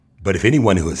But if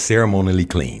anyone who is ceremonially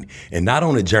clean and not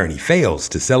on a journey fails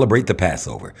to celebrate the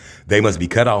Passover, they must be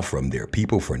cut off from their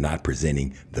people for not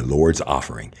presenting the Lord's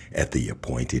offering at the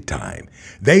appointed time.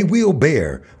 They will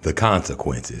bear the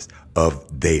consequences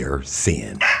of their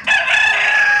sin.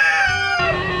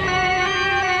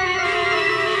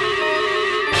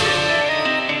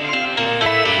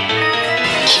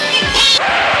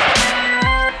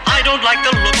 I don't like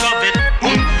the look of it.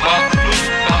 Oompa,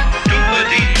 loompa,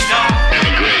 doobadee-da. And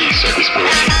a gray circus parade.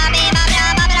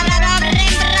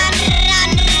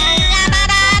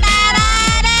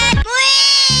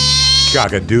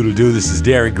 Cock-a-doodle-doo, this is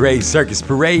Darren Gray's Circus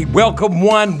Parade. Welcome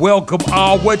one, welcome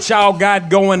all. What y'all got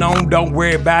going on? Don't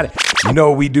worry about it. You know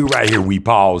what we do right here. We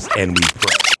pause and we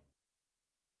pray.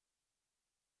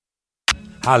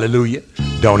 Hallelujah.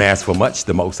 Don't ask for much.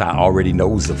 The Most High already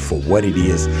knows for what it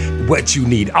is, what you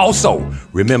need. Also,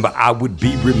 remember, I would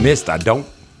be remiss. I don't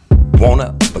want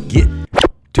to forget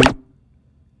to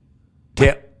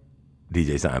tell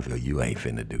DJ Seinfeld, you ain't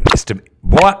finna do this to me.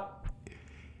 Boy,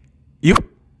 you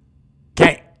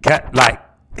can't cut like.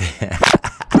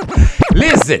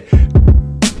 Listen,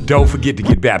 don't forget to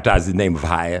get baptized in the name of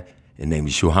Haya, in the name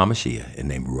of Yeshua HaMashiach, in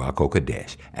the name of Ruach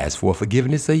HaKodesh. Ask for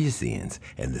forgiveness of your sins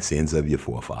and the sins of your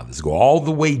forefathers. Go all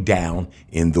the way down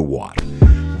in the water.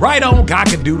 Right on,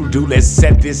 cock-a-doodle-doo. Let's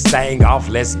set this thing off.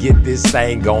 Let's get this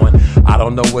thing going. I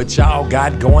don't know what y'all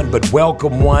got going, but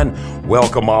welcome one,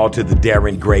 welcome all to the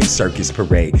Darren Gray Circus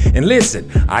Parade. And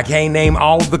listen, I can't name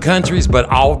all the countries, but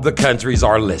all the countries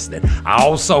are listening. I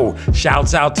also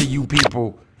shouts out to you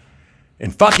people in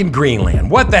fucking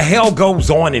Greenland. What the hell goes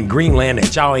on in Greenland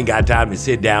that y'all ain't got time to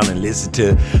sit down and listen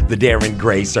to the Darren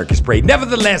Gray Circus Parade?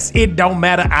 Nevertheless, it don't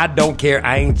matter. I don't care.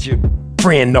 I ain't your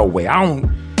friend no way. I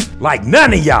don't like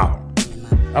none of y'all.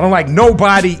 I don't like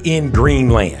nobody in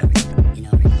Greenland.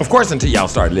 Of course, until y'all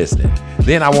start listening.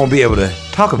 Then I won't be able to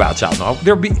talk about y'all. No,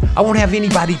 I won't have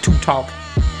anybody to talk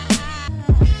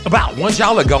about. Once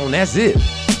y'all are gone, that's it.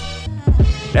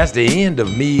 That's the end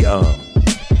of me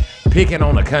picking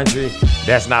on a country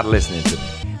that's not listening to me.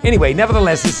 Anyway,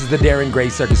 nevertheless, this is the Darren Gray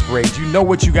Circus Parade. You know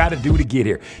what you got to do to get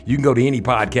here. You can go to any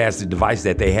podcasting device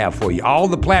that they have for you. All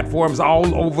the platforms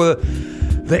all over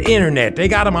the internet. They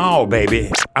got them all, baby.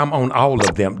 I'm on all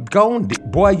of them. Go on,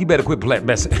 boy, you better quit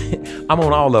messing. I'm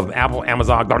on all of them. Apple,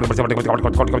 Amazon.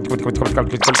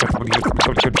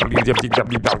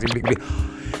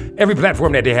 Every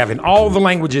platform that they have in all the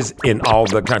languages in all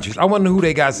the countries. I wonder who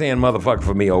they got saying motherfucker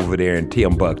for me over there in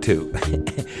Timbuktu.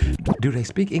 Do they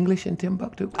speak English in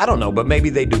Timbuktu? I don't know, but maybe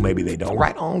they do, maybe they don't.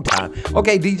 Right on time.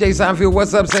 Okay, DJ Seinfeld,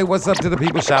 what's up? Say what's up to the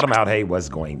people. Shout them out. Hey, what's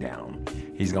going down?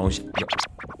 He's going to...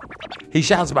 He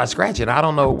shouts by scratching. I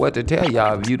don't know what to tell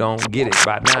y'all if you don't get it.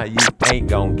 By now, you ain't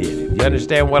gonna get it. You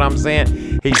understand what I'm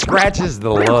saying? He scratches the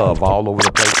love all over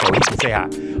the place so he can say hi.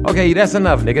 Okay, that's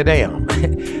enough, nigga, damn.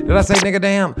 Did I say nigga,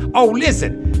 damn? Oh,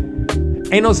 listen.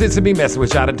 Ain't no sense in me messing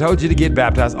with you. I done told you to get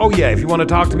baptized. Oh, yeah, if you want to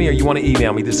talk to me or you want to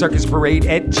email me,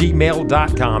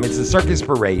 thecircusparade@gmail.com. It's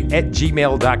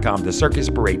thecircusparade@gmail.com. The Circus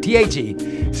Parade.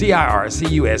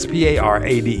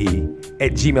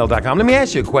 THECIRCUSPARADE@gmail.com. Let me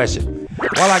ask you a question.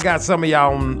 While I got some of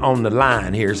y'all on the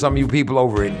line here, some of you people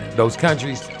over in those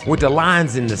countries with the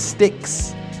lines and the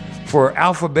sticks for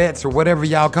alphabets or whatever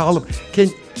y'all call them,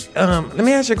 let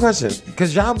me ask you a question,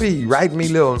 because y'all be writing me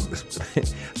little,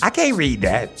 I can't read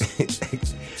that,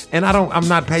 and I'm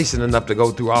not patient enough to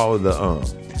go through all of the,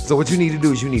 so what you need to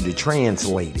do is you need to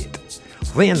translate it,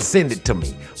 then send it to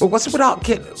me. But what's with all,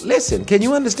 listen, can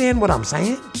you understand what I'm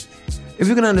saying? If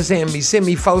you can understand me, send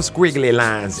me 4 squiggly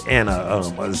lines and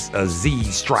a Z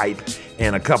stripe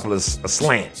and a couple of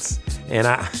slants. And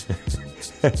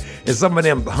and some of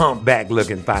them humpback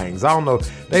looking things. I don't know.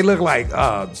 They look like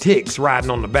ticks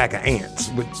riding on the back of ants.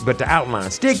 But the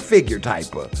outline, stick figure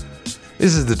type of.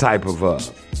 This is the type of,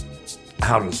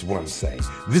 how does one say?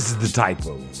 This is the type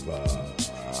of,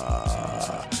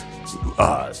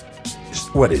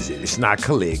 what is it? It's not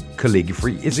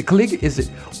calligraphy. Is it calligraphy?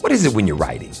 What is it when you're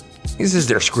writing? This is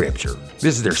their scripture.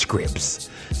 This is their scripts.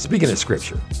 Speaking of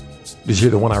scripture, did you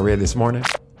hear the one I read this morning?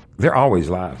 They're always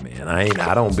live, man. I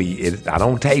don't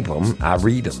tape them. I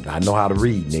read them. I know how to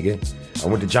read, nigga. I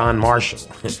went to John Marshall.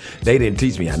 They didn't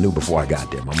teach me. I knew before I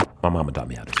got there. My mama taught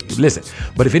me how to read. Listen,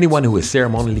 but if anyone who is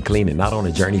ceremonially clean and not on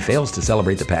a journey fails to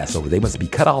celebrate the Passover, they must be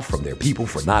cut off from their people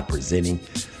for not presenting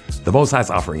the Most High's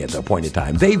offering at the appointed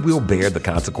time. They will bear the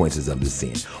consequences of the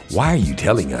sin. Why are you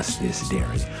telling us this,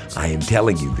 Darren? I am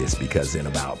telling you this because in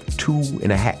about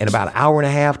an hour and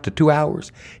a half to 2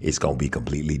 hours, it's going to be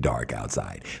completely dark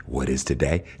outside. What is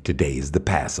today? Today is the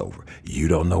Passover. You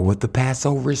don't know what the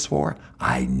Passover is for?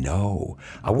 I know.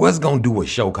 I was going to do a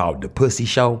show called The Pussy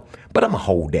Show, But I'm going to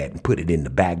hold that and put it in the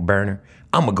back burner.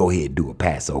 I'm going to go ahead and do a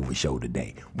Passover show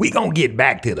today. We're going to get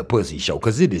back to the pussy show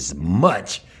because it is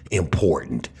much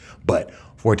important. But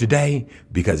for today,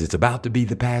 because it's about to be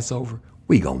the Passover,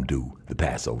 we going to do the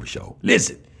Passover show.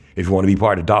 Listen, if you want to be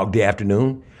part of Dog Day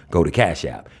Afternoon, go to Cash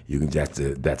App. You can that's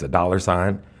a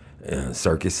 $,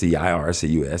 Circus,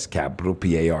 CIRCUS, capital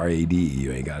PARADE.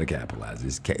 You ain't got to capitalize.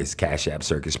 It's Cash App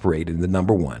Circus Parade and the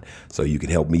number 1. So you can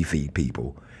help me feed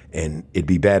people. And it'd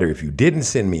be better if you didn't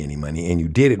send me any money and you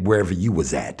did it wherever you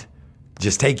was at.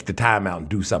 Just take the time out and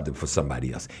do something for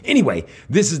somebody else. Anyway,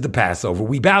 this is the Passover.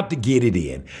 We about to get it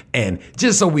in. And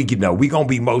just so we can know, we going to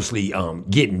be mostly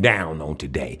getting down on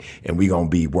today. And we going to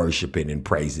be worshiping and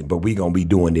praising. But we going to be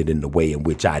doing it in the way in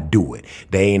which I do it.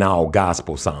 They ain't all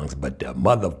gospel songs, but the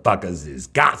motherfuckers is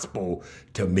gospel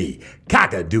to me.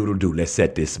 Cock-a-doodle-doo. Let's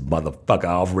set this motherfucker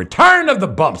off. Return of the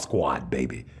Bump Squad,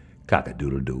 baby.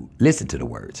 Cock-a-doodle-doo. Listen to the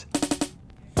words.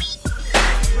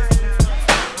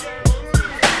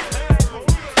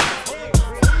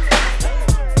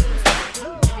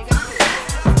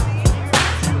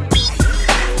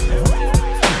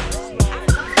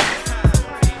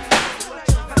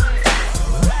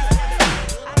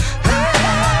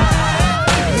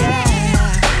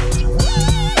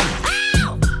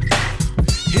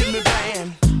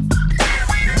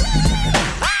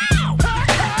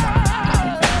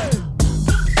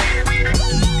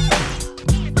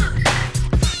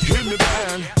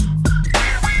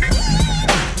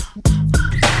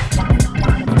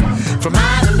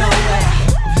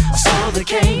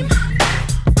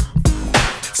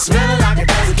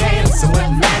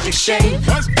 Shade.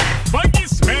 What's that funky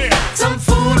smell? Some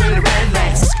fool in a red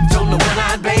mask. Don't know when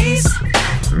I'd base.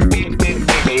 Pulled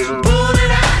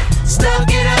it out, stuck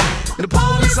it up in the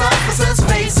police officer's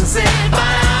face and said,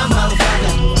 "Bye,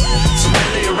 motherfucker, it's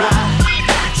really a ride.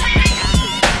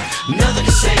 Nothing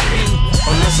can save me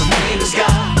unless his name is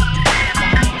God.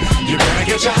 You better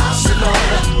get your house in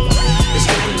order. It's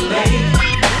getting late.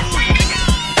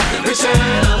 The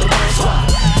return of the Bump Squad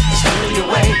is coming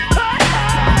your way.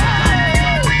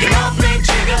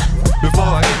 Before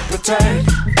I hit return,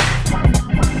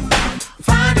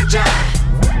 find a job,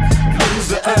 lose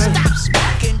the earn. Stop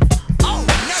smoking. Oh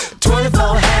no.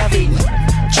 24 heavy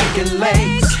chicken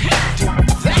legs.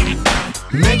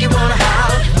 Make you wanna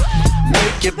holler,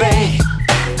 make you beg.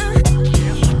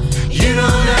 You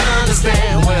don't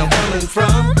understand where I'm coming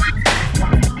from.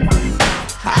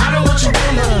 I don't want your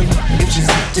woman if she's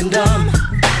acting dumb.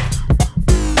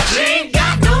 She ain't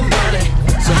got no money,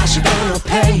 so how she gonna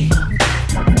pay?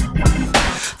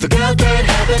 The girl can't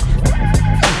help it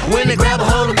when they grab a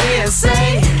hold of me and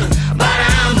say, "But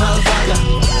I'm motherfucker,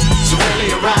 it's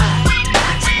really a ride.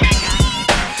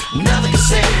 Nothing can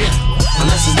save you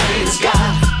unless his name is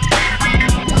God.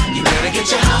 You better get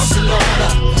your house in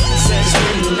order. Said it's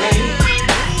getting late.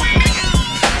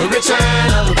 The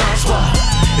return of the Bump Squad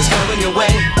is coming your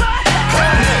way.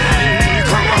 Hey,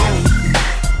 come on."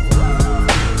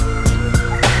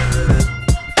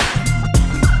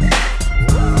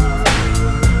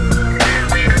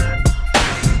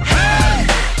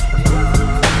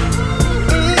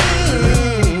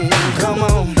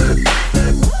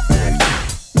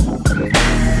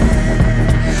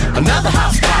 Another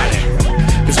house party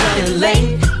is running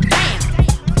late.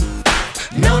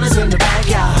 Nona's in the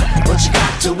backyard, but she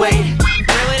got to wait.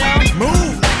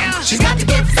 Move. She's got to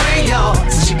get free, y'all,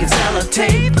 so she can sell a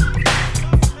tape.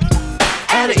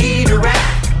 Had to eat a rat,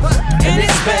 and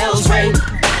it spells rape.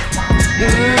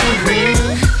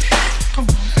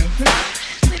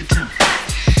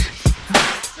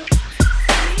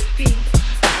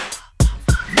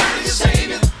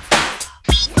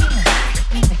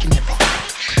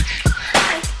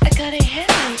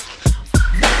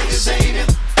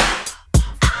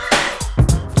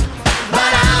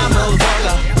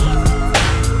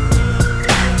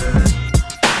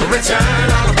 Return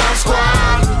of the Bump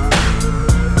Squad.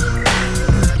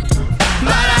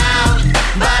 But out.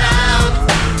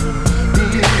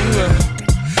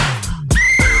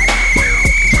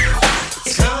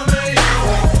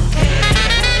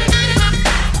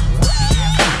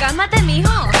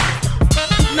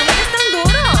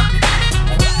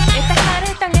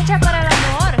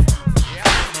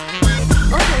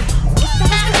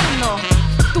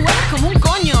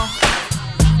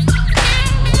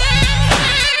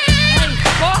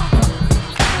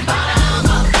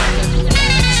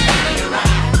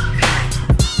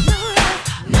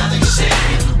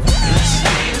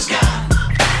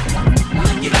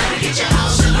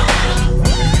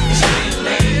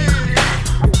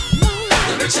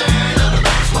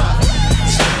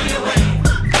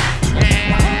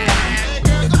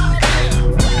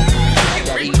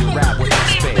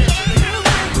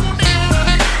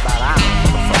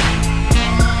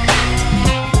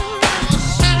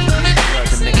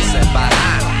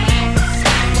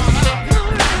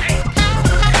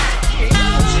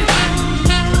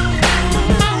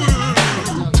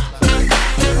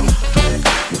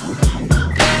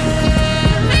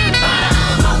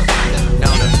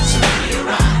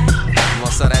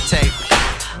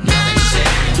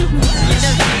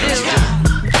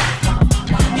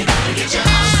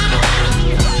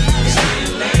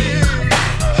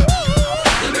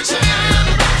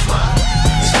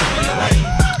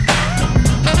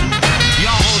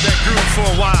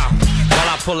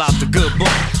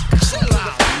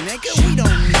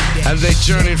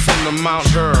 of Mount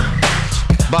Hur,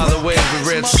 by the way of the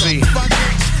Red Sea,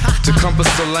 to compass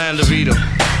the land of Edom.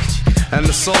 And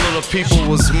the soul of the people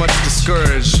was much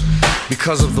discouraged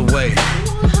because of the way.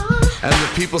 And the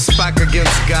people spake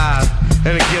against God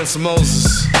and against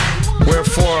Moses.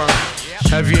 Wherefore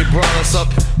have ye brought us up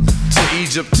to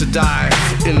Egypt to die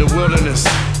in the wilderness?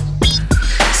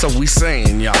 So we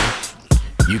saying, y'all,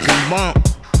 you can bump,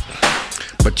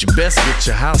 but you best get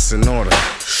your house in order.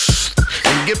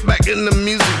 And get back in the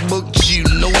music books, you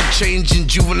know, changing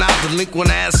juvenile delinquent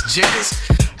ass jiggers,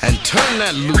 and turn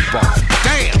that loop off.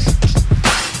 Damn!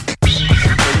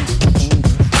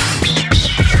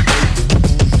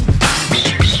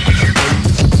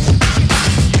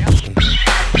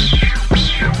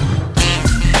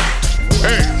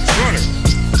 Hey, Sonny.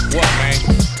 What, man?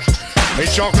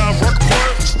 Ain't y'all got work for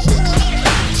it?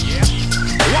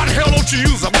 Why the hell don't you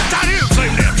use them? I didn't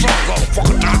sing that song all the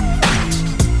fucking time.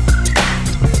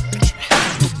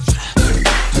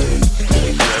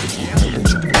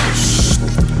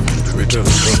 Return of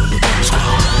the bomb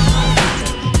squad.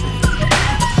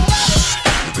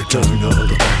 Return of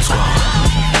the bomb squad.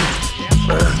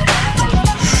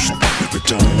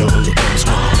 Return of the bomb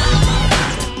squad.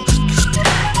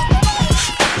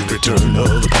 Return of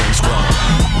the bomb squad.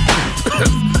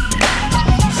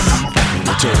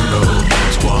 Return of the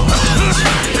bomb squad.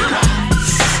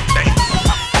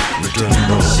 Return of the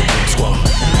bomb squad.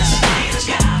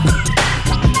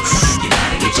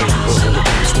 Return of the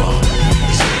bomb squad.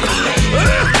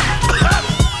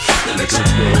 Return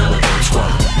of the bomb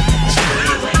squad.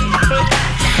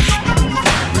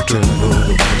 Return of the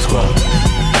bomb squad.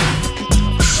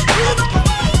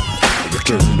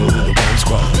 Return of the bomb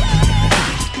squad.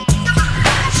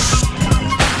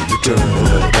 Return of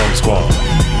the bomb squad.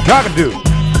 Cockadoo.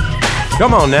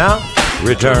 Come on now.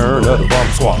 Return of the bomb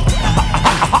squad.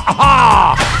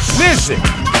 Listen.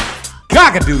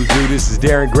 Cockadoo, dude. This is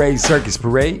Darren Gray's Circus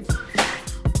Parade.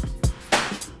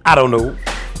 I don't know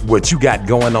what you got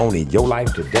going on in your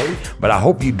life today, but I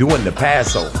hope you're doing the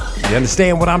Passover. You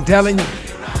understand what I'm telling you?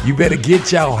 You better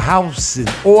get your house in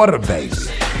order, baby.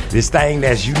 This thing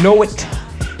as you know it,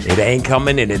 it ain't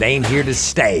coming and it ain't here to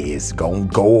stay. It's gonna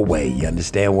go away. You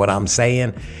understand what I'm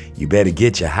saying? You better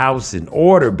get your house in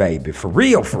order, baby. For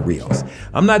real, for reals.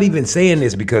 I'm not even saying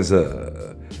this because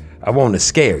I want to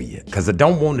scare you, because I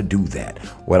don't want to do that.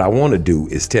 What I want to do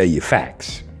is tell you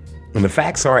facts. And the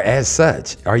facts are as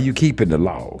such. Are you keeping the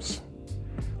laws?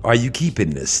 Are you keeping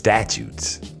the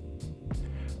statutes?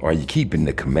 Are you keeping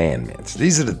the commandments?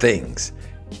 These are the things.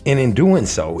 And in doing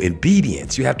so,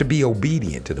 obedience. You have to be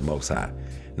obedient to the Most High.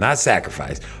 Not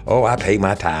sacrifice. Oh, I pay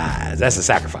my tithes. That's a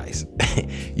sacrifice.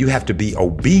 You have to be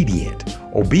obedient.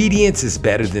 Obedience is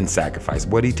better than sacrifice.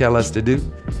 What did he tell us to do?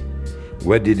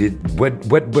 What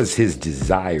was his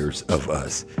desires of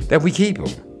us? That we keep them.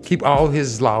 Keep all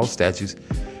his laws, statutes,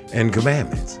 and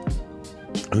commandments.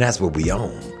 And that's what we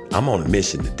own. I'm on a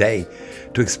mission today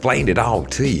to explain it all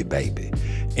to you, baby.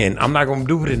 And I'm not going to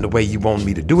do it in the way you want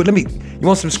me to do it. You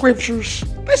want some scriptures?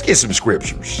 Let's get some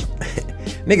scriptures.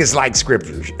 Niggas like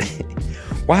scriptures.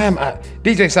 Why am I,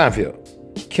 DJ Seinfeld,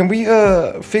 can we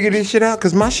figure this shit out?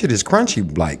 Because my shit is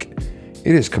crunchy, like,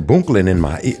 it is kabunkling in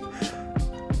my ear.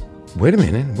 Wait a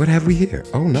minute, what have we here?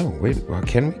 Oh no, wait, well,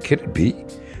 could it be?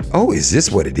 Oh, is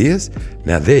this what it is?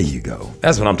 Now there you go.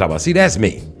 That's what I'm talking about. See, that's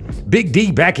me. Big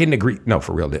D back in the Greek. No,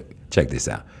 for real, check this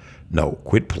out. No,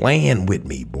 quit playing with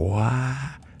me, boy.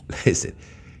 Listen,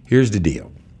 here's the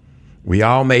deal. We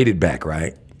all made it back,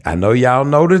 right? I know y'all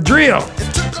know the drill. It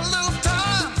took a little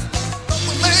time, but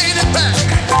we made it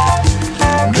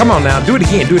back. Come on now, do it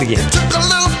again, do it again. It took a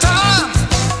little time,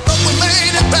 but we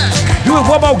made it back. Do it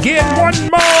one more again, one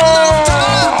more.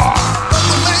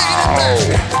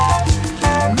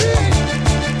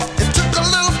 It took a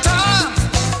little time,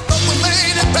 but we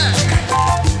made it back.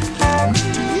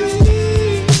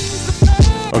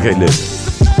 Okay, listen.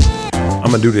 I'm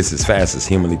going to do this as fast as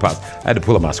humanly possible. I had to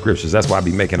pull up my scriptures. That's why I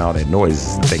be making all that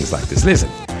noises and things like this. Listen.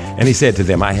 And he said to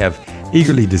them, I have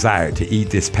eagerly desired to eat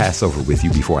this Passover with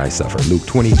you before I suffer. Luke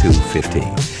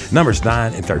 22:15. Numbers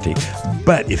 9 and 13.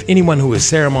 But if anyone who is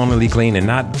ceremonially clean and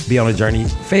not be on a journey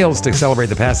fails to celebrate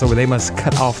the Passover, they must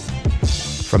cut off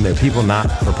from their people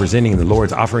not for presenting the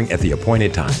Lord's offering at the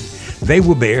appointed time. They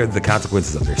will bear the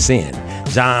consequences of their sin.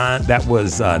 That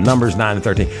was Numbers 9 and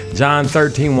 13. John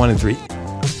 13:1 and 3.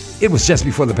 It was just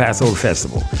before the Passover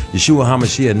festival. Yeshua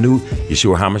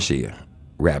HaMashiach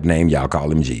Rap name, y'all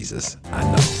call him Jesus.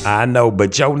 I know,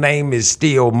 but your name is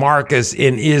still Marcus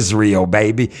in Israel,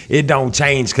 baby. It don't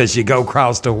change because you go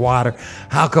across the water.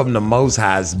 How come the Most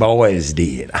High's boys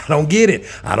did? I don't get it.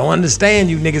 I don't understand.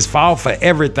 You niggas fall for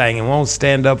everything and won't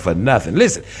stand up for nothing.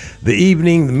 Listen, the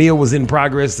evening, the meal was in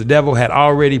progress. The devil had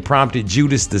already prompted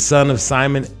Judas, the son of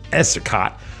Simon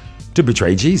Iscariot, to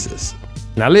betray Jesus.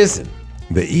 Now listen,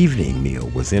 the evening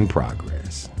meal was in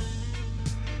progress.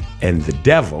 And the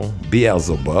devil,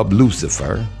 Beelzebub,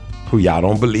 Lucifer, who y'all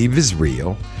don't believe is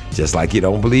real, just like you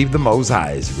don't believe the Most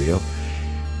High is real,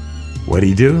 what'd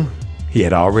he do? He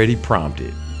had already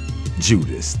prompted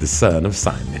Judas, the son of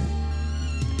Simon,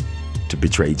 to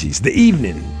betray Jesus. The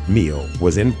evening meal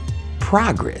was in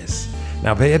progress.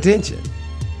 Now pay attention.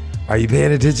 Are you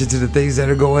paying attention to the things that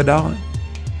are going on?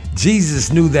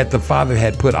 Jesus knew that the Father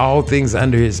had put all things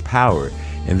under his power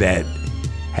and that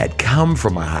had come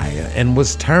from a higher and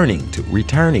was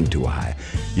returning to a higher.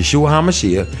 Yeshua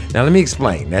HaMashiach. Now let me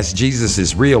explain. That's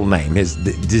Jesus' real name.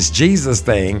 This Jesus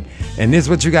thing, and this is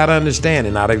what you got to understand,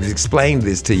 and I've explained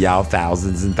this to y'all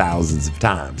thousands and thousands of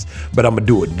times, but I'm going to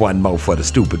do it one more for the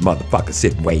stupid motherfucker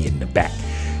sitting way in the back.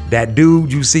 That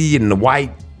dude you see in the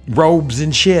white robes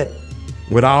and shit,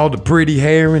 with all the pretty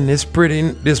hair and this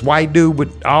white dude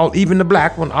with all, even the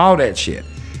black one, all that shit.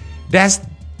 That's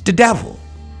the devil.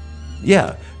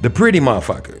 Yeah, the pretty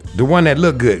motherfucker, the one that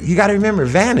look good. You got to remember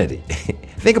vanity.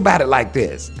 Think about it like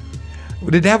this.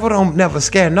 The devil don't never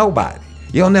scare nobody.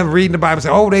 You'll never read in the Bible and say,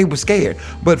 oh, they were scared.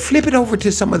 But flip it over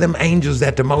to some of them angels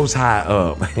that the Most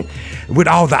High, with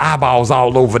all the eyeballs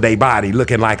all over their body,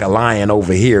 looking like a lion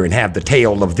over here and have the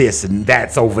tail of this and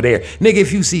that's over there. Nigga,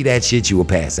 if you see that shit, you will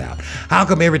pass out. How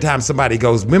come every time somebody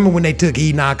goes, remember when they took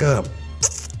Enoch up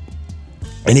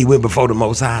and he went before the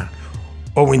Most High?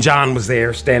 Or when John was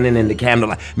there standing in the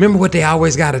candlelight. Remember what they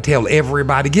always got to tell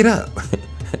everybody? Get up.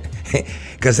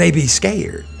 Because they be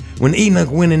scared. When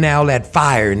Enoch went in all that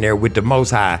fire in there with the Most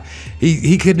High,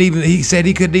 he said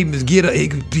he couldn't even get up.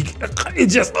 It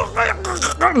just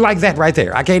like that right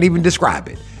there. I can't even describe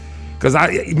it. Because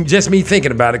just me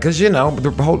thinking about it, because, you know, the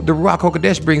Ruach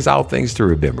HaKodesh brings all things to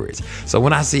remembrance. So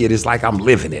when I see it, it's like I'm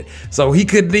living it. So he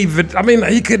couldn't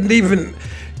even,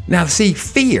 now see,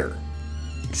 fear.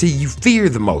 See, you fear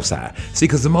the Most High. See,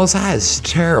 because the Most High is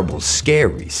terrible,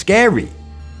 scary.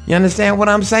 You understand what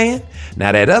I'm saying?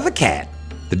 Now that other cat,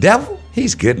 the devil,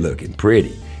 he's good looking,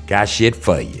 pretty, got shit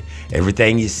for you.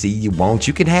 Everything you see, you want,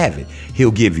 you can have it. He'll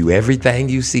give you everything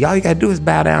you see. All you got to do is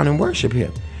bow down and worship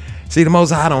him. See, the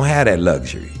Most High don't have that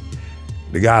luxury.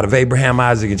 The God of Abraham,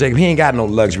 Isaac, and Jacob, he ain't got no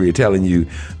luxury of telling you,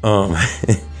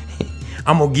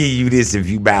 I'm going to give you this if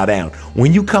you bow down.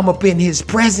 When you come up in his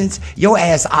presence, your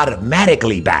ass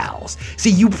automatically bows. See,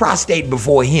 you prostrate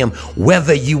before him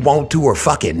whether you want to or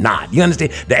fucking not. You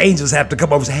understand? The angels have to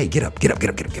come over and say, hey, get up.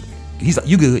 He's like,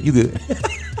 you good.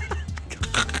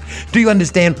 Do you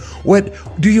understand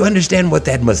what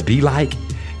that must be like?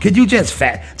 Could you just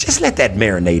let that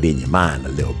marinate in your mind a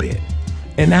little bit?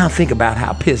 And now think about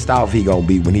how pissed off he gonna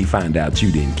be when he find out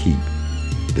you didn't keep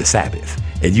the Sabbath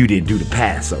and you didn't do the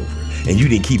Passover. And you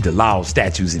didn't keep the law,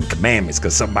 statutes, and commandments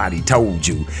because somebody told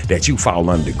you that you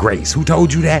fall under grace. Who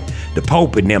told you that? The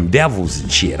Pope and them devils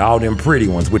and shit. All them pretty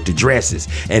ones with the dresses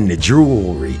and the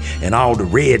jewelry and all the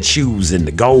red shoes and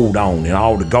the gold on and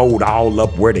all the gold all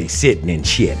up where they sitting and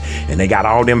shit. And they got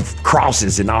all them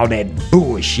crosses and all that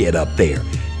bullshit up there.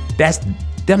 That's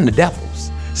them the devils.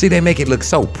 See, they make it look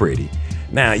so pretty.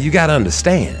 Now, you got to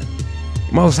understand,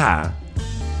 Most High,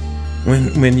 when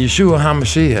Yeshua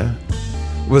HaMashiach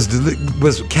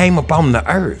came up on the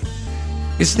earth.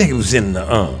 This nigga was in the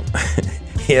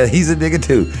yeah, he's a nigga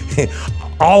too.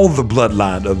 All the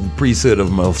bloodline of the priesthood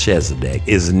of Melchizedek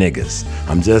is niggas.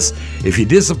 If you're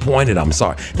disappointed, I'm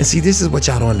sorry. And see, this is what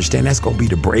y'all don't understand. That's gonna be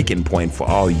the breaking point for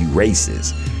all you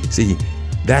races. See,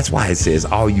 that's why it says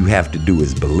all you have to do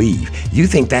is believe. You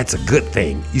think that's a good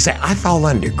thing. You say, I fall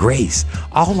under grace.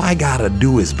 All I gotta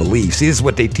do is believe. See, this is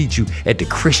what they teach you at the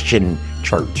Christian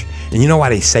church. And you know why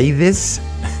they say this?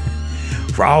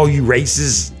 For all you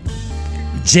races,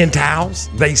 Gentiles,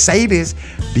 they say this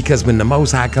because when the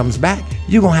Most High comes back,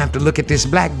 you're going to have to look at this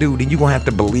black dude and you're going to have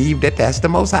to believe that that's the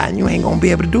Most High, and you ain't going to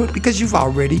be able to do it because you've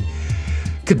already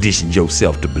conditioned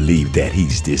yourself to believe that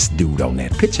he's this dude on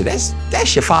that picture. That's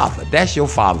your father. That's your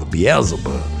father,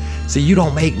 Beelzebub. See, you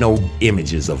don't make no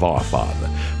images of our Father.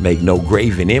 Make no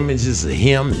graven images of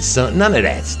him, his son, none of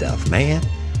that stuff, man.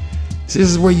 This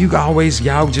is where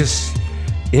y'all just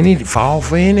fall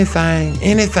for anything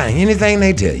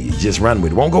they tell you. Just run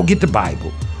with it. Won't go get the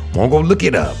Bible. Won't go look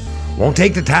it up. Won't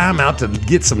take the time out to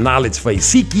get some knowledge for you.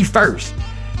 Seek ye first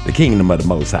the kingdom of the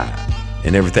Most High.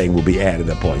 and everything will be added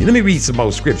upon you. Let me read some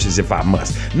more scriptures if I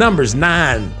must. Numbers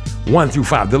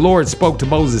 9:1-5. The Lord spoke to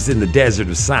Moses in the desert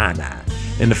of Sinai.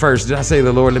 In the first, did I say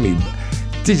the Lord? Let me,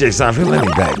 TJ Seinfeld, let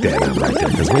me back that up right there.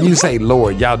 Because when you say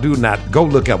Lord, y'all do not, go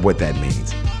look up what that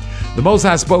means. The Most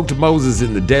High spoke to Moses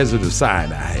in the desert of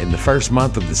Sinai in the first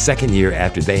month of the second year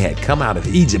after they had come out of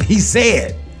Egypt. He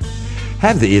said,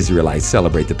 have the Israelites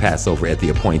celebrate the Passover at the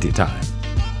appointed time.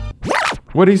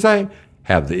 What did he say?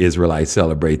 Have the Israelites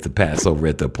celebrate the Passover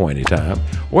at the appointed time.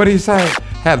 What did he say?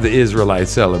 Have the Israelites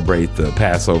celebrate the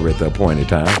Passover at the appointed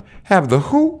time. Have the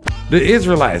who? The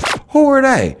Israelites. Who are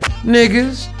they?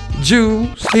 Niggas,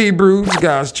 Jews, Hebrews,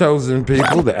 God's chosen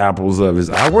people, the apples of his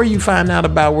eye. Where you find out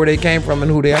about where they came from and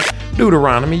who they are?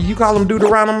 Deuteronomy. You call them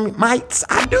Deuteronomites?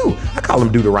 I do. I call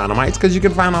them Deuteronomites because you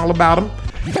can find all about them.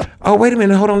 Oh, wait a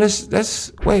minute. Hold on.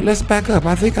 Let's back up.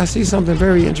 I think I see something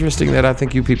very interesting that I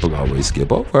think you people always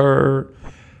skip over.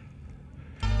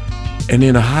 And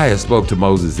then Ahiah spoke to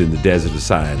Moses in the desert of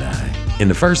Sinai in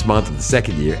the first month of the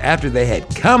second year after they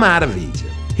had come out of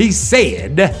Egypt. He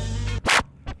said,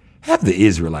 have the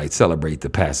Israelites celebrate the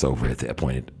Passover at the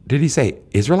appointed. Did he say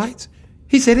Israelites?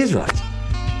 He said Israelites.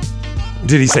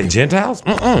 Did he say Gentiles?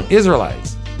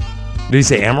 Israelites. Did he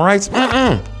say Amorites?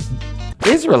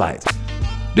 Israelites.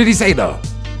 Did he say the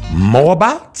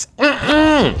Moabites?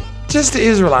 Just the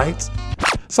Israelites.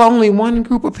 So only one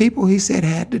group of people he said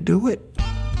had to do it.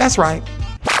 That's right.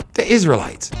 The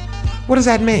Israelites. What does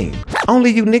that mean? Only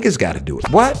you niggas got to do it.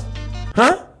 What?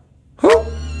 Huh? Who?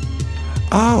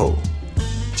 Oh,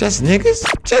 just niggas?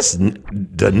 Just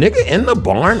the nigga in the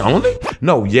barn only?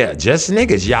 No, yeah, just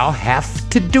niggas. Y'all have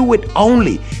to do it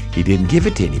only. He didn't give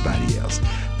it to anybody else.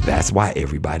 That's why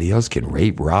everybody else can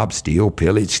rape, rob, steal,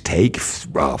 pillage, take,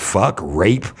 fuck,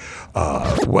 rape,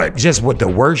 what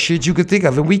the worst shit you could think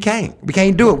of, and we can't. We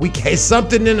can't do it. We can't.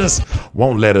 Something in us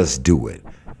won't let us do it,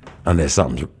 unless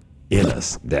something's in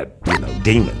us that,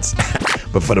 demons.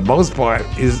 But for the most part,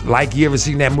 it's like, you ever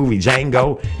seen that movie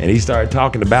Django, and he started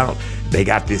talking about they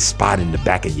got this spot in the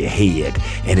back of your head,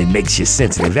 and it makes you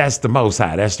sensitive. That's the Most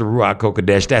High. That's the Ruach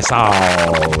HaKodesh. That's all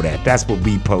that. That's what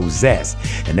we possess.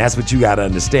 And that's what you got to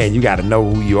understand. You got to know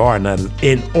who you are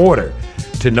in order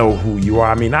to know who you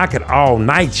are. I mean, I could all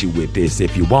night you with this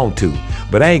if you want to,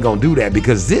 but I ain't going to do that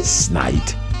because this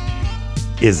night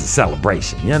is a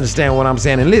celebration. You understand what I'm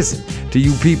saying? And listen, to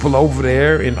you people over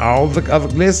there and all the other,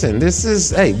 listen, this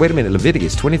is, hey, wait a minute,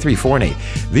 Leviticus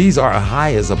 23:4-8. These are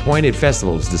Ahiah's appointed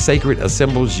festivals, the sacred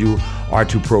assemblies you are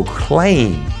to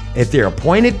proclaim at their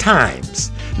appointed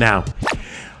times. Now,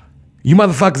 you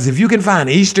motherfuckers, if you can find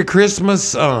Easter,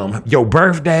 Christmas, your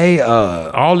birthday,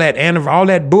 all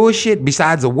that bullshit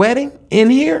besides a wedding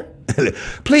in here,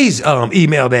 please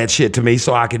email that shit to me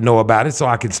so I can know about it, so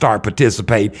I can start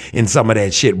participating in some of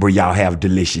that shit where y'all have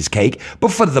delicious cake.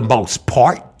 But for the most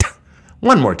part,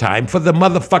 one more time, for the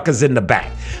motherfuckers in the back,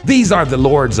 these are the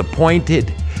Lord's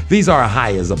appointed, these are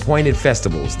Ahiah's appointed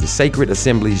festivals, the sacred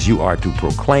assemblies you are to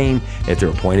proclaim at their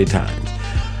appointed times.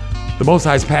 The Most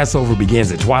High's Passover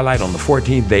begins at twilight on the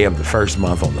 14th day of the first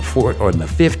month. On the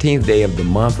 15th day of the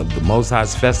month of the Most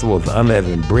High's festival of the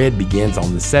unleavened bread begins.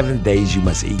 On the 7 days you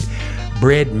must eat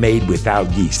bread made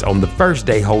without yeast. On the first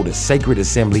day hold a sacred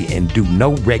assembly and do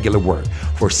no regular work.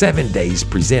 For 7 days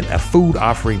present a food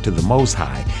offering to the Most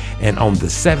High, and on the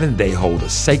 7th day hold a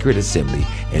sacred assembly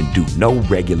and do no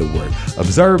regular work.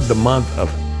 Observe the month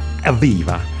of Aviv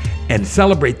and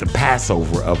celebrate the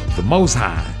Passover of the Most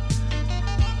High,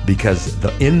 because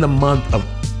in the month of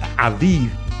Aviv,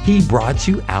 he brought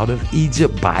you out of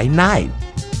Egypt by night.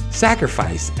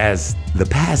 Sacrifice as the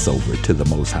Passover to the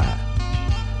Most High.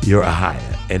 Your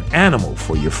Ahiah, an animal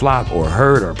for your flock or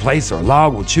herd or place or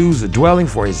log will choose a dwelling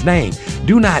for his name.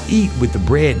 Do not eat with the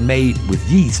bread made with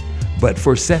yeast, but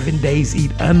for 7 days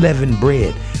eat unleavened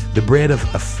bread, the bread of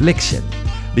affliction,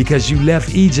 because you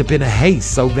left Egypt in a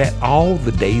haste, so that all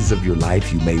the days of your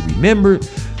life you may remember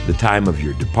the time of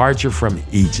your departure from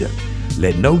Egypt.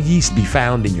 Let no yeast be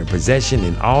found in your possession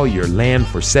in all your land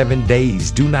for 7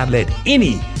 days. Do not let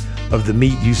any of the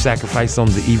meat you sacrifice on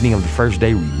the evening of the first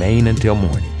day remain until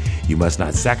morning. You must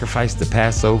not sacrifice the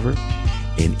Passover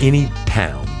in any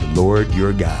town the Lord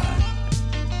your God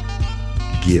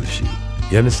gives you.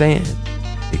 You understand?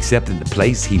 Except in the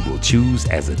place he will choose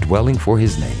as a dwelling for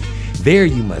his name. There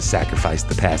you must sacrifice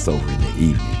the Passover in the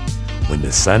evening, when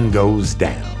the sun goes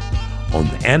down, on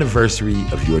the anniversary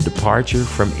of your departure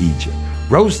from Egypt.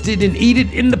 Roast it and eat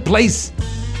it in the place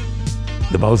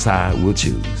the Most High will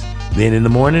choose. Then in the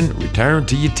morning, return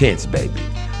to your tents, baby.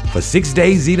 For 6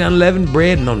 days eat unleavened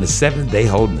bread, and on the 7th day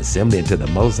hold an assembly unto the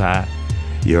Most High,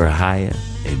 your Ahiah,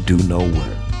 and do no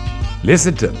work.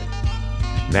 Listen to me.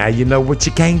 Now you know what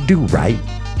you can't do, right?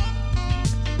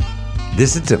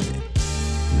 Listen to me.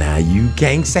 Now you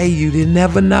can't say you didn't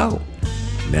never know.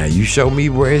 Now you show me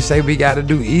where it say we gotta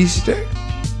do Easter,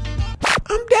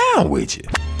 I'm down with you.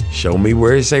 Show me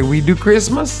where it say we do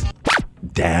Christmas,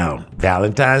 down.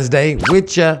 Valentine's Day,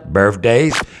 with ya.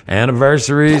 Birthdays,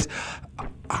 anniversaries,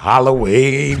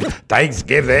 Halloween,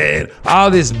 Thanksgiving, all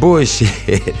this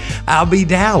bullshit, I'll be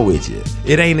down with you.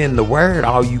 It ain't in the word,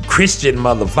 all you Christian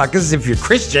motherfuckers. If you're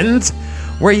Christians,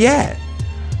 where you at?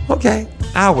 Okay,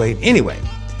 I'll wait. Anyway,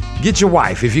 get your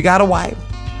wife. If you got a wife,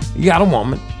 you got a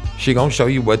woman, she gonna show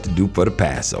you what to do for the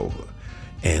Passover.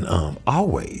 And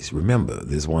always remember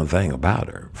this one thing about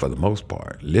her, for the most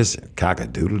part. Listen,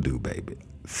 cock-a-doodle-doo, baby.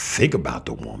 Think about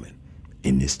the woman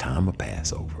in this time of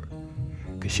Passover,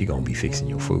 because she gonna be fixing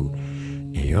your food.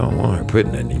 And you don't want her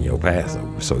putting nothing in your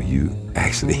Passover, so you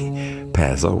actually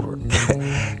pass over.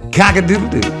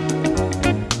 Cock-a-doodle-doo.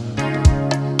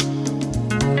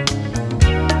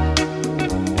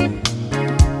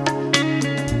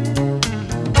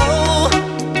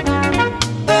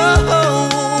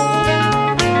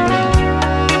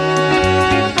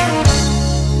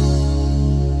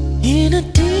 In a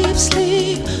deep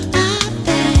sleep, I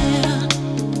fell,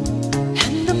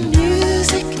 and the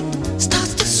music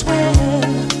starts to swell.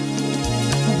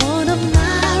 One of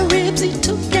my ribs he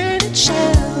took, and it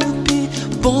shall be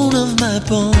bone of my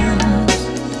bones.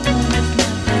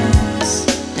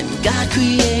 And God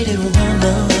created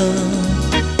woman,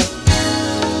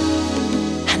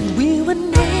 and we were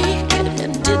naked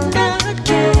and did not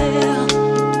care.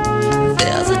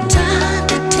 There's a time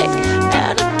to take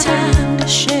and a time to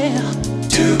share.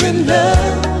 Doing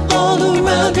love all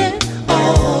around and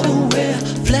all aware.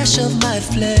 Flesh of my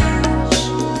flesh,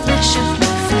 flesh of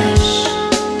my flesh.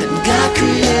 And God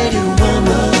created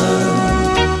woman.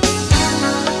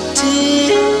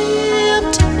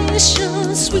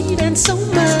 Temptation, sweet and so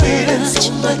much.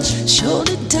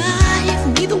 Surely die if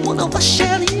neither one of us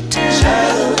shall eat touch.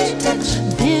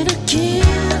 Then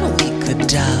again we could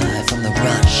die from the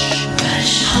rush.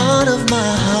 Heart of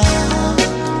my heart,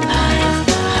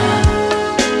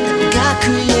 God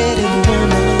created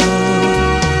woman.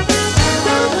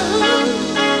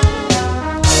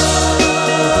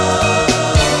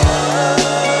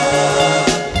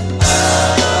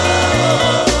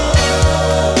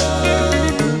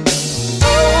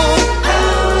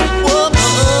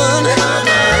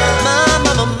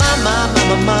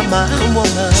 My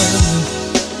woman.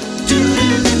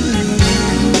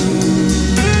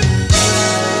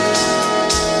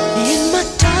 In my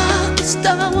darkest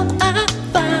hour I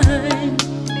find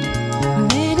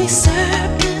many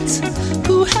serpents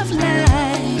who have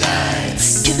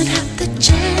lies. Given half the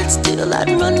chance, still I'd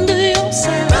run to your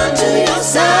side. Run to your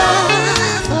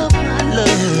side of my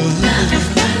love.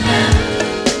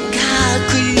 God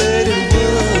created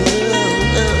woman.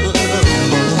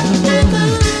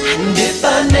 And if I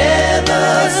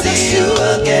never see you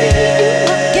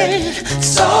again,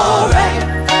 it's alright,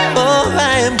 for I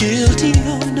am guilty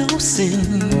of no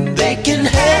sin. They can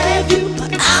have you,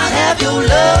 but I'll have your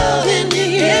love in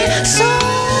the end. Soul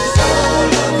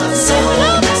of my soul,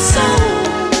 of my soul.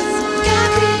 God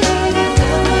created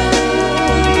woman.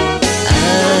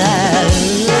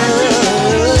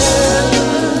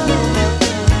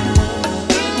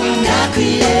 God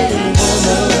created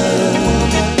woman.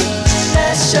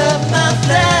 Flesh of my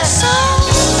flesh.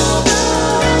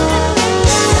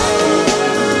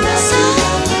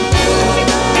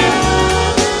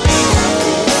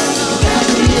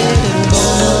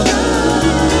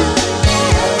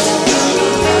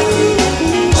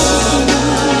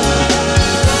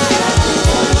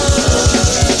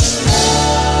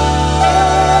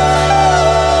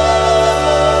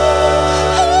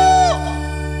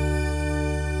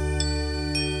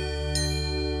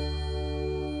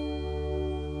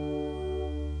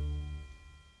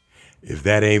 If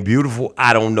that ain't beautiful,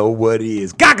 I don't know what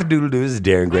is. Cock-a-doodle-doo. This is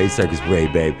Darren Gray, Circus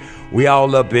Parade, babe. We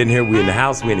all up in here. We in the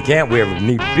house. We in the camp. Wherever we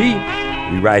need to be.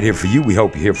 We right here for you. We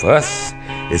hope you're here for us.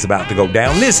 It's about to go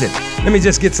down. Listen, let me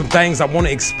just get some things. I want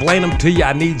to explain them to you.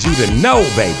 I need you to know,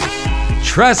 baby.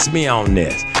 Trust me on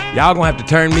this. Y'all gonna have to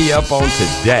turn me up on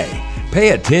today.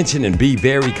 Pay attention and be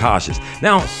very cautious.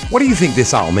 Now, what do you think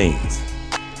this all means?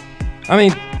 I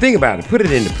mean, think about it. Put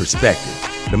it into perspective.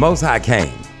 The Most High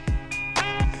came.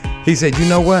 He said, you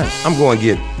know what? I'm going to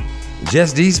get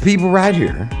just these people right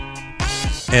here,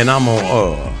 and I'm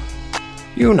going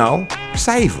to,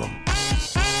 save them.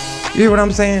 You hear what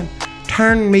I'm saying?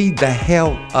 Turn me the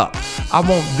hell up. I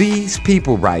want these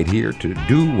people right here to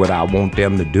do what I want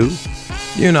them to do.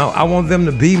 I want them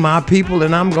to be my people,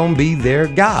 and I'm going to be their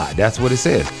God. That's what it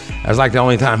says. That's like the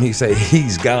only time he say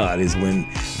he's God is when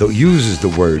he uses the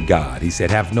word God. He said,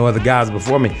 have no other gods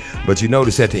before me. But you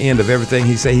notice at the end of everything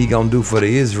he say he gonna do for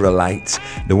the Israelites,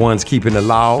 the ones keeping the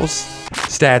laws,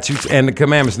 statutes, and the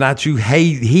commandments, not you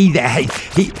heathen.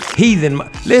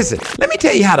 Listen, let me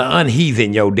tell you how to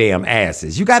unheathen your damn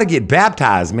asses. You got to get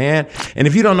baptized, man. And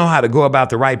if you don't know how to go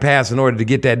about the right path in order to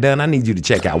get that done, I need you to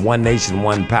check out One Nation,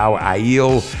 One Power,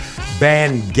 Aiel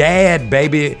Ban Gad,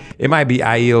 baby. It might be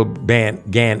Aiel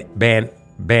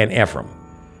Ban Ephraim.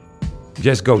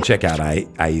 Just go check out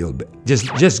Aiel.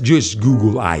 Just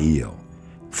Google Aiel.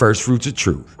 First fruits of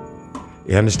truth.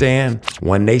 You understand?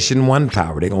 One nation, one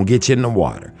power. They're going to get you in the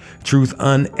water. Truth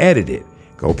unedited.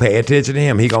 Go pay attention to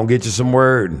him. He going to get you some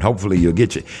word, and hopefully you'll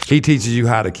get you. He teaches you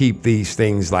how to keep these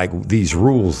things, like these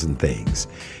rules and things.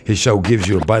 His show gives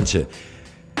you a bunch of,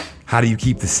 how do you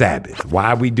keep the Sabbath?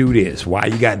 Why we do this? Why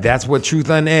you got, that's what Truth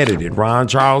Unedited. Ron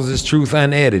Charles' Truth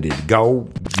Unedited. Go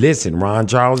listen, Ron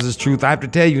Charles' Truth. I have to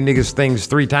tell you niggas things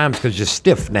 3 times because you're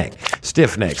stiff-necked,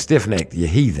 you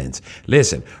heathens.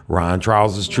 Listen, Ron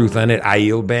Charles' Truth Unedited.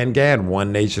 Aiel Ben Gad,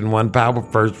 One Nation, One Power,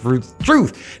 First Fruits,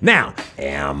 Truth. Now,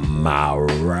 am I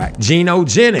right? Geno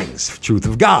Jennings, Truth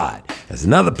of God. That's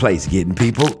another place getting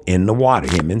people in the water.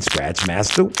 Him and Scratch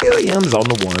Master Williams on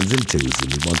the 1s and 2s.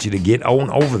 And we want you to get on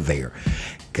over there,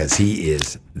 because he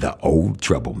is the old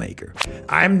troublemaker.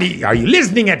 Are you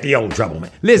listening at the old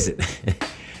troublemaker? Listen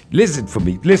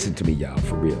to me, y'all,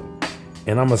 for real.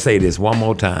 And I'm going to say this one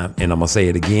more time, and I'm going to say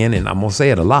it again, and I'm going to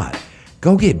say it a lot.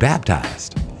 Go get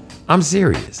baptized. I'm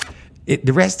serious.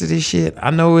 The rest of this shit,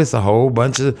 I know it's a whole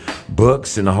bunch of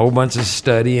books and a whole bunch of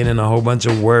studying and a whole bunch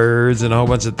of words and a whole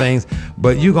bunch of things,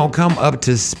 but you're going to come up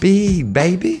to speed,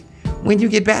 baby, when you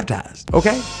get baptized,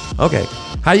 okay? Okay.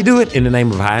 How you do it? In the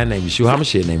name of High, name Yeshua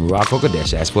HaMashiach, name Ruach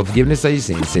HaKodesh. Ask for forgiveness of your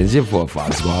sins. Sins your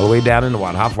forefathers. Go all the way down in the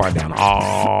water. How far down?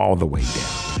 All the way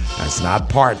down. That's not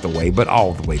part the way, but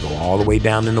all the way. Go all the way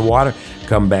down in the water.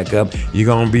 Come back up. You're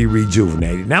going to be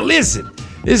rejuvenated. Now listen.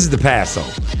 This is the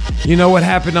Passover. You know what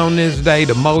happened on this day?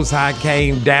 The Most High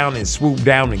came down and swooped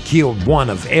down and killed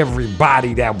one of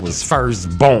everybody that was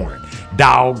first born.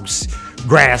 Dogs,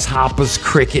 grasshoppers,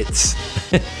 crickets.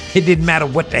 It didn't matter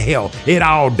what the hell. It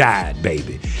all died,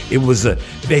 baby. It was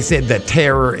they said the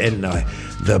terror and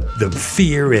the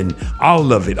fear and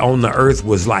all of it on the earth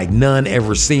was like none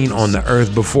ever seen on the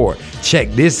earth before.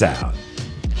 Check this out.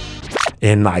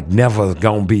 And like never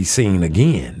gonna be seen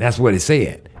again. That's what it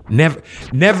said.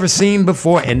 Never seen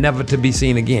before and never to be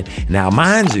seen again. Now,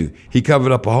 mind you, he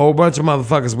covered up a whole bunch of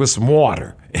motherfuckers with some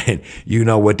water. And you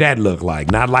know what that looked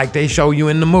like. Not like they show you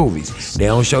in the movies. They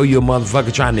don't show you a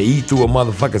motherfucker trying to eat through a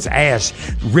motherfucker's ass,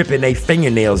 ripping their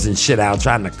fingernails and shit out,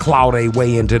 trying to claw their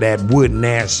way into that wooden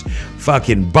ass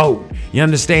fucking boat. You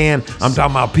understand? I'm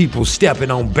talking about people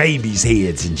stepping on babies'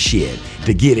 heads and shit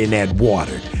to get in that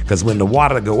water. Because when the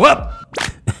water go up,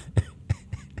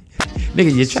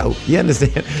 nigga, you choke. You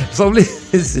understand? So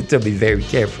listen to me very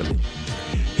carefully.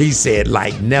 He said,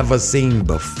 like never seen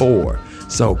before.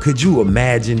 So could you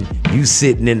imagine you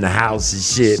sitting in the house and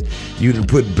shit? You done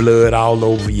put blood all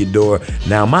over your door.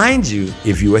 Now, mind you,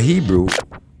 if you a Hebrew,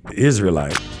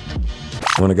 Israelite,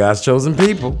 one of God's chosen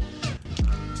people,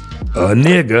 a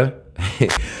nigga,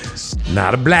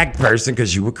 not a black person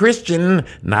because you were Christian,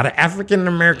 not an African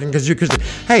American because you're Christian.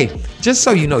 Hey, just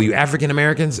so you know, you African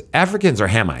Americans are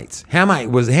Hamites.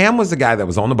 Ham was the guy that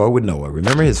was on the boat with Noah.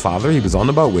 Remember his father? He was on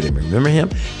the boat with him. Remember him?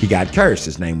 He got cursed.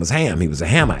 His name was Ham. He was a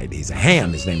Hamite. He's a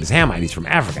Ham. His name is Hamite. He's from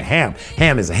Africa.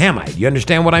 Ham is a Hamite. You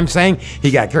understand what I'm saying?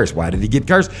 He got cursed. Why did he get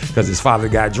cursed? Because his father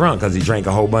got drunk because he drank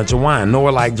a whole bunch of wine. Noah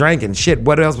liked drinking. Shit,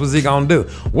 what else was he gonna do?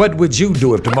 What would you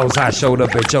do if the Most High showed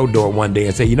up at your door one day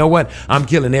and said, you know what? I'm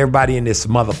killing everybody in this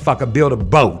motherfucker, build a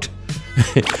boat.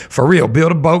 For real,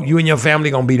 build a boat. You and your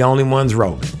family gonna be the only ones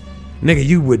rolling. Nigga,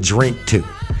 you would drink too.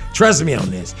 Trust me on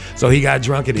this. So he got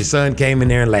drunk and his son came in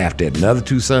there and laughed at him. Another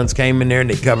 2 sons came in there and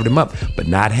they covered him up. But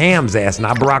not Ham's ass,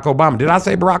 not Barack Obama. Did I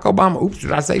say Barack Obama? Oops,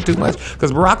 did I say too much?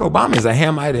 Because Barack Obama is a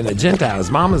Hamite and a Gentile.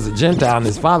 His mama's a Gentile and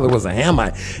his father was a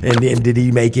Hamite. And then did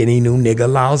he make any new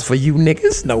nigga laws for you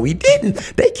niggas? No, he didn't.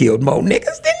 They killed more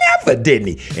niggas than ever,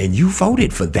 didn't he? And you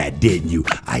voted for that, didn't you?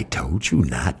 I told you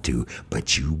not to,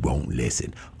 but you won't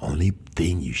listen. Only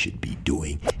thing you should be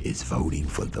doing is voting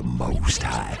for the Most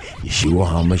High, Yeshua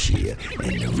HaMashiach,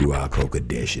 and the Ruach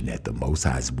HaKodesh, and that the Most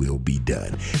High's will be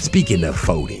done. Speaking of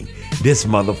voting, this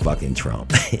motherfucking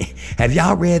Trump. Have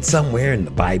y'all read somewhere in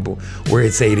the Bible where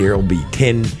it say there'll be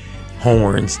 10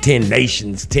 horns, 10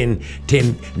 nations, 10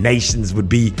 nations would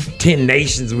be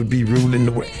ruling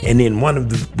the world, and then one of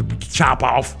them would chop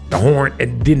off the horn,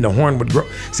 and then the horn would grow.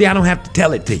 See, I don't have to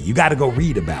tell it to you. You got to go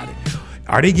read about it.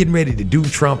 Are they getting ready to do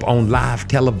Trump on live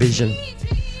television?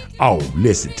 Oh,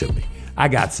 listen to me. I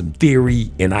got some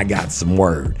theory and I got some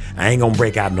word. I ain't gonna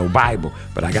break out no Bible,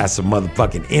 but I got some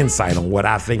motherfucking insight on what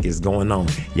I think is going on.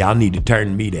 Y'all need to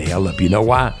turn me the hell up. You know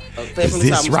why? Because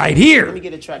this right here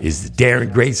is the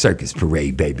Darren Gray Circus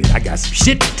Parade, baby. I got some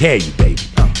shit to tell you, baby.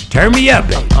 Turn me up,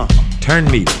 baby. Turn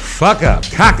me the fuck up.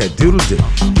 Cock-a-doodle-doo.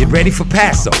 Get ready for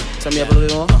Passover. Turn me up a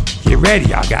little more. Get ready.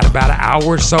 Y'all got about an hour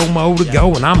or so more to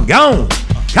go, and I'm gone.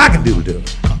 Cock-a-doodle-doo.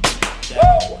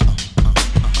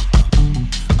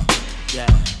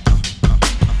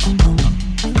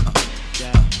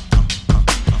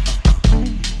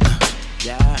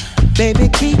 Baby,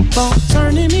 keep on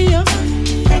turning me up.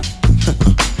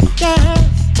 Yeah.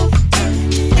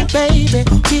 Baby,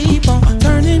 keep on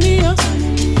turning me up.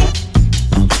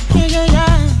 Yeah, yeah,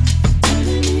 yeah.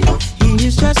 He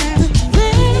is just the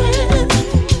man.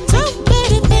 So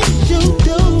many things you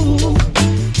do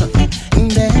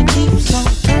that keeps on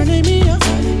turning me up.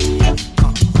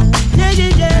 Yeah,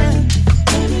 yeah, yeah.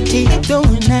 Keep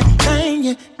doing that thing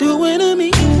you're doing to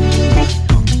me.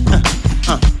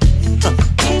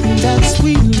 That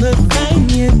sweet little thing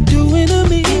you're doing to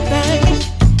me, babe.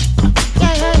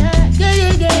 Yeah, yeah, yeah, yeah,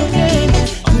 yeah, yeah,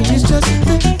 yeah. It's just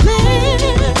the man.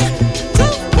 So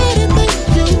many things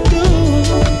you do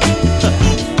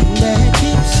that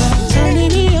keeps on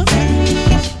turning me up.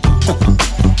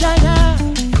 Yeah, yeah.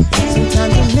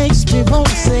 Sometimes it makes me want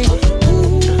to say,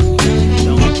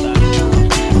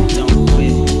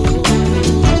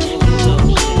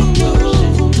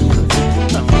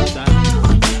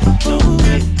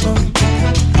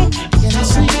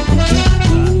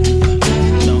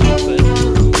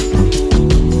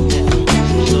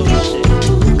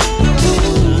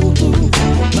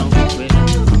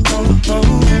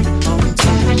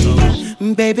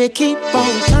 baby, keep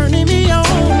on turning me on.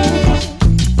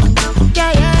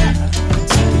 Yeah, yeah.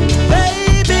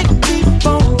 Baby, keep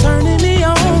on turning me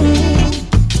on.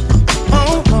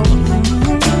 Oh, oh.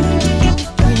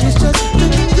 It's just the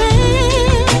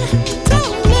plan. So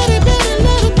many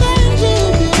little things you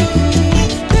do.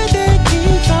 Baby,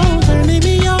 keep on turning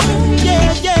me on.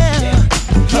 Yeah, yeah.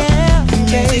 Yeah.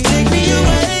 Music take me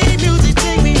away. Music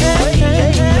take me away.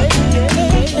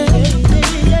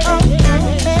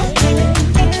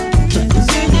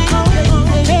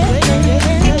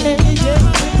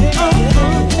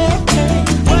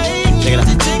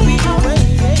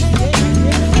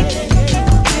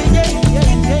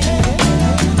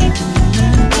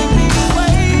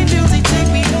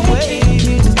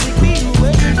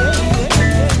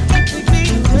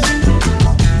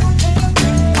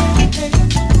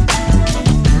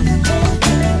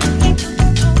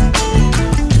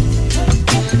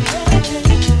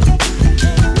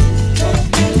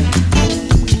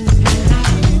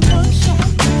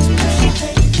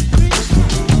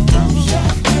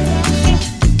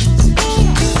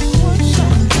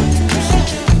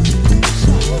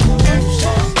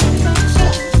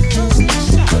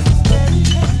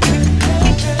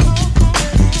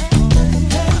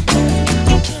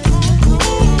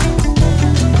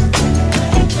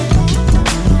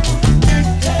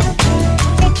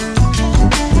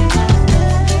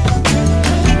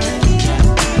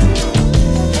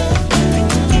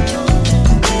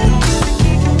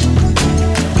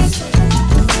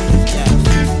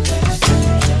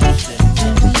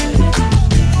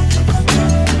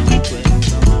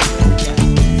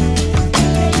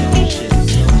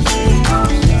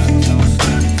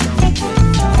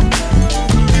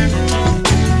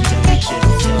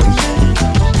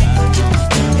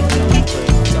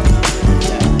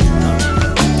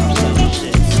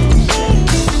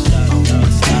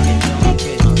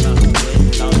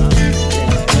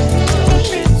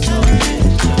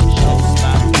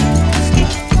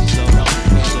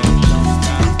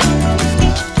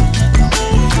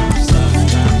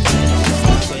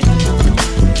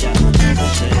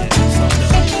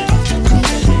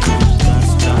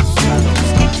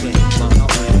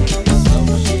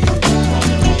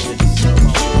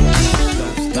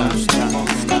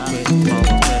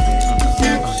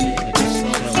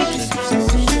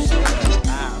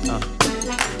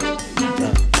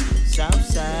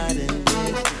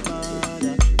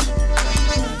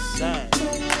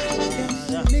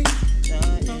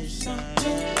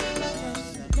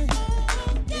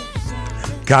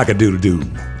 Cock-a-doodle-doo.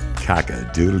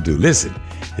 Cock-a-doodle-doo. Listen,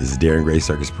 this is Darren Gray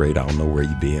Circus Parade. I don't know where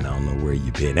you been. I don't know where you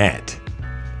been at.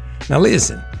 Now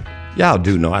listen, y'all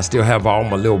do know I still have all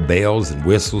my little bells and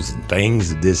whistles and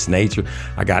things of this nature.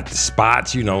 I got the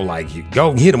spots, you know, like you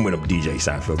go hit them with them, DJ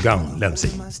Seinfeld. Go on, let them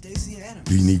see.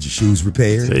 Do you need your shoes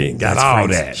repaired? See, got That's all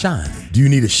Frank's that. Shine. Do you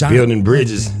need a shot? Building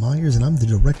bridges. Myers, and I'm the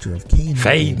director of Kane.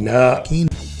 Fading up.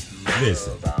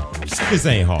 Listen, this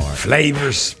ain't hard.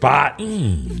 Flavor Spot.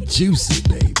 Juicy,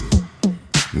 baby.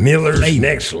 Miller's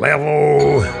Next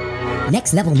Level.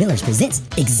 Next Level Millers presents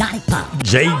Exotic Pop.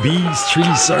 JB's Tree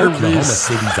Oklahoma Service.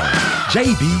 City's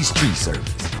own. JB's Tree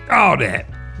Service. All that.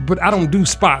 But I don't do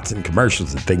spots and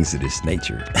commercials and things of this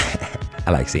nature.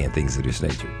 I like saying things of this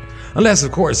nature. Unless,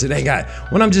 of course, it ain't got,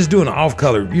 when I'm just doing an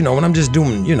off-color, when I'm just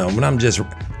doing, when I'm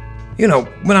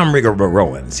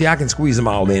rigor-roing. See, I can squeeze them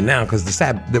all in now because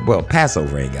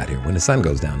Passover ain't got here. When the sun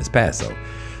goes down, it's Passover.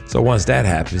 So once that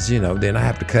happens, then I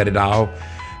have to cut it all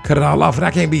off. And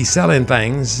I can't be selling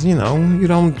things, you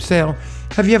don't sell.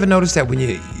 Have you ever noticed that when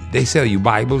they sell you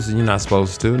Bibles and you're not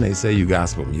supposed to, and they sell you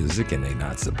gospel music and they're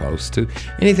not supposed to?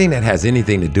 Anything that has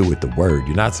anything to do with the word,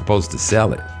 you're not supposed to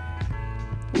sell it.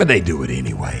 But they do it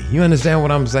anyway. You understand what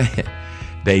I'm saying?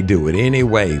 They do it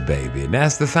anyway, baby. And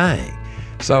that's the thing.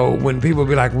 So when people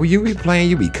be like, will you be playing,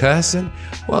 you be cussing?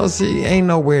 Well, see, ain't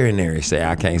nowhere in there say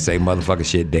I can't say motherfucker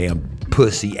shit, damn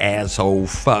pussy, asshole,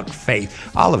 fuck, face,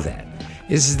 all of that.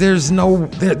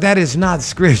 That is not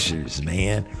scriptures,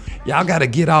 man. Y'all gotta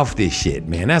get off this shit,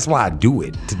 man. That's why I do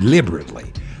it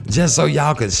deliberately. Just so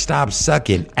y'all can stop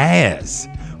sucking ass.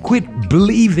 Quit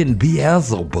believing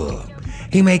Beelzebub.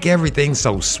 He make everything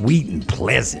so sweet and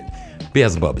pleasant.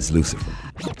 Beelzebub is Lucifer.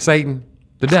 Satan,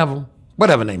 the devil,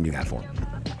 whatever name you got for him.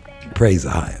 Praise the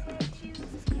higher.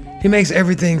 He makes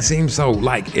everything seem so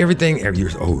like everything.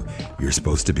 You're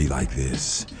supposed to be like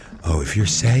this. Oh, if you're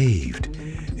saved,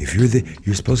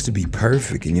 you're supposed to be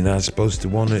perfect, and you're not supposed to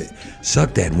want to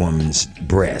suck that woman's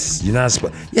breasts. You're not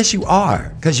supposed. Yes, you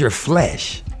are, because you're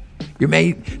flesh. You're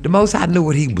made. The Most High knew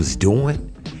what he was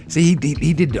doing. See, he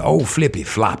did the old flippy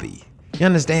floppy. You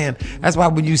understand? That's why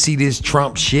when you see this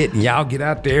Trump shit and y'all get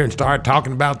out there and start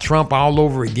talking about Trump all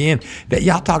over again, that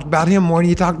y'all talked about him more than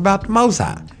you talked about the Most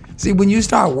High. See, when you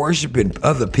start worshiping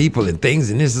other people and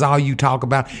things, and this is all you talk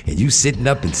about, and you sitting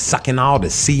up and sucking all the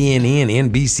CNN,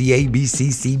 NBC,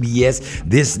 ABC, CBS,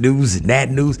 this news and that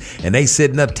news, and they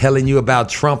sitting up telling you about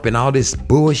Trump and all this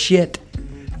bullshit,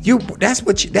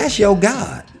 that's your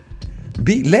God.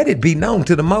 Let it be known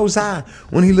to the Most High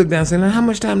when he looked down and said, how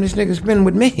much time this nigga spending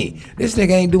with me? This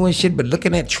nigga ain't doing shit but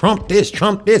looking at Trump this,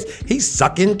 Trump this. He's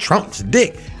sucking Trump's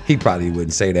dick. He probably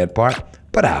wouldn't say that part,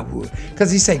 but I would. Because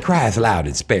he say, crieth loud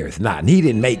and spareth not. And he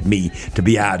didn't make me to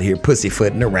be out here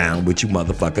pussyfooting around with you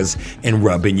motherfuckers and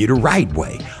rubbing you the right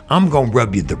way. I'm going to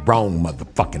rub you the wrong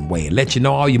motherfucking way and let you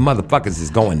know all you motherfuckers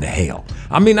is going to hell.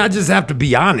 I mean, I just have to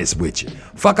be honest with you.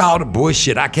 Fuck all the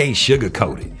bullshit. I can't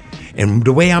sugarcoat it. And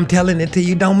the way I'm telling it to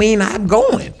you don't mean I'm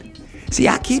going. See,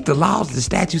 I keep the laws, the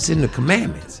statutes, and the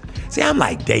commandments. See, I'm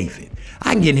like David.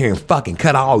 I can get in here and fucking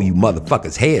cut all you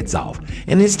motherfuckers' heads off,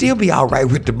 and it still be all right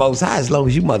with the Most High as long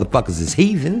as you motherfuckers is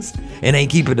heathens and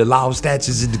ain't keeping the laws,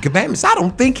 statutes, and the commandments. I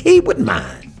don't think he would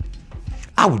mind.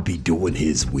 I would be doing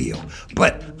his will,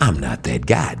 but I'm not that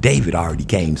guy. David already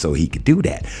came so he could do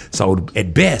that. So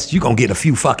at best, you're going to get a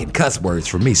few fucking cuss words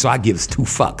from me, so I give us 2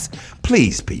 fucks.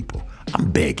 Please, people. I'm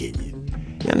begging you.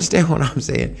 You understand what I'm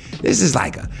saying? This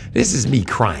is me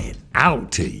crying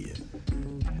out to you.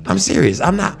 I'm serious.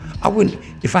 I wouldn't,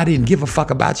 if I didn't give a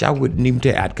fuck about you, I wouldn't even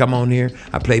tell you. I'd come on here,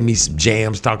 I'd play me some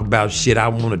jams, talk about shit I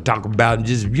want to talk about, and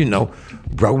just,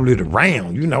 roll it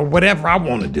around, whatever I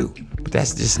want to do. But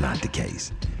that's just not the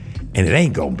case. And it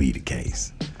ain't gonna be the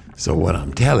case. So what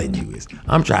I'm telling you is,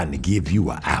 I'm trying to give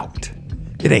you a out.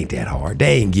 It ain't that hard.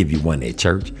 They ain't give you one at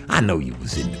church. I know you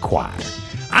was in the choir.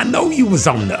 I know you was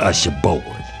on the usher board.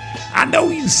 I know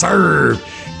you served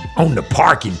on the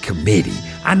parking committee.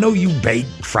 I know you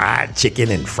baked fried chicken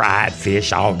and fried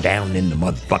fish all down in the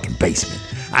motherfucking basement.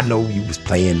 I know you was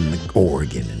playing the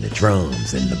organ and the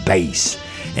drums and the bass.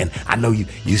 And I know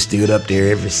you stood up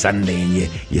there every Sunday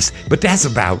and but that's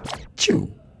about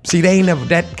you. See, they ain't never,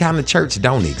 that kind of church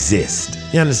don't exist.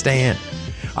 You understand?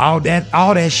 All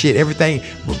that shit, everything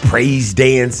with praise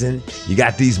dancing. You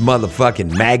got these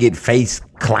motherfucking maggot face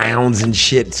clowns and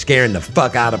shit scaring the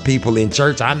fuck out of people in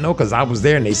church. I know, because I was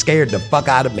there and they scared the fuck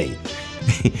out of me.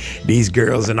 These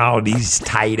girls and all these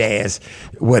tight ass,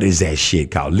 what is that shit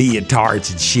called?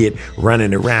 Leotards and shit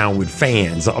running around with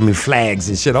flags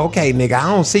and shit. Okay, nigga,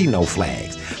 I don't see no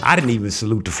flags. I didn't even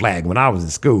salute the flag when I was in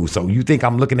school. So you think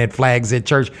I'm looking at flags at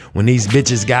church when these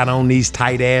bitches got on these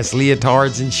tight ass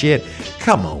leotards and shit?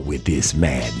 Come on with this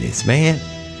madness, man.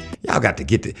 Y'all got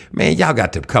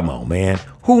to come on, man.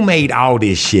 Who made all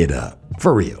this shit up?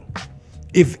 For real.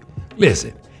 If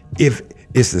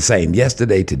it's the same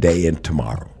yesterday, today, and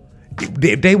tomorrow.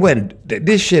 They wasn't,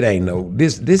 this shit ain't no,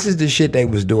 this is the shit they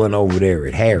was doing over there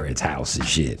at Harrod's house and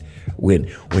shit. when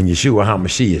Yeshua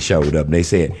HaMashiach showed up and they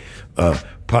said,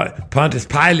 Pontius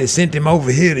Pilate sent him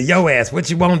over here to your ass. What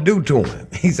you want to do to him?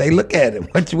 He say, look at him.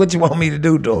 What you want me to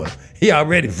do to him? He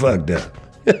already fucked up.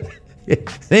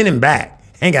 Send him back.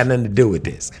 Ain't got nothing to do with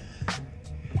this.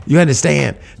 You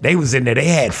understand? They was in there. They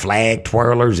had flag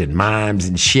twirlers and mimes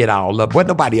and shit all up. Wasn't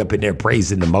nobody up in there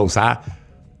praising the Most High.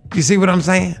 You see what I'm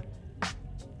saying?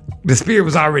 The spirit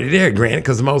was already there, granted,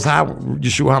 because the Most High,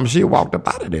 Yeshua HaMashiach, walked up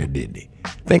out of there, didn't he?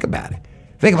 Think about it.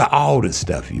 Think about all the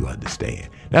stuff you understand.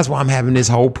 That's why I'm having this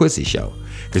whole pussy show.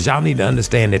 Because y'all need to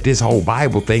understand that this whole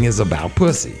Bible thing is about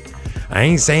pussy. I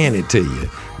ain't saying it to you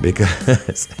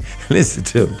because, listen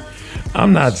to me,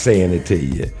 I'm not saying it to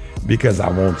you because I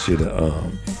want you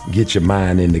to get your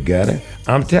mind in the gutter.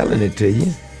 I'm telling it to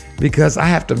you because I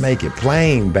have to make it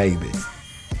plain, baby.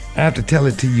 I have to tell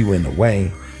it to you in a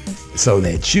way so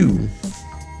that you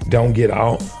don't get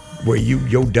off where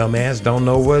your dumb ass don't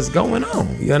know what's going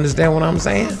on. You understand what I'm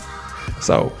saying?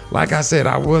 So, like I said,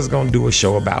 I was going to do a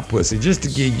show about pussy just to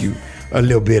give you a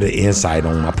little bit of insight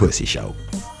on my pussy show.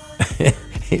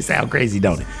 It sounds crazy,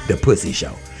 don't it? The pussy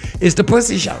show. It's the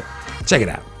pussy show. Check it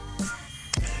out.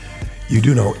 You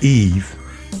do know Eve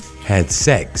had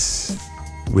sex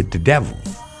with the devil,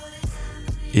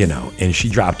 you know, and she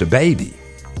dropped a baby.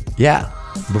 Yeah,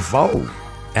 before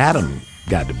Adam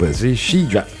got the pussy, she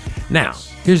dropped. Now,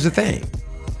 here's the thing.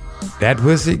 That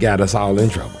pussy got us all in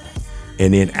trouble.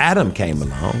 And then Adam came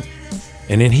along,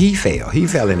 and then he fell. He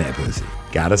fell in that pussy.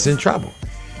 Got us in trouble.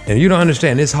 And you don't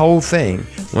understand this whole thing.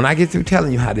 When I get through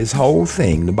telling you how this whole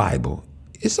thing, the Bible,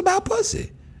 it's about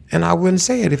pussy. And I wouldn't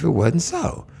say it if it wasn't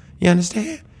so. You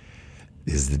understand?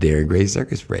 This is the Darren Gray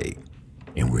Circus Parade.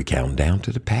 And we're counting down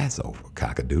to the Passover.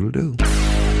 Cock-a-doodle-doo.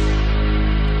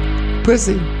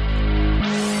 Pussy.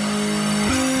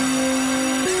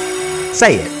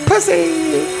 Say it.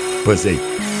 Pussy. Pussy.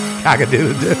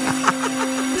 Cock-a-doodle-doo.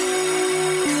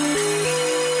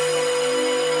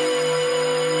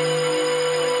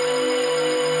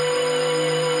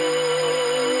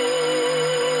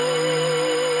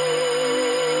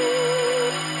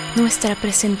 Nuestra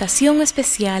presentación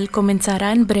especial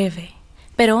comenzará en breve,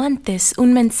 pero antes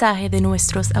un mensaje de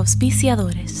nuestros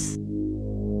auspiciadores.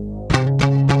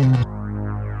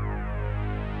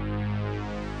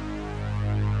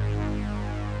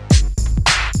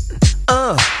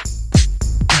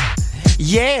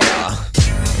 Yeah.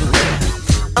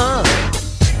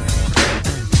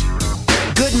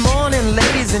 Good morning,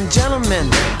 ladies and gentlemen,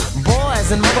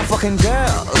 boys and motherfucking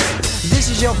girls. This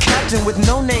is your captain with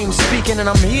no name speaking, and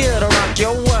I'm here to rock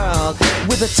your world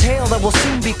with a tale that will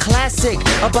soon be classic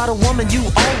about a woman you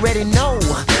already know.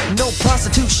 No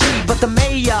prostitute she, but the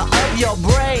mayor of your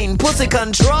brain. Pussy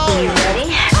control. You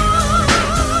ready?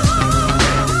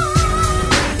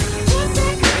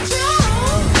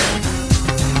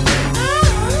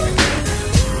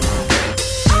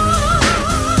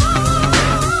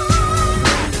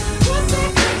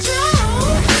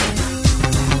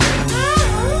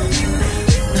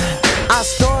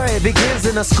 Begins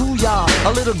in a schoolyard,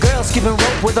 a little girl skipping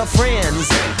rope with her friends.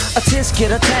 A tisket,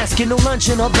 a tasket, no lunch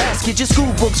in her basket, just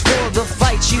school books for the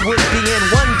fight she would be in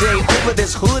one day over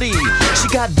this hoodie. She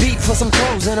got beat for some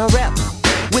clothes and a rep.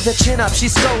 With her chin up, she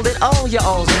scolded, all your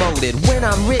alls molded. When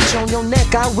I'm rich on your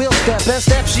neck, I will step. And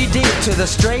step she did to the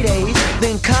straight A's,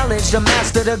 then college, the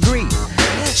master degree.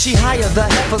 She hired the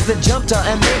heifers that jumped her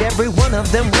and made every one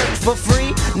of them work for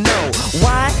free. No,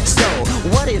 why? So,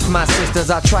 what if my sisters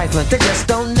are trifling? They just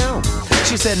don't know.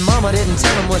 She said mama didn't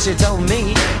tell them what she told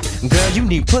me. Girl, you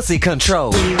need pussy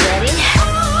control. You ready?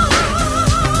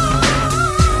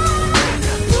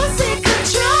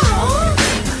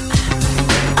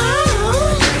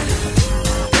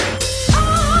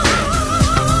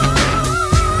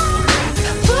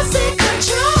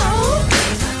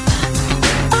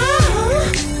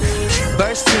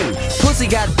 Verse 2, pussy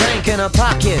got bank in her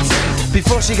pockets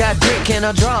before she got dick in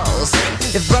her drawers.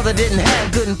 If brother didn't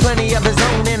have good and plenty of his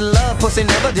own in love, pussy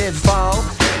never did fall.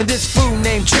 And this fool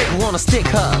named Trick wanna stick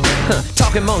her,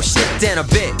 talking more shit than a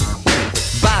bit.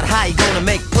 About how you gonna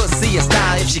make pussy a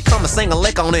style if she come and sing a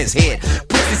lick on his head.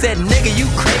 Pussy said, nigga, you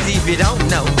crazy if you don't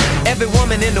know. Every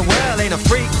woman in the world ain't a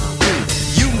freak.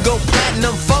 You can go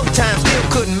platinum 4 times, still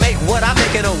couldn't make what I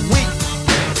make in a week.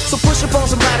 So push up on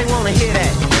somebody, wanna hear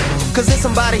that. Cause there's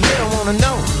somebody here that wanna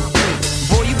know.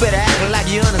 Boy, you better act like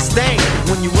you understand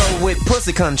when you roll with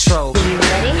pussy control. You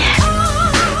ready?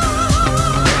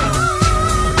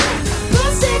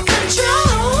 Pussy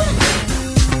control.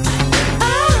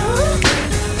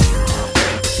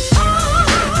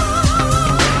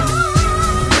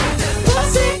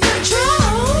 Pussy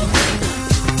control.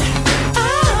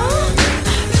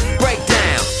 Break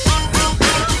down.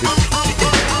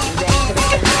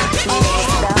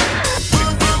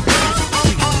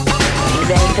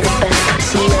 ain't the best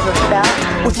pussy you ever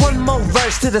felt. With one more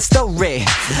verse to the story,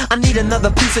 I need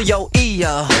another piece of your ear.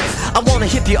 I wanna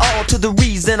hip you all to the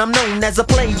reason I'm known as a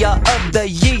player of the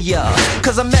year.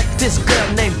 Cause I met this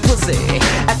girl named Pussy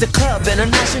at the club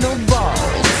International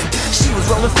Balls. She was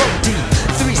rolling 4 deep,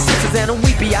 3 sixes and a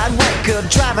weepy-eyed white girl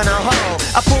driving her home.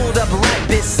 I pulled up right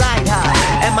beside her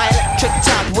and my electric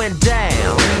top went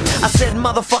down. I said,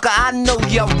 motherfucker, I know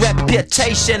your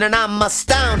reputation and I'm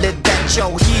astounded that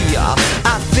you're here.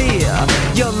 I fear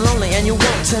you're lonely and you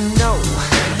want to know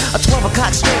a 12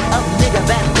 o'clock straight up nigga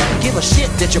that don't give a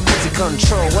shit that your pussy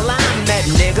control. Well, I'm that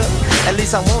nigga, at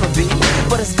least I wanna be,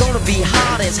 but it's gonna be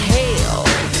hard as hell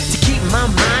to keep my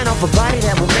mind off a body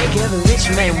that will make every rich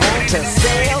man want to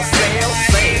sell.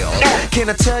 Can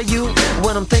I tell you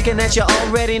what I'm thinking that you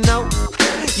already know?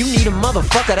 You need a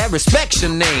motherfucker that respects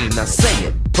your name. Now say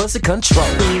it, pussy control.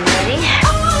 You ready?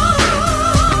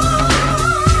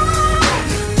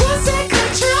 Pussy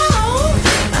control.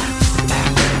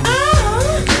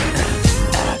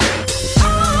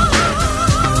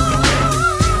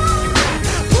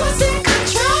 Pussy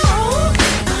control.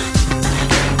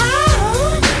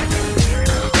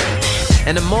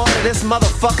 And the more that this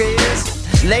motherfucker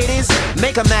is, ladies,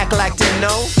 make them act like they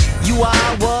know you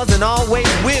are, was, and always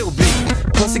will be.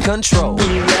 Pussy control.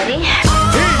 You ready? Be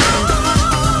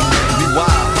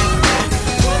wild.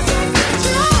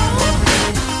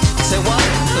 Say what?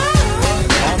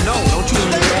 Oh no, don't you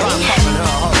think about popping her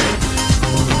hoe.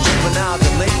 Juvenile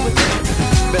delinquent.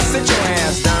 Better sit your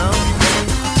ass down.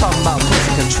 Talking about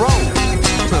pussy control.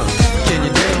 Can you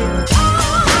dig it?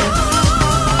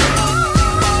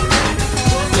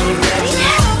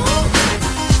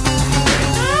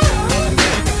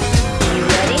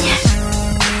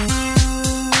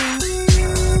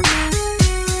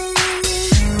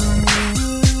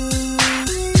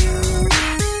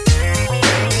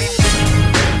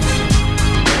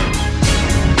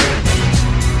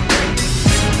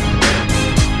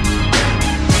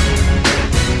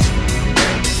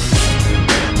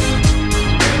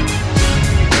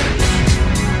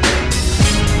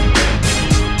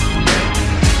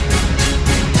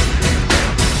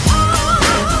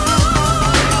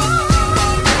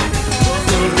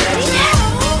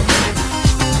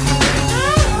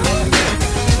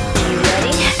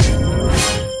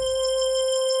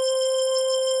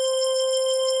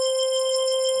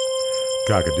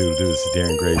 Cock-a-doodle-doo, this is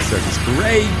Darren Gray Circus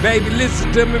Parade, baby.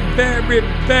 Listen to me very,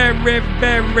 very,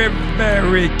 very,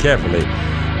 very carefully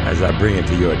as I bring it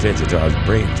to your attention. I was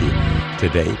bringing it to you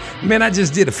today. Man, I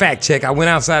just did a fact check. I went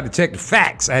outside to check the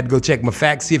facts. I had to go check my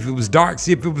facts, see if it was dark,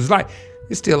 see if it was light.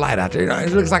 It's still light out there.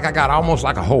 It looks like I got almost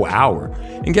like a whole hour.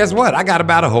 And guess what? I got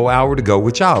about a whole hour to go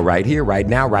with y'all right here, right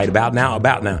now, right about now.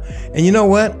 And you know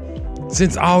what?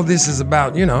 Since all this is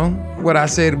about, what I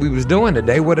said we was doing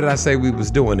today, what did I say we was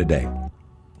doing today?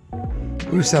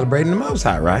 We were celebrating the Most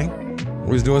High, right?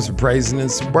 We was doing some praising and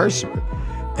some worship.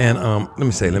 And let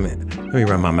me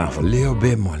run my mouth a little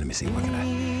bit more. Let me see, what can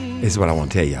I? This is what I want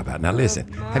to tell you about. Now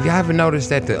listen, have y'all ever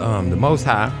noticed that the Most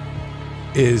High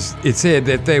it said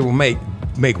that they will make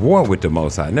war with the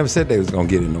Most High. It never said they was gonna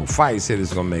get in no fight. It said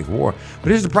it's gonna make war.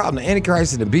 But here's the problem: the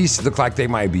Antichrist and the beast look like they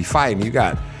might be fighting. You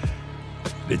got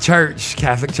the church,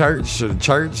 Catholic Church, or the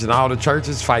church, and all the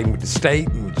churches fighting with the state.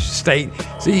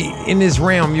 See, in this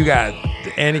realm, you got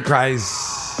the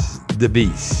Antichrist, the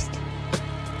beast.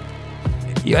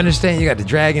 You understand? You got the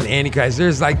dragon, Antichrist.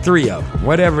 There's like 3 of them.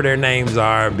 Whatever their names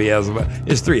are, Beelzebub,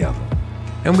 there's 3 of them.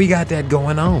 And we got that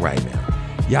going on right now.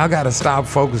 Y'all got to stop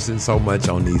focusing so much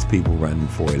on these people running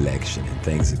for election and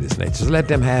things of this nature. Just let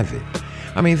them have it.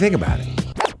 I mean, think about it.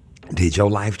 Did your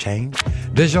life change?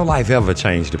 Does your life ever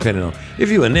change depending on, if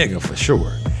you a nigga for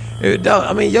sure.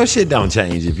 Your shit don't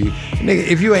change if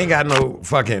you ain't got no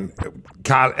fucking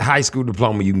high school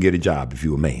diploma, you can get a job if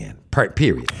you a man.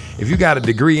 Period. If you got a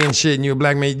degree in shit and you a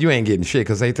black man, you ain't getting shit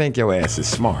because they think your ass is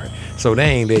smart. So they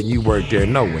ain't letting you work there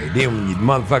no way. Then when you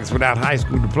motherfuckers without high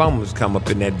school diplomas come up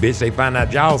in that bitch, they find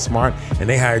out y'all smart and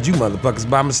they hired you motherfuckers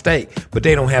by mistake. But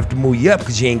they don't have to move you up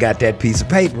because you ain't got that piece of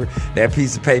paper. That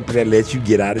piece of paper that lets you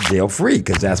get out of jail free,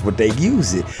 because that's what they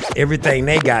use it. Everything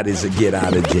they got is a get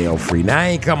out of jail free. Now I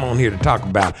ain't come on here to talk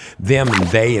about them and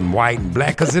they and white and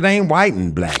black, because it ain't white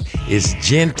and black. It's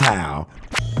Gentile.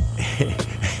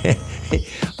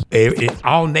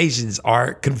 All nations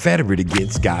are confederate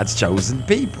against God's chosen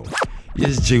people.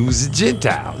 It's Jews and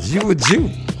Gentiles. You a Jew,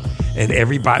 and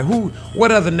everybody.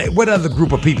 What other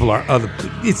group of people are other?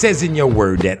 It says in your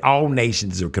word that all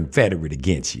nations are confederate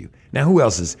against you. Now,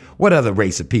 what other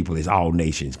race of people is all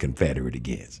nations confederate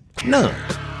against? None.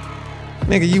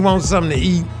 Nigga, you want something to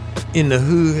eat in the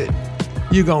hood?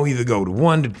 You're going to either go to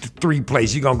 1 to 3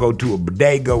 places. You're going to go to a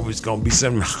bodega, it's going to be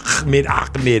some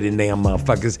Ahmed in there,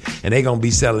 motherfuckers, and they going to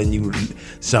be selling you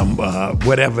some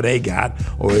whatever they got,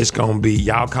 or it's going to be,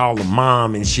 y'all call them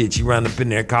mom and shit. You run up in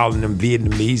there calling them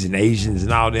Vietnamese and Asians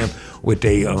and all them with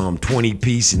they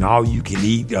 20-piece and all you can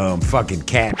eat fucking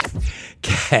cat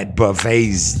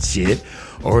buffets and shit.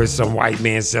 Or some white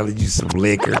man selling you some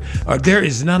liquor. There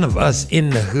is none of us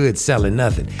in the hood selling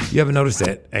nothing. You ever notice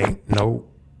that? Ain't no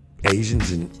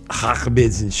Asians and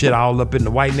Hakibids and shit all up in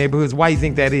the white neighborhoods? Why you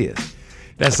think that is?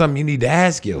 That's something you need to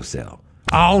ask yourself.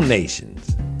 All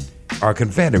nations are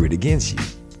confederate against you.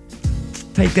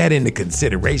 Take that into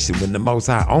consideration when the Most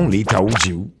High only told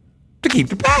you to keep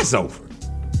the Passover.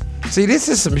 See, this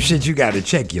is some shit you got to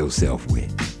check yourself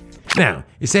with. Now,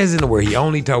 it says in the word, he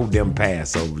only told them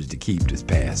Passovers to keep this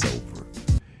Passover.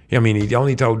 I mean, he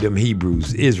only told them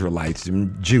Hebrews, Israelites,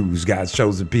 them Jews, God's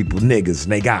chosen people, niggas,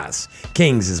 negas.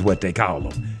 Kings is what they call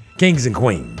them. Kings and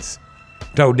queens.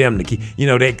 Told them to keep,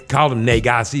 they called them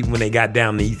negas even when they got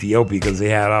down to Ethiopia because they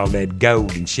had all that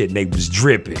gold and shit and they was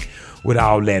dripping with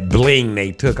all that bling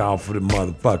they took off of the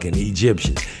motherfucking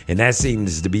Egyptians. And that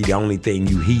seems to be the only thing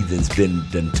you heathens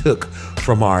done took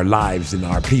from our lives and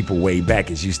our people way back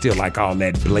is you still like all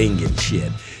that bling and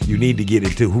shit. You need to get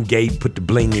it to who put the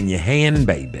bling in your hand,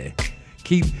 baby.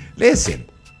 Listen,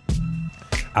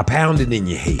 I pound it in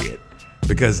your head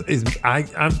because I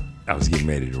was getting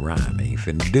ready to rhyme. I ain't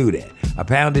finna do that. I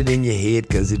pound it in your head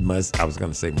because I was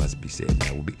going to say must be said.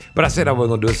 That will be. But I said I wasn't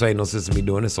going to do it, so ain't no sense in me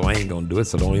doing it, so I ain't going to do it.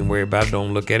 So don't even worry about it.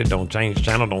 Don't look at it. Don't change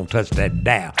channel. Don't touch that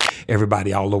dial.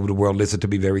 Everybody all over the world, listen to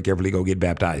me very carefully. Go get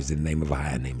baptized in the name of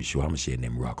Ahia, name of Yeshua HaMashiach,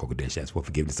 name of Ruach HaKodesh. That's for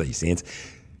forgiveness of your sins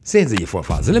of your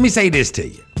forefathers. And let me say this to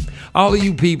you. All of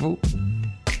you people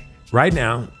right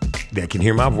now that can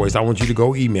hear my voice, I want you to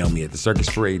go email me at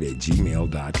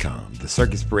thecircusparade@gmail.com.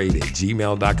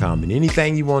 Thecircusparade@gmail.com. And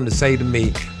anything you want to say to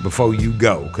me before you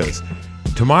go, because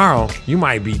tomorrow you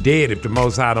might be dead if the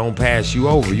Most High don't pass you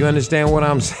over. You understand what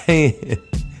I'm saying?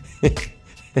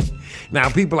 Now,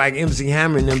 people like MC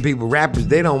Hammer and them people, rappers,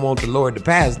 they don't want the Lord to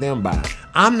pass them by.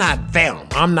 I'm not them.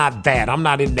 I'm not that. I'm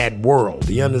not in that world.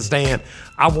 You understand?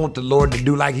 I want the Lord to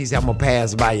do like he said, I'm going to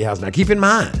pass by your house. Now, keep in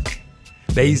mind,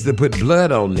 they used to put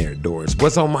blood on their doors.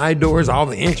 What's on my doors? All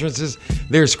the entrances,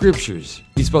 there are scriptures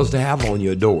you're supposed to have on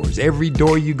your doors. Every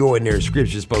door you go in there,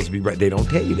 scripture's supposed to be right. They don't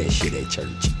tell you that shit at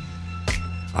church.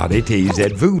 All they tell you is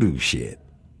that voodoo shit.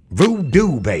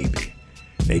 Voodoo, baby.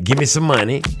 They give me some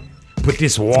money, put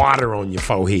this water on your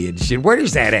forehead. Shit, where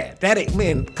is that at? That ain't,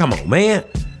 man, come on, man.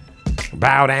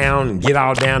 Bow down and get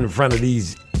all down in front of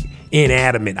these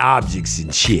inanimate objects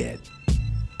and shit.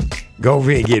 Go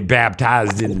over here and get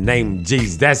baptized in the name of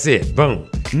Jesus. That's it. Boom.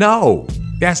 No,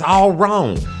 that's all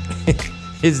wrong.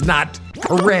 It's not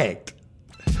correct.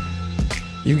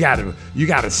 You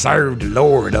gotta serve the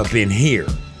Lord up in here.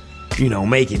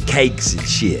 Making cakes and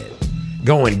shit.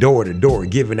 Going door to door,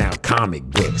 giving out comic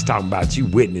books, talking about you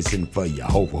witnessing for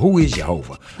Jehovah. Who is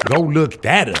Jehovah? Go look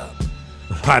that up.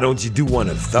 Why don't you do one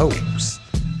of those?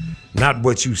 Not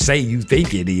what you say you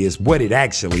think it is, what it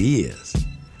actually is.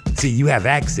 See, you have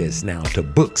access now to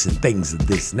books and things of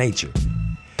this nature.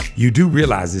 You do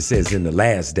realize it says in the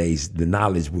last days, the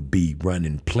knowledge would be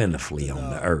running plentifully on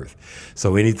the earth.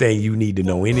 So anything you need to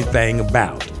know anything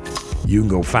about, you can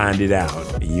go find it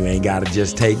out. You ain't got to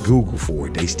just take Google for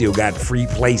it. They still got free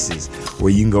places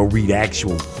where you can go read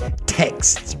actual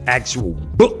texts, actual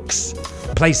books.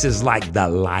 Places like the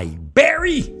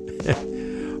Library,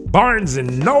 Barnes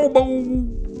and Noble,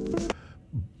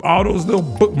 all those little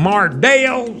book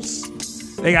Mardales.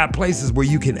 They got places where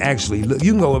you can actually look.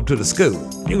 You can go up to the school.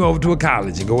 You can go over to a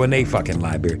college and go in their fucking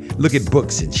library. Look at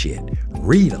books and shit.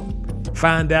 Read them.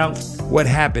 Find out what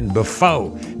happened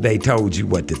before they told you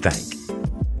what to think.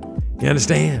 You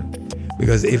understand?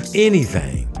 Because if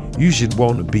anything, you should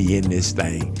want to be in this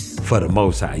thing for the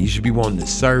Most High. You should be wanting to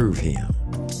serve him,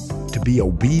 to be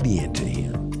obedient to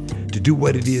him, to do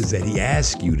what it is that he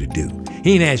asks you to do.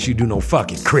 He ain't asked you to do no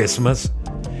fucking Christmas.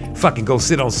 Fucking go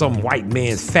sit on some white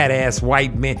man's fat ass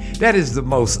white man. That is the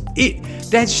most,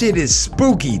 that shit is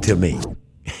spooky to me.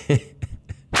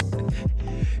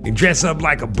 And dress up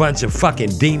like a bunch of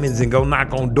fucking demons and go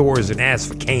knock on doors and ask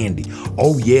for candy.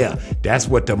 Oh yeah, that's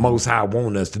what the Most High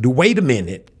want us to do. Wait a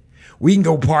minute. We can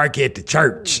go park at the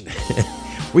church.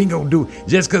 We can go do,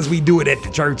 just because we do it at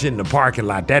the church in the parking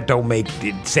lot, that don't make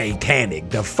it satanic.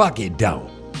 The fuck it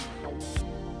don't.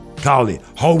 Call it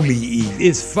holy Eve.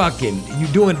 It's fucking, you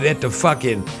doing it at the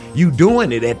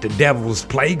devil's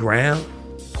playground.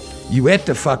 You at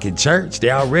the fucking church.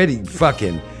 They already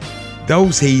fucking,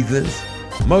 those heathens.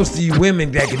 Most of you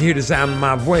women that can hear the sound of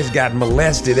my voice got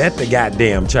molested at the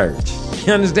goddamn church.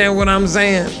 You understand what I'm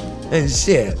saying? And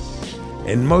shit.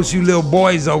 And most you little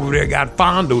boys over there got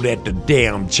fondled at the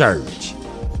damn church.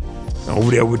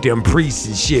 Over there with them priests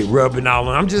and shit rubbing all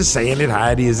on. I'm just saying it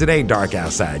how it is. It ain't dark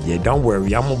outside yet. Don't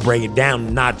worry. I'm going to bring it down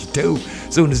a notch or two.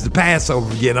 As soon as the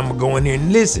Passover again, I'm going to go in here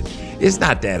and listen. It's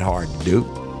not that hard to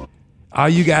do. All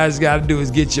you guys got to do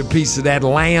is get your piece of that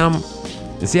lamb.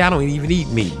 And see, I don't even eat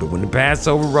meat. But when the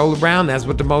Passover roll around, that's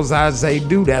what the Most High say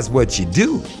do. That's what you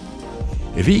do.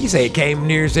 If he came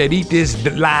near and said, eat this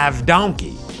live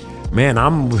donkey, man,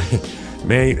 I'll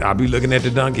be looking at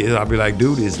the donkey. I'll be like,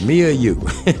 dude, it's me or you.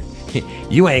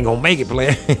 You ain't gonna make it,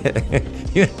 player.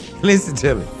 Listen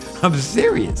to me. I'm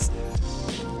serious.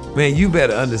 Man, you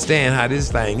better understand how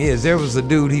this thing is. There was a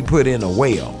dude he put in a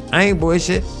whale. I ain't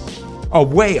bullshit. A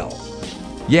whale.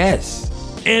 Yes.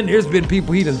 And there's been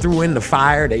people he done threw in the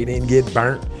fire. They didn't get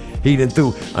burnt. He done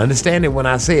threw. Understand it when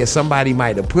I say it, somebody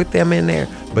might have put them in there,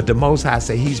 but the Most High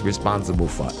say he's responsible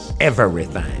for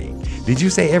everything. Did you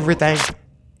say everything?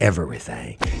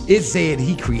 Everything. It said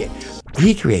he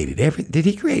created everything. Did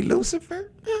he create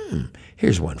Lucifer?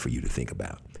 Here's one for you to think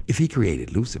about. If he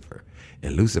created Lucifer,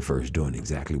 and Lucifer is doing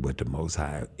exactly what the Most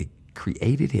High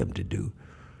created him to do,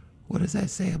 what does that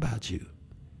say about you?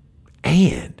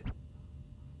 And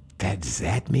does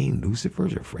that mean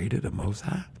Lucifer's afraid of the Most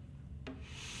High?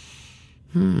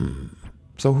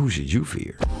 So who should you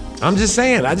fear? I'm just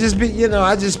saying, I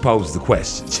just posed the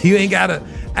questions. You ain't gotta,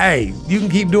 you can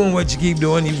keep doing what you keep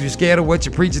doing. If you're scared of what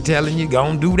your preacher telling you, go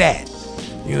and do that.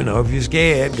 If you're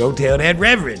scared, go tell that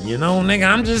reverend. Nigga,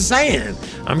 I'm just saying.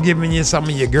 I'm giving you some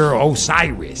of your girl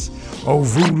Osiris. Oh,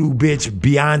 voodoo bitch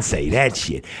Beyonce, that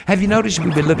shit. Have you noticed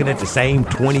we've been looking at the same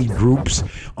 20 groups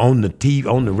on the TV,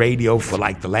 on the radio for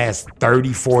like the last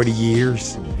 30, 40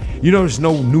 years? There's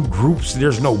no new groups,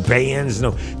 there's no bands,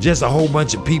 just a whole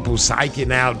bunch of people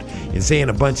psyching out and saying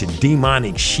a bunch of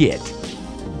demonic shit,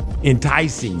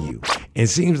 enticing you. And it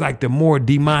seems like the more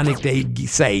demonic they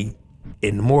say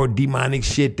and the more demonic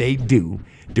shit they do,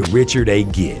 the richer they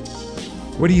get.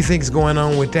 What do you think's going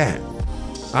on with that?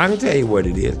 I can tell you what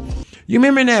it is. You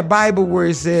remember in that Bible where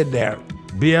it said that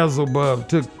Beelzebub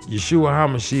took Yeshua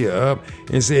HaMashiach up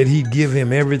and said he'd give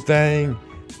him everything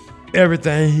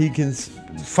he can, as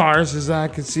far as his eye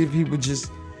can see, if he would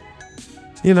just,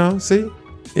 see?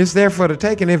 It's there for the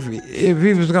taking. If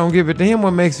he was going to give it to him,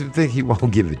 what makes him think he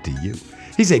won't give it to you?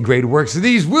 He said, greater works of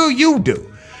these will you do.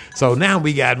 So now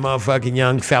we got motherfucking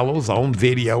young fellows on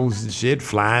videos and shit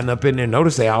flying up in there.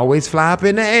 Notice they always fly up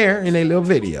in the air in their little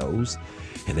videos.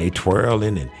 And they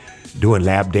twirling and doing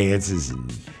lap dances and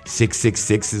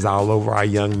 666s all over our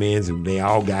young men. And they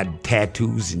all got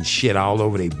tattoos and shit all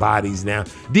over their bodies now.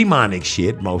 Demonic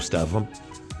shit, most of them.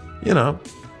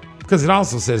 Because it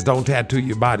also says don't tattoo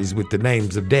your bodies with the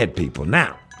names of dead people.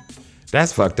 Now,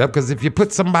 that's fucked up because if you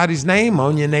put somebody's name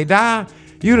on you and they die,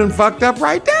 you done fucked up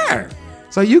right there.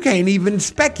 So you can't even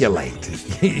speculate.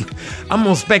 I'm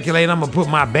going to speculate. I'm going to put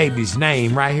my baby's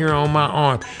name right here on my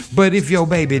arm. But if your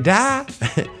baby die,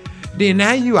 then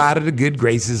now you out of the good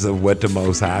graces of what the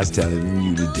Most High is telling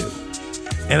you to do.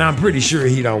 And I'm pretty sure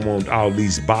he don't want all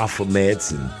these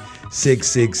Baphomets and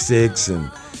 666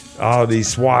 and all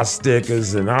these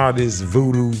swastikas and all this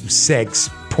voodoo, sex,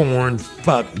 porn,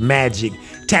 fuck, magic,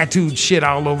 tattooed shit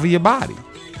all over your body.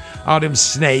 All them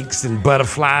snakes and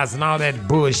butterflies and all that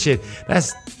bullshit.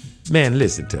 Man,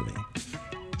 listen to me.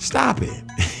 Stop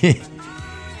it.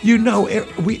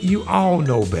 You all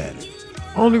know better.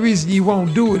 Only reason you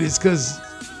won't do it is because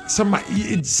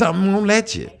something won't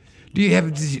let you.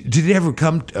 Did it ever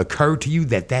occur to you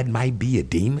that might be a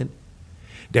demon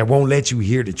that won't let you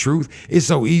hear the truth? It's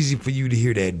so easy for you to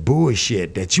hear that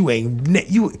bullshit that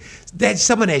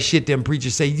some of that shit them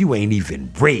preachers say you ain't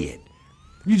even read.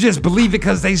 You just believe it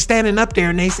because they standing up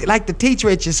there and they say, like the teacher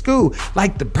at your school,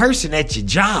 like the person at your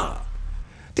job.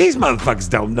 These motherfuckers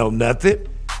don't know nothing.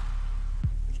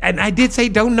 And I did say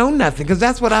don't know nothing because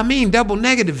that's what I mean. Double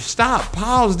negative. Stop.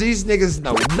 Pause. These niggas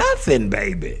know nothing,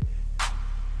 baby.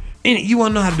 You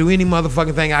want to know how to do any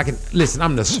motherfucking thing I can? Listen,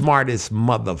 I'm the smartest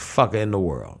motherfucker in the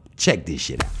world. Check this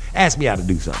shit out. Ask me how to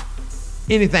do something.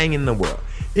 Anything in the world.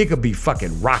 It could be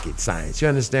fucking rocket science. You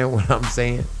understand what I'm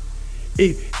saying?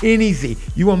 Anything.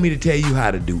 You want me to tell you how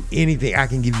to do anything? I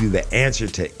can give you the answer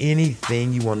to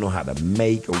anything you want to know how to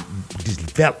make or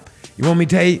develop. You want me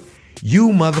to tell you? You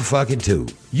motherfucking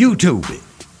tube. YouTube it.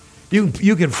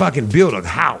 You can fucking build a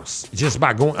house just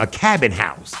by going, a cabin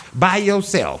house by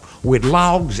yourself with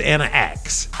logs and an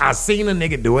axe. I seen a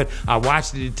nigga do it. I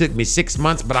watched it. It took me 6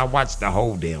 months, but I watched the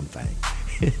whole damn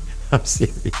thing. I'm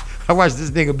serious. I watched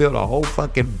this nigga build a whole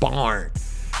fucking barn,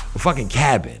 a fucking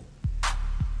cabin.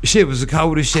 Shit was the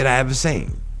coldest shit I ever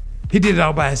seen. He did it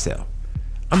all by himself.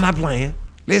 I'm not playing.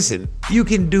 Listen, you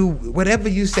can do whatever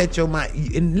you set your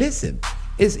mind. And listen,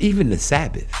 it's even the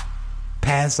Sabbath,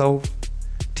 Passover,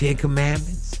 10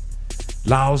 Commandments,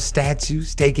 laws,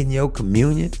 statutes, taking your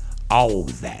communion, all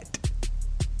that.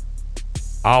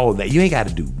 All that. You ain't got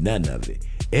to do none of it.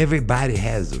 Everybody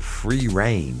has a free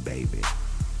reign, baby.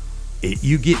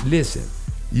 Listen,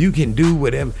 you can do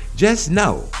whatever. Just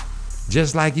know,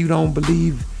 just like you don't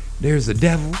believe there's a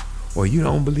devil or you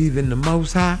don't believe in the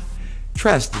Most High,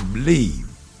 trust and believe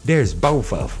there's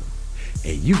both of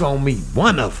them. And you gonna meet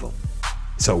one of them.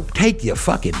 So take your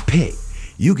fucking pick.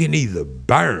 You can either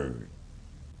burn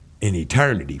in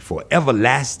eternity for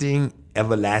everlasting,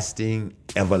 everlasting,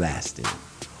 everlasting,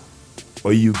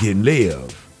 or you can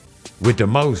live with the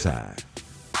Most High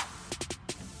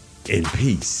in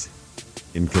peace,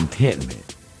 in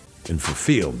contentment, and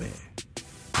fulfillment.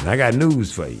 And I got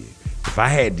news for you. If I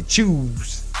had to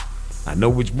choose, I know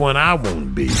which one I want to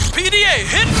be. PDA,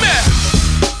 hit me!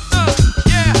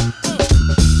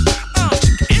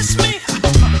 It's me,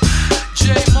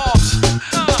 J Moss,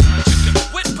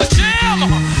 with pajama.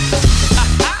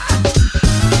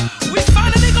 We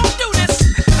finally gonna do this.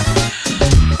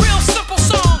 Real simple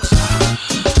songs.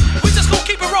 We just gonna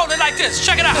keep it rolling like this.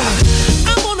 Check it out.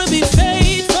 I wanna be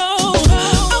faithful.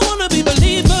 I wanna be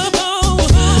believable.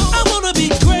 I wanna be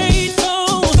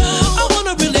grateful. I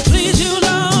wanna really please you,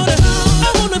 Lord.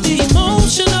 I wanna be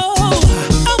emotional.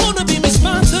 I wanna be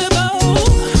responsible.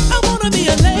 I wanna be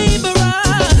a laborer.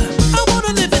 I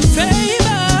wanna live in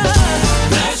favor.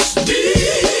 Bless me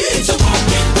to walk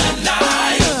in the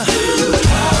light of you, Lord.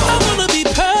 I wanna be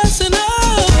personal.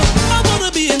 I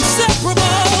wanna be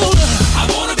inseparable. I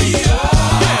wanna be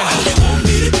all you want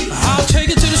me to be.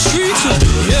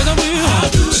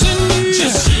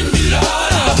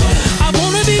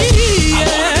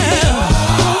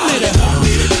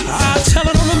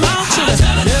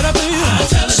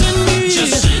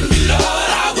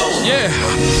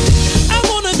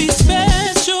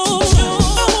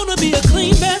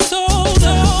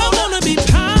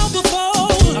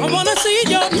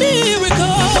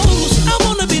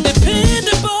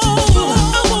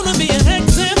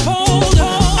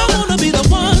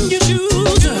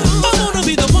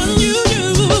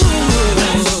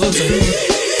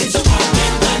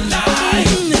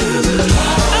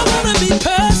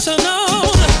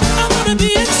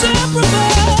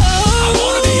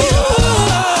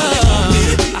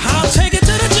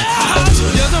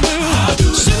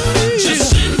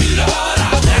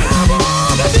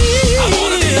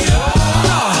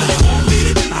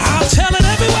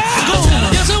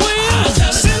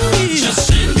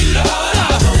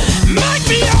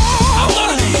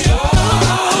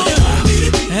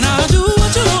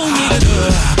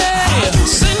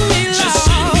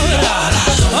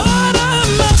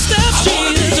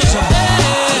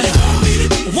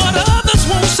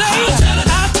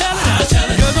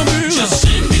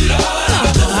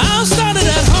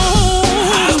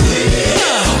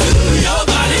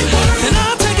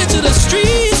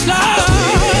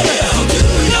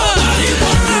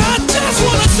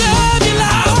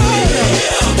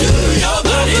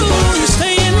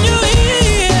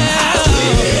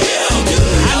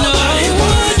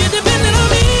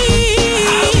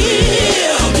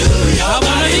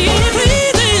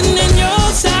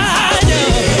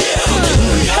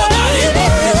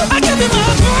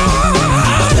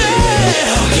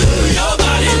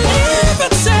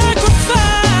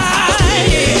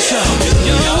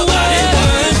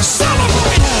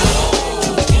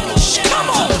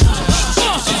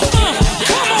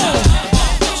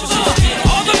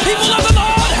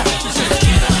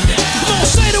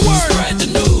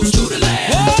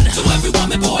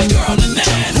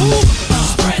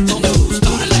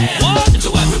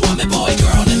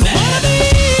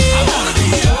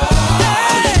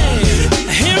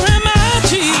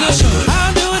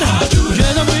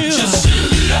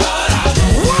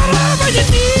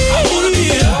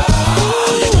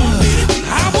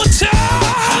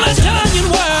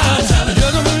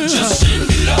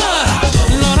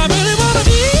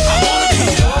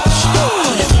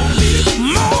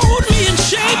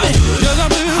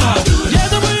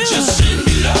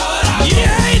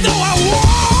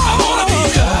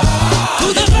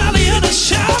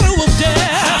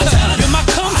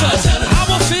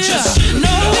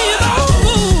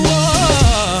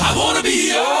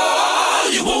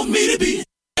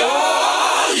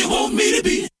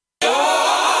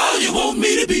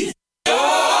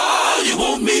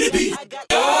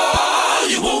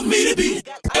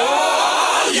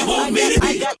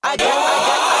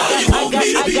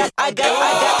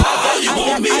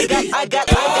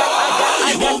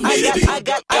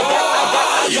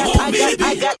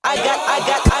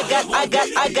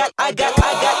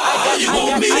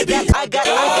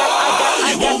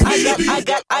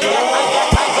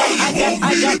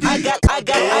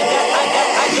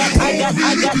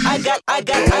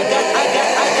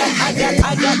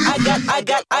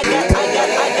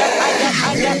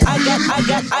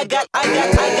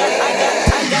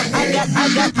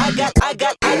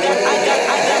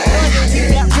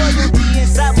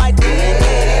 Inside my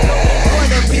DNA,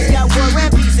 quarter piece got war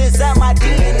and peace inside my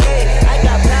DNA. I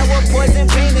got power, poison,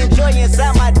 pain, and joy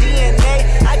inside my DNA.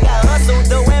 I got hustle,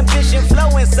 though ambition,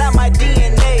 flow inside my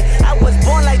DNA. I was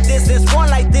born like this, and born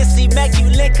like this,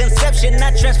 immaculate conception.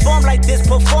 I transform like this,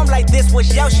 perform like this.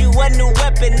 Wish out you a new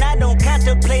weapon. I don't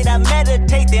contemplate, I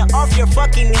meditate. Then off your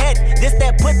fucking head. This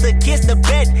that put the kids to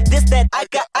bed. This that I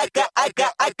got.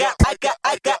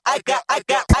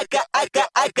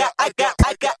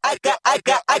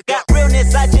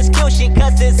 Realness, I just kill shit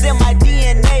 'cause it's in my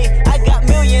DNA. I got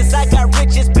millions, I got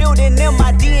riches building in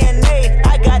my DNA.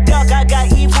 I got dark, I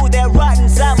got evil that rot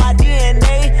inside my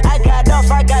DNA. I got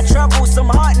off, I got trouble, some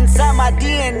heart inside my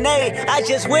DNA. I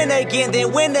just win again,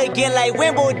 then win again like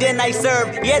Wimbledon I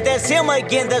serve. Yeah, that's him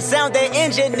again, the sound that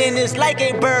engine in is like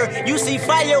a bird. You see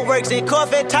fireworks and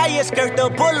Corvette tires skirt the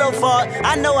boulevard.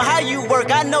 I know how you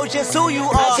work, I know just who you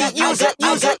are. I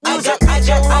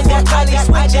got all these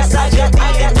switches, I got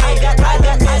DNA.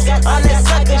 All that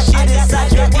sucker shit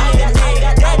inside your DNA.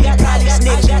 Daddy probably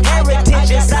snitch,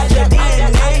 heritage inside your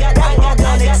DNA. Backbone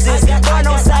don't exist, born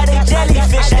on side a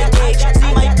jellyfish I gauge.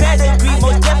 See my pedigree,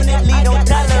 most definitely don't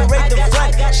tolerate the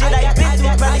front. Shit I been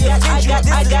through probably offend you.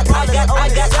 This is Paula's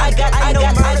oldest son. I know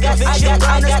murder, conviction,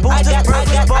 browners, boosters,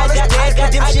 burglars, ballers, dead.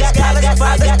 Redemption, scholars,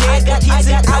 fathers, dead. Kids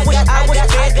and I wish I was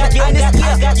fed.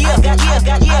 Forgiveness, yeah.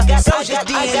 Soldier's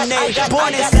DNA,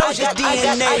 born in soldier's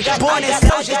DNA, born in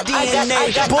soldier's DNA,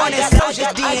 born in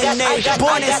soldier's DNA,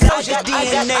 born in soldier's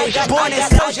DNA, born in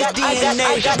soldier's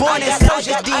DNA, born in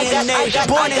soldier's DNA,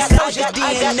 born in soldier's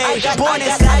DNA, born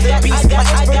inside the beast. My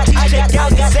expertise checked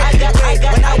out in second grade.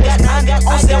 When I was 9,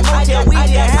 on sale motel, we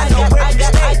didn't have nowhere to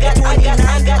stay. At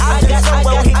 29, I feel so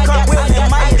well, hit cartwheel in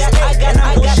my estate, and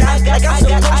I'm gon' shine like I'm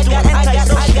supposed to.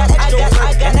 Antisocial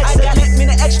extrovert, and excellent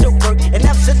meaning extra work, and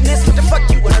absentness, what the fuck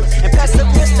you heard? And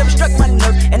passiveness never struck my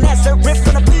nerve, and that's a riff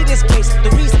gonna be this case. The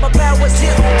reason my power's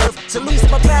here on earth, salute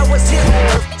my power's here on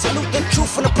earth, salute the truth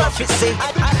from the prophecy.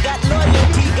 I got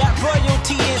loyalty, got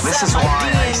royalty inside my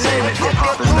DNA. Say that hip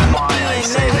hop is done. I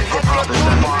say that hip hop is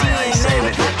done. I say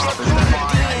that hip hop is done.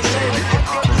 I say that hip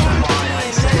hop is done. I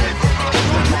say that hip hop is done.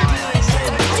 I say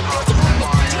that hip hop is done.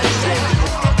 I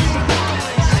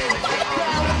say that hip hop is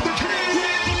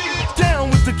done. Down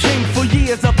with the king for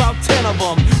years, about 10 of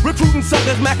them. Recruiting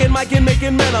suckers, macking, Mike, and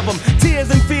making men of them. Tears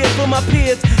and fears for my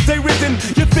peers, they risen.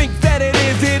 You think that it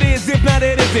is, if not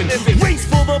it isn't. Race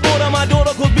for the border, my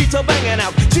daughter could beat her banging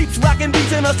out. Cheeks rocking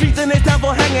beats in the streets and it's time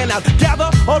for hanging out. Gather,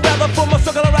 or rather form a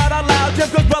circle right out loud.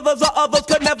 Just cause brothers or others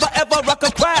could never ever rock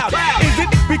a crowd. Is it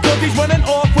because he's running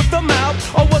off with the mouth?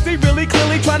 Or was he really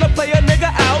clearly trying to play a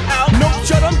nigga out? No,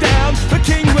 shut him down, the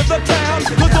king with the crown.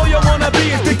 Cause all you wanna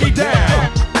be is Dickie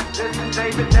down. This is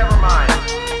David, never mind.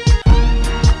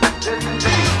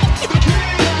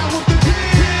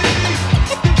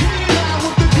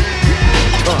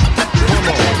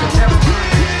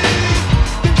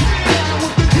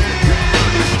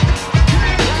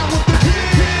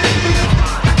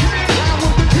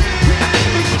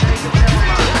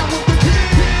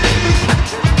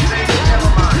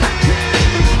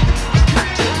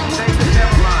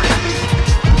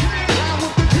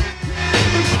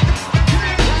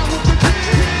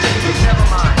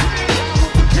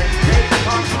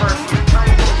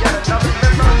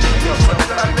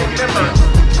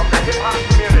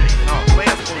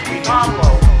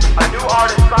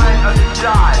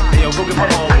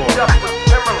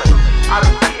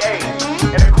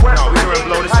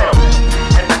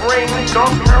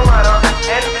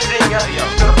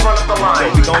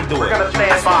 We're gonna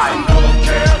stand by. North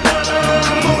Carolina,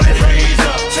 come on and raise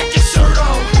up. Take your shirt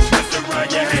off, twist it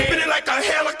around your head. Spin it like a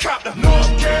helicopter.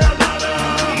 North Carolina,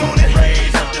 come on and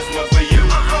raise up. This one's for you.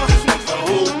 This one's for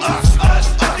who? Us.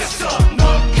 Yes, up.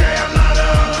 North Carolina,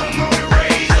 come on and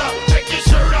raise up. Take your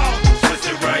shirt off, twist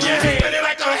it around your head. Spin it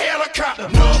like a helicopter.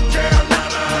 North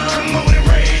Carolina, come on and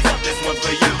raise up. This one's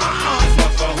for you. This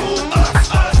one's for who? Us.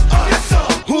 Yes,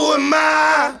 up. Who am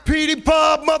I? Petey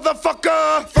Pub,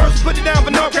 motherfucker. First put it down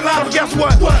for North Carolina, but guess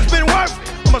what? It's been worth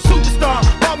it. I'm a superstar.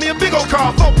 Bought me a big old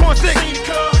car, 4.6.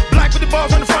 Black with the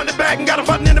balls on the front and back, and got a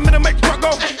button in the middle, make the truck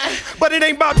go. But it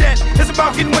ain't about that. It's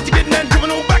about getting what you getting and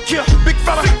coming on back here. Big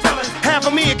fella. Half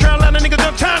of me and Carolina niggas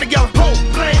done time together. Hope,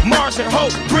 Marshall,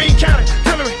 Hope, Green County,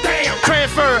 Hillary, damn,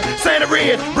 transfer, San and the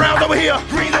red. Browns over here,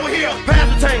 greens over here.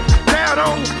 Pass the tank, down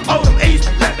on Oldham East,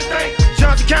 let the thing.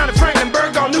 Johnson County,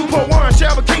 Franklinburg, on Newport, Warren,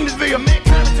 Shelby, Kingsville,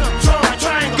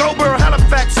 Triangle, Goldboro,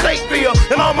 Halifax, Stateville.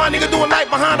 And all my niggas doing life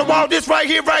behind the wall. This right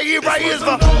here is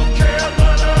for North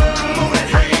Carolina. Come on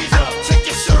and raise up, take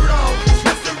your shirt off,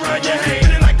 twist around your hand.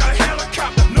 Spinning like a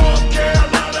helicopter. North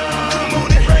Carolina. Come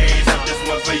on and raise up. This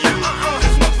one for you.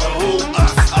 This one for who?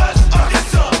 Us.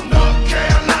 It's up. North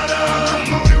Carolina.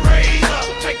 Come on and raise up,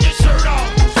 take your shirt off,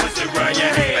 twist around your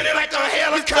hand. Spinning like a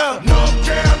helicopter. North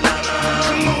Carolina.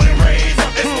 Come on and raise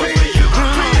up. This one for you.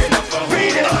 This one for who?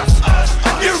 Us.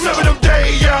 You remember them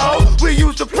days, y'all? We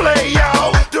used to play,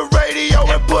 y'all, the radio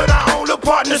and put our own little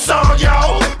partner song,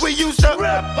 y'all. We used to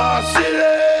rap our city,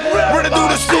 running through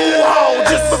the school hall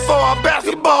just before our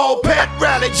basketball pet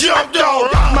rally jumped on.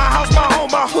 My house, my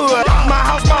home, my hood. My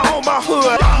house, my home, my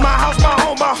hood. My house, my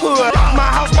home, my hood. My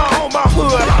house, my home, my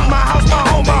hood. My house, my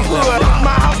home, my hood.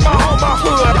 My house, my home, my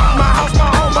hood. My house, my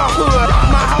home, my hood.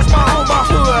 My house, my home, my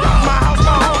hood.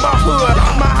 My house, my home, my hood.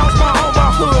 My house, my home,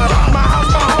 my hood. My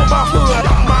house, my home, my hood. My house, my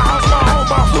home,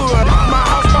 my hood. My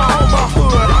house, my home,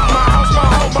 my hood. My house,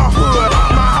 my home, my hood.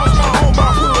 My house, my home,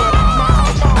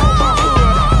 my hood.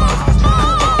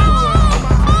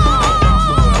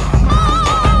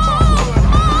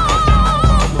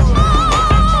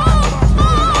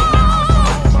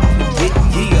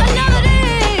 Another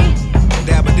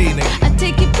day, I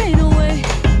take your pain away.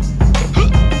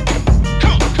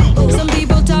 Some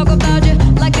people talk about you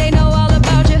like they know all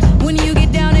about you. When you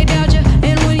get down, they doubt you.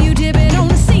 And when you tip it on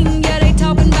the scene, yeah, they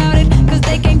talking about it. Cause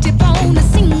they can't tip on the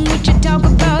scene what you talk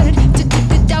about it.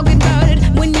 Talking about it.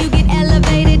 When you get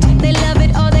elevated, they love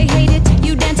it or they hate it.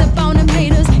 You dance up on them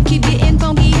haters. Keep getting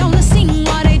funky on the scene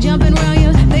while they jumping around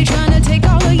you. They trying to take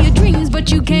all of your dreams,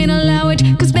 but you can't allow it.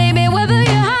 Cause baby, whether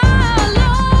you're high or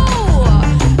low,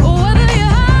 or whether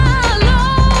you're high or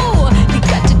low, you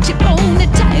got to tip on the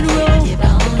tightrope.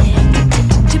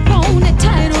 Tip on the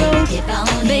tightrope.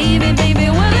 Baby, baby,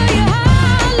 whether you're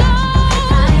high or low,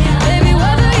 baby,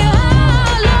 whether you're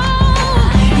high or low,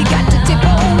 you got to tip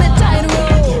on the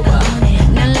tightrope.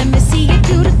 Now let me see you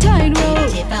do the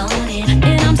tightrope.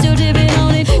 And I'm still dipping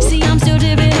on it. See, I'm still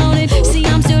dipping on it. See,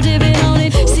 I'm still dipping on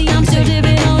it. See, I'm still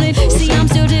dipping on it. See, I'm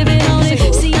still dipping on it.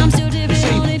 See, I'm still dipping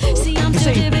on it. See, I'm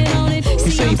still dipping on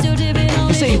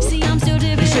it. See, I'm still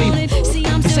dipping on it. See,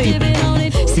 I'm still dipping on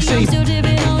it. See, I'm still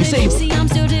dipping on it. See, I'm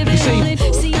still dipping on it.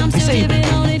 See, I'm still dipping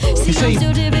on it. See, I'm still dipping on it. See, I'm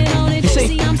still dipping on it.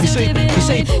 See, I'm still dipping on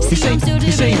it. See, I'm still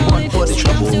dipping on it. One for the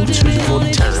trouble, two for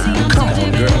the time. Come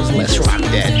on, girls, let's rock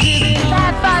that.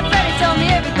 Fat Five Freddy told me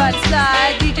everybody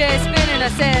slide. DJ spinning, I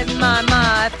said,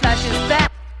 my, flash is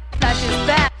back, flash is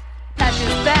back, flash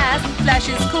is fast, flash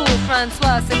is cool,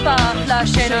 Francois, c'est pas,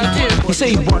 flash ain't no do. You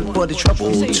say one for the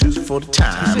trouble, two for the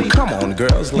time. Come on,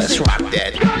 girls, let's rock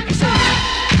that.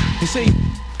 You say,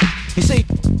 you say,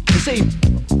 you say,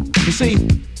 you say,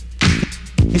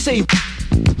 you say,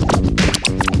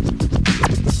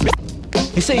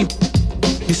 you say,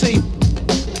 you say,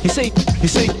 you say, you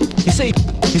say, you say,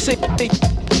 you say,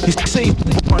 you say,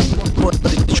 one for the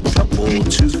trouble,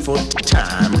 two for the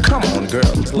time. Come on,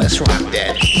 girls, let's rock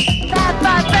that. Fat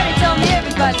Five Freddy told me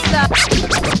everybody stop.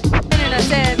 And I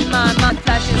said, my,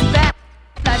 flash is back,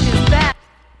 flash is back,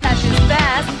 flash is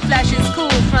fast, flash is cool,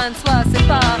 Francois, c'est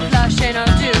pas, flash ain't no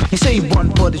do. You say one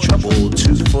for the trouble,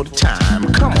 two for the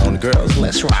time. Come on, girls,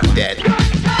 let's rock that.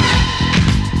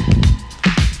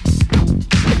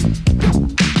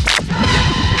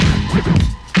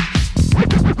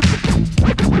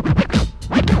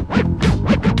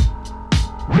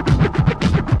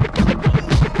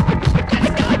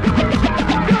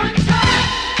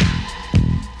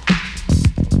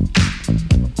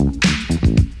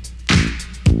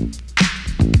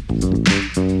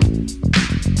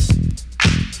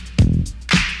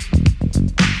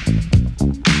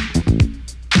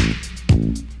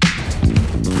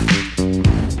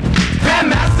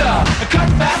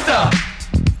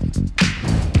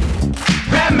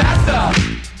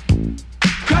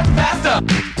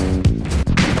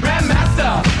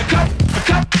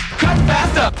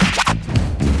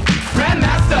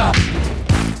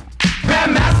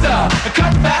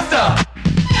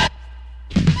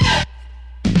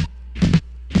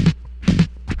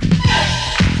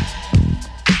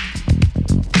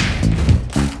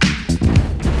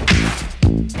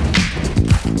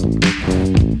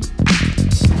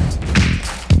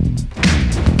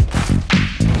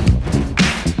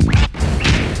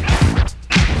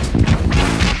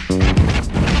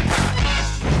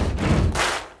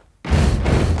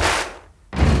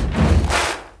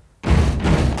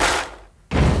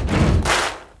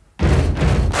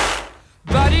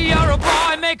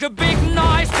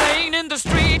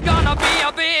 gonna be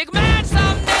a big man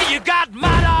someday. You got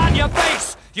mud on your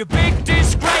face, you big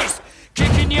disgrace,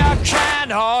 kicking your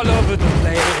can all over the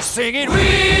place, singing, we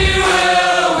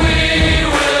will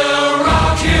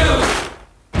rock you.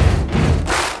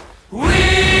 We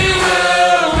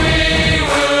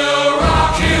will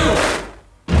rock you.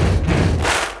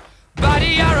 Buddy,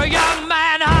 you're a young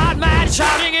man, hard man,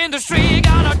 shouting in the street,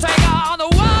 gonna take on the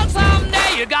world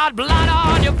someday. You got blood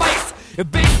on your face, a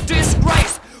big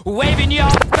disgrace, waving your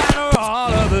banner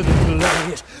all over the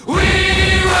place. We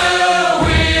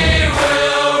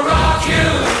will rock you.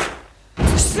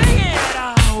 Sing it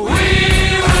out. We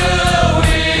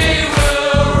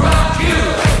will rock you.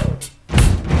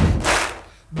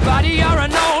 Buddy, you're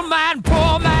an old man,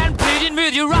 poor man, pleading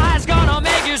with your eyes, gonna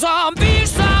make you zombie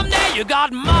someday. You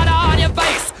got mud on your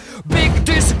face, big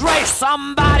disgrace,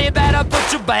 somebody better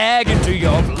put your bag into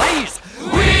your place.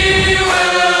 We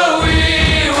will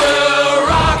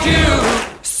rock you.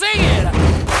 Sing it.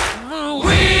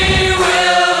 We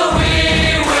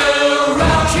will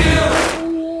rock you.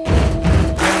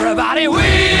 Everybody, we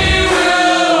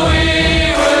will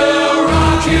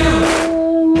rock you.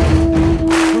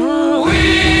 We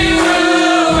will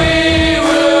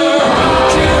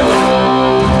rock you.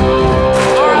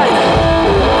 All right.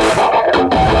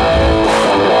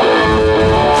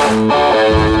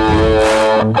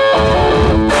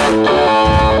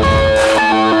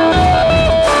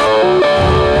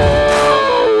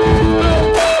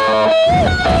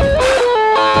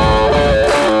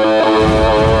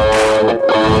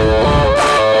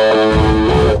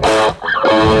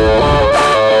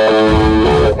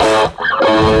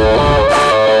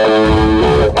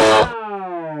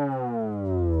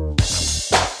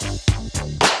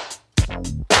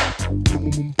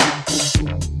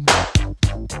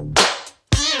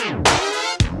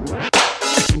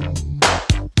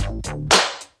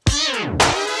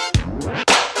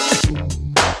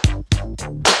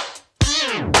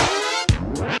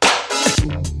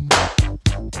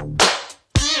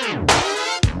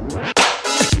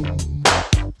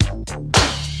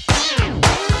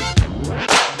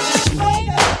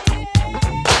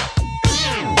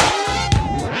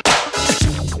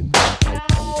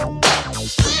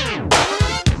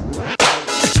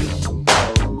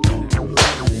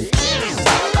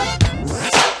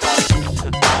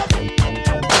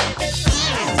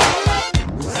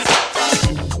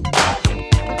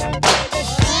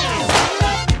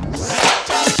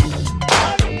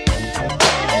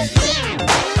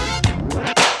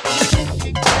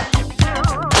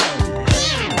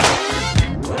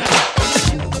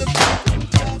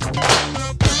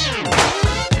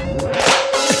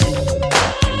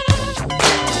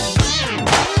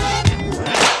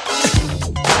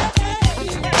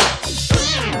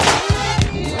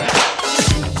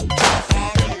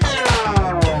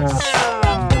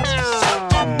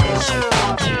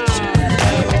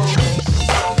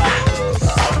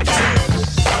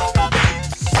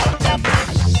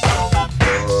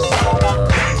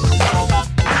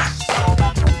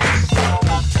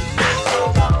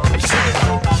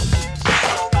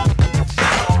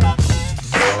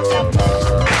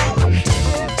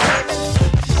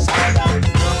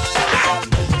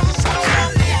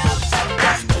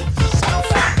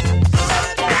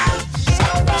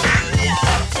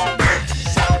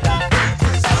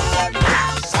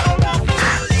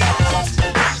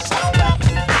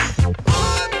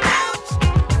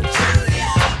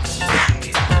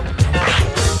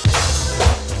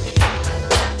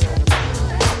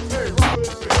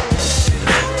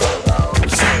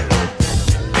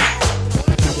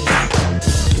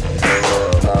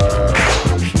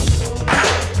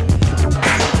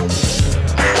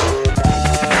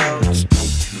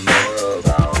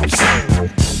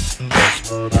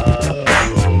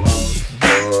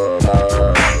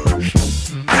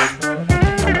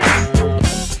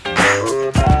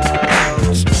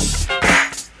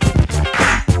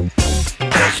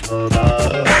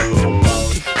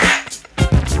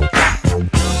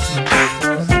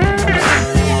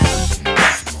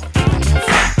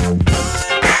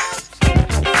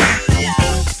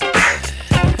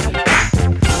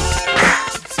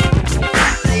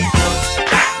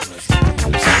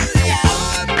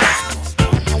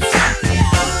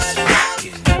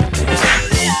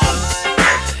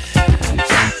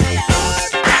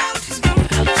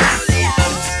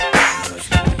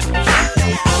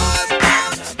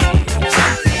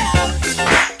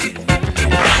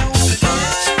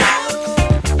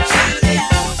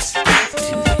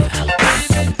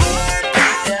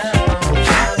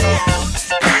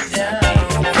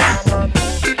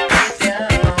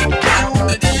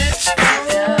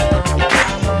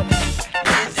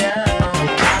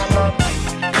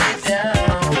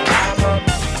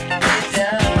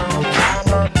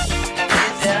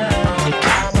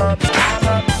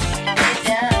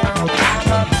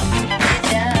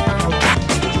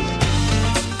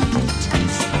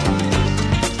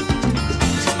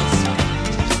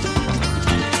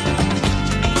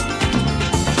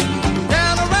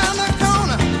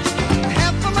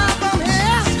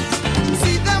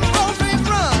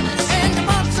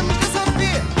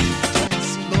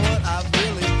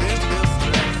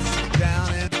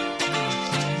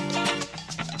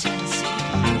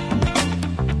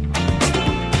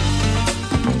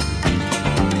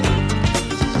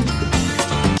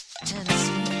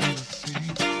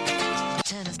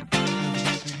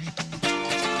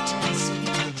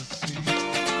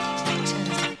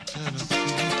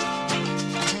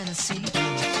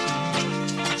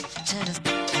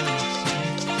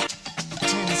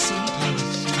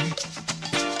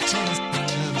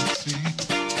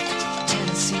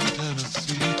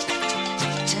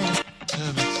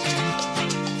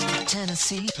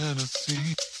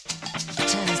 Tennessee.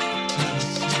 Tennessee.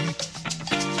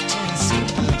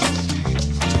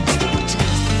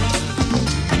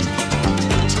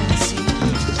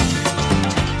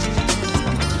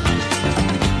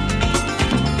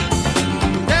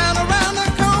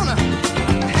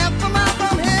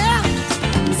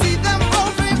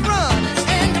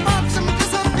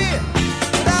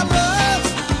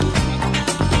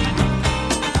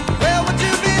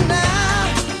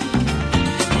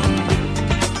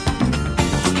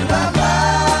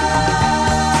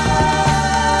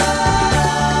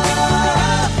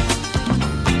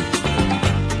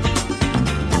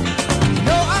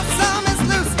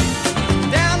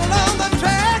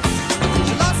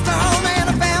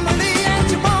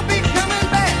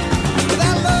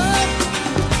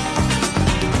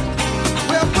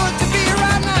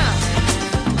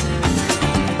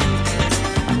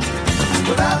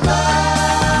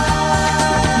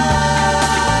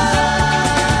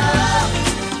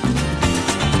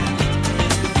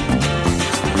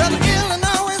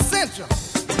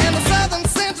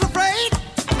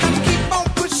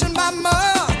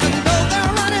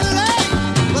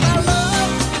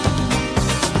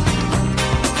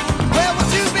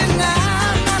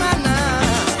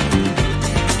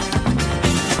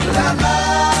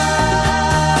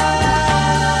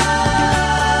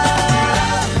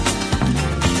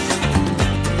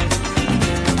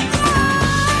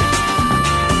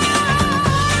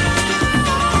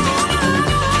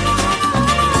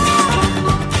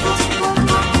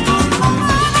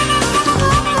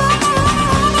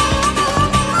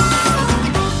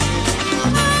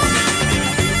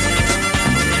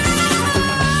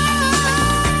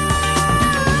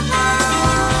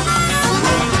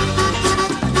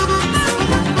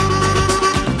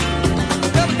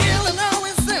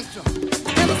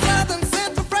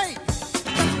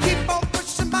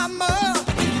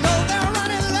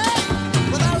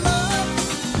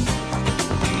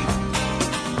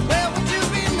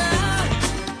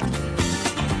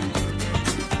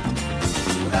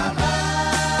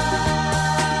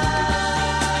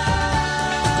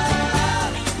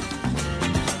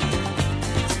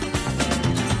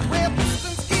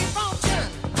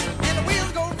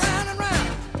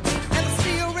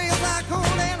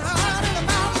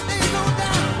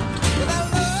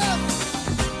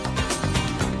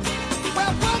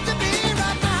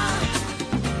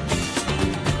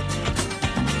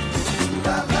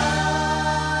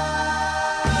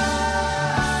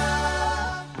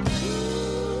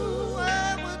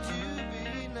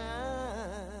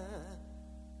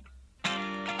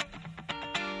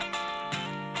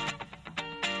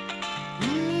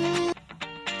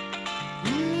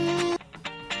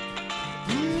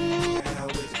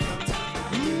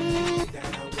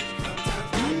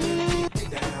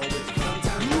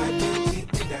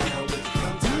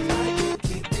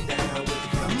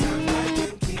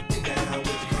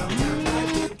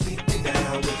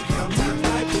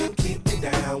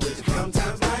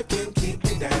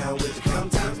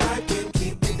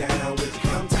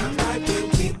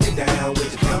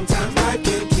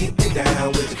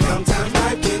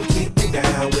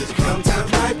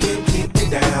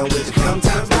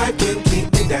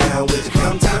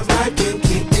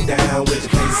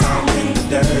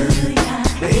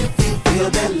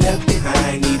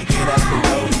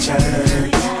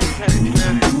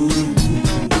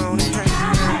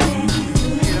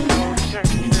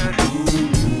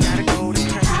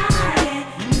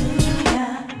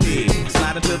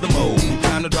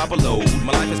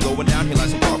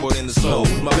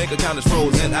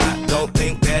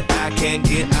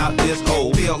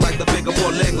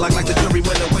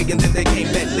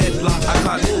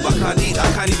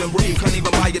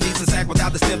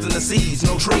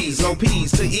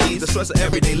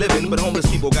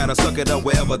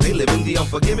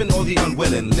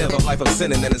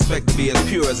 And expect to be as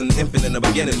pure as an infant in the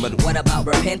beginning. But what about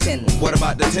repenting? What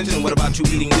about detention? What about you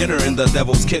eating dinner in the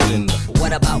devil's kitchen?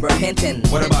 What about repenting?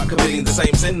 What about committing the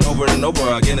same sin over and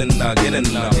over again and again and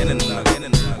again and again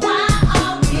and again? Why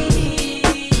are we?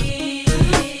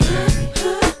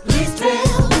 Please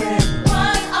tell me,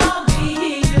 what are we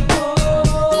here for?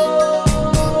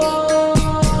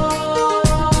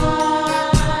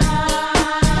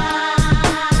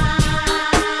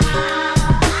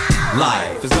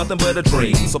 Life is nothing but a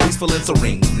dream, so peaceful and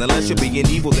serene. Unless you're being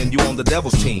evil, then you're on the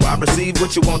devil's team. I receive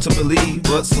what you want to believe,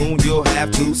 but soon you'll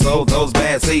have to sow those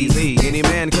bad seeds. Any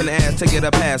man can ask to get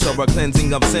a pass or a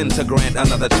cleansing of sin to grant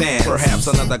another chance. Perhaps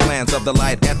another glance of the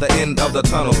light at the end of the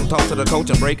tunnel. Talk to the coach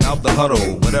and break out the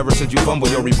huddle. Whatever should you fumble,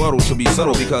 your rebuttal should be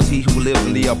subtle, because he who lives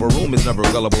in the upper room is never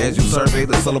gullible. As you survey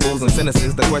the syllables and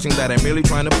sentences, the question that I'm merely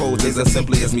trying to pose is as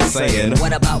simply as me saying,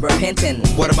 what about repenting?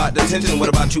 What about detention? What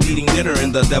about you eating dinner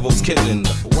in the devil's kitchen?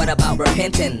 What about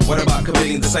repenting? What about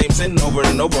committing the same sin over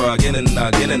and over again and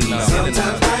again and again?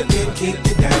 Sometimes life can keep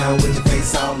you down with your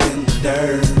face all in the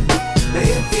dirt. Now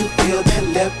if you feel that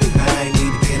left behind,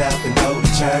 need to get up and go to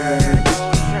church.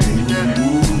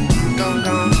 Go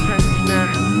to church now.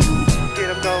 Get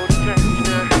up, go to church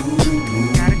now.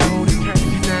 Gotta go to church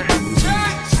now.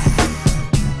 Church,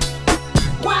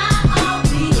 why are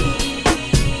we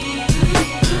here?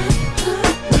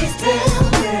 Please tell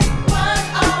me, what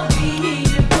are we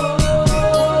here for?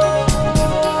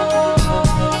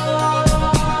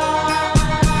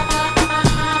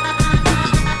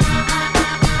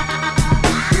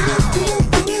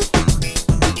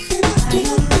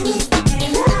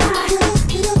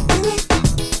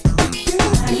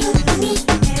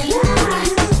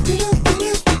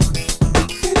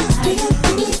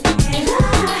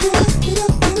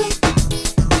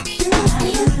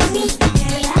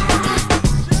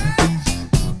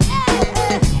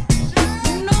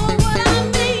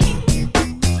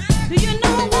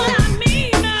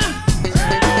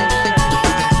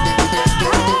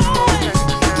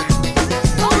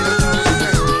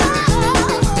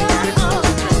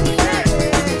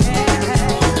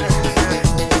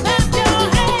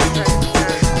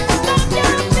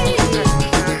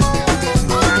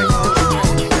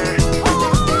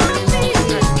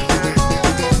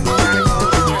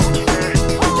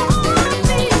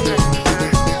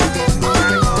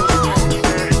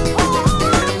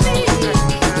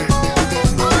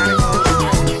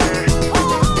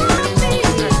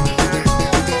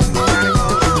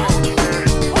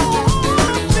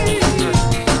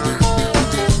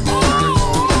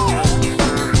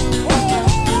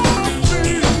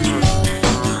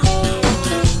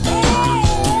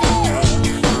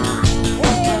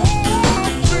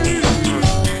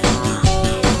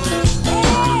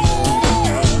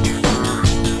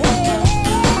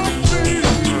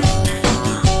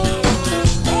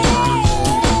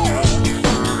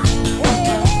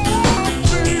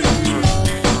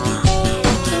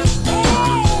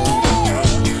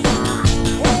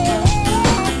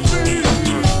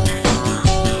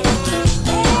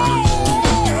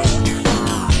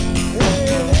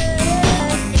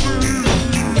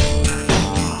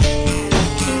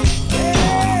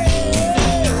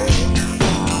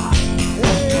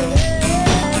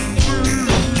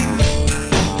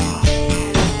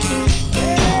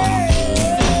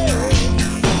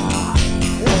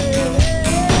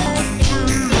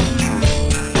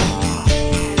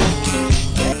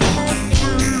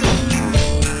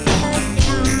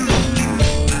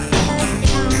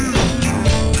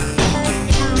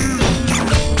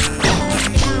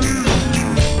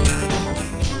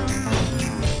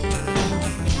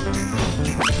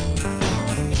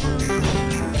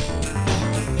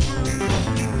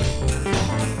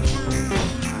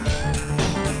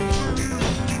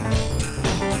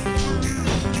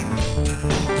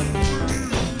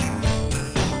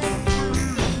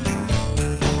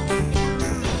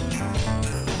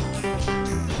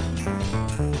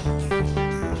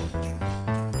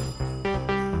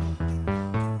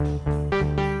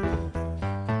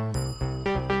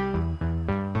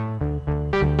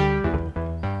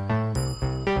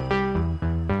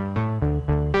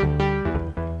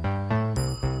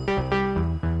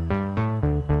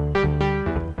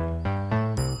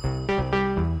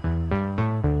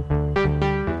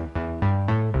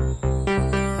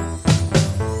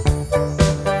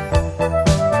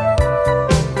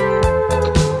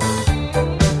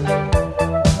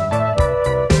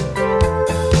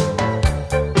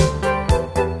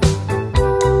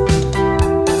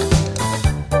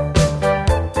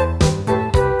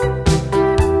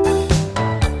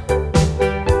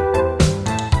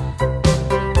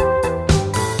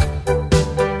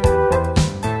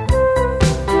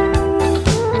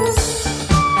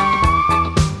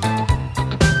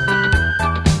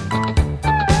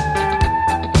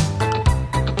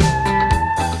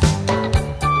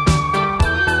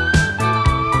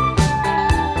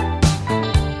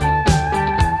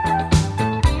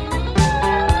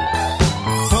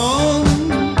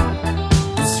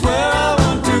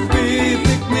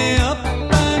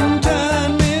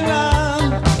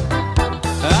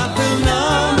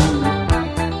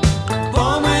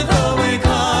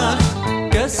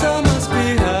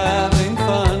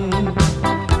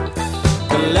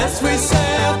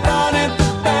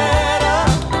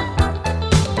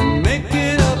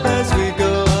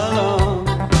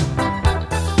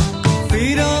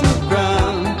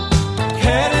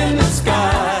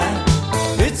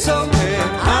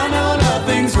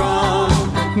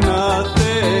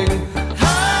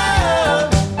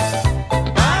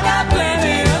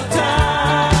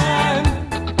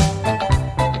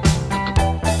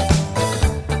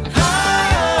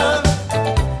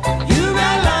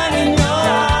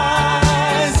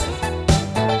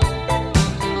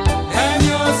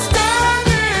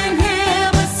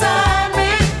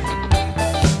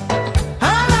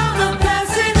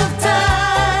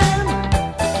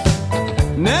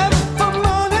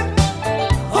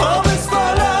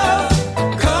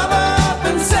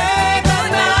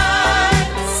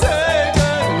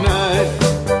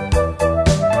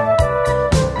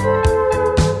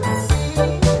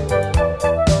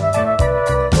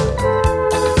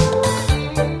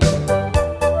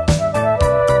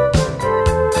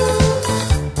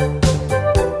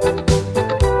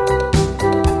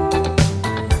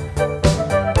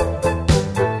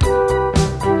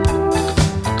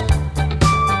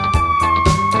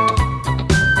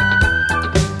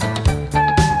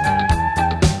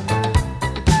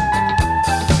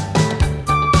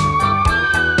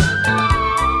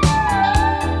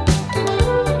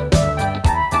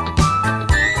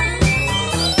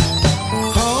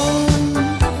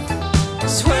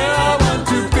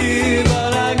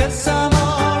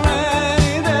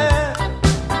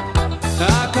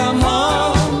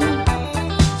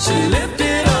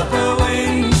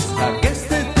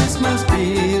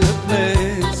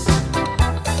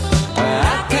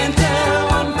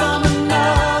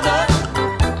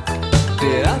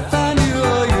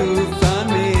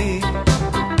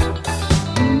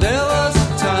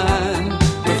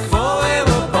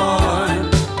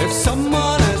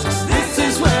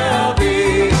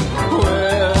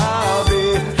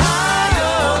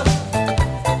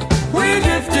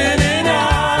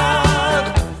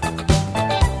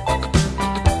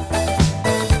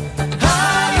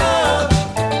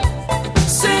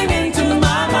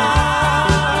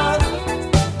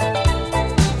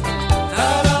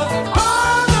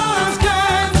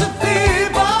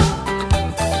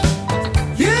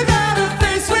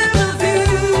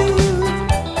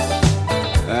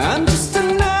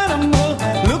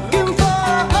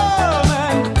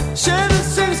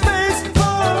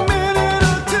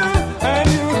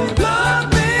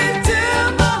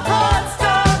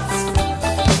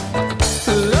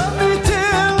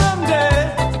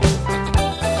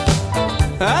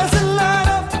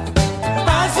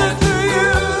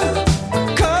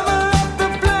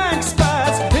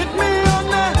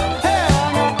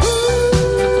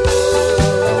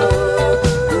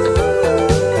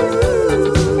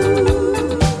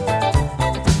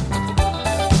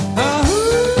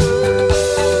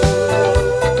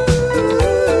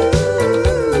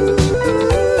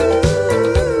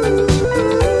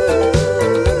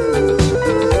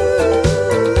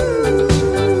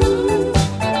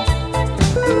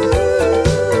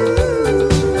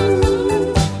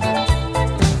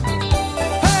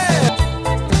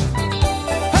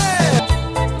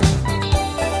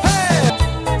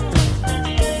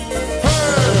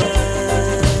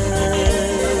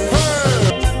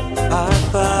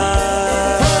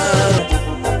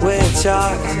 which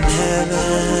art in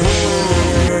heaven.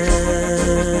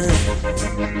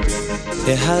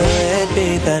 Yeah, hallowed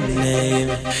be thy name.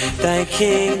 Thy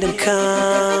kingdom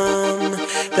come,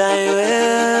 thy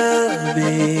will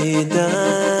be done.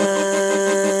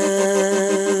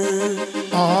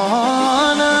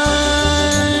 On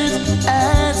earth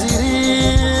as it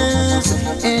is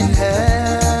in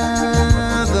heaven.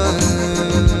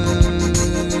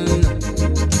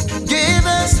 Give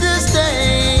us this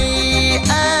day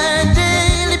our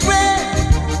daily bread,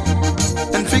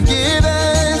 and forgive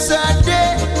us our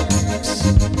debts,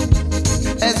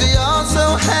 as we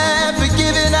also have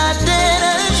forgiven our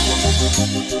debtors.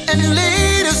 And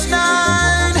lead us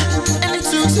not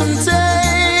into temptation,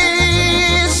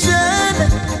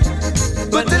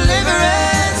 but deliver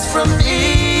us from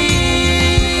evil.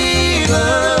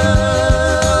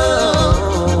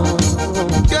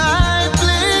 God,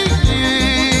 please,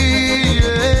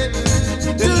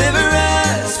 deliver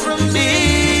us from evil.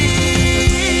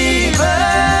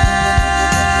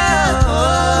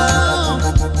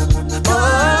 Oh,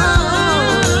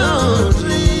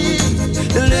 please,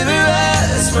 deliver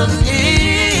us from evil.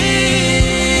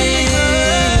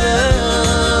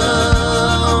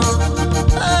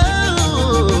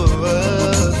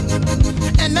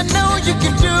 And I know you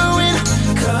can do it,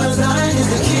 'cause thine is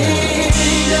the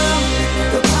kingdom,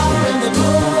 the power and the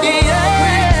glory.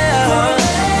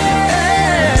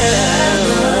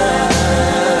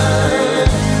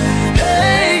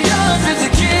 Hey, yours is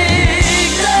the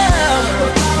kingdom, the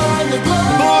power and the glory.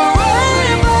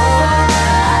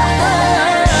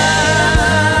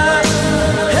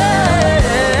 Forever.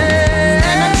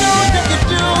 And I know you can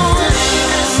do it.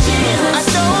 I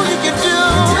know you can do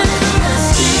it.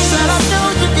 Said I know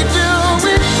you can do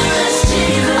it.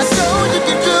 I know you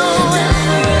can do it.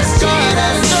 God,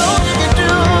 I know you can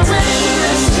do it.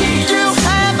 You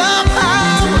have all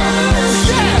power.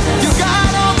 Yeah, you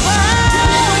got all power.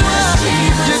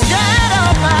 You got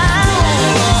all power.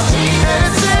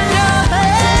 It's in your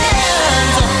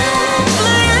hands.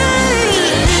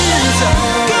 Please,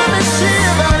 come and see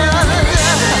about us.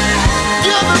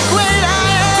 You're the great I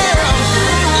am,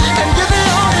 and you're the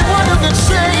only one who can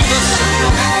save us.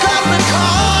 God, we're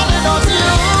calling on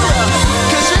you,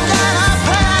 'cause you got our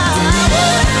power.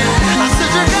 I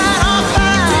said you got our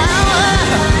power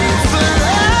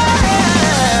forever.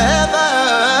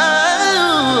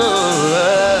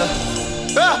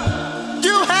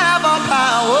 You have our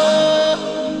power,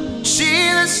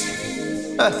 Jesus.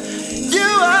 You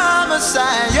are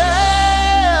Messiah.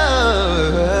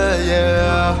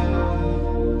 Yeah.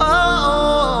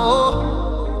 Oh,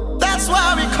 that's why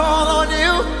we call on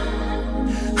you.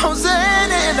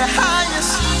 Hosanna in the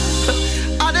highest,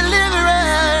 our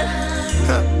deliverer,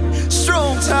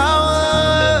 strong tower,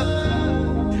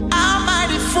 our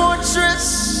mighty fortress,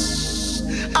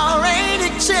 our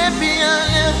reigning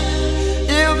champion.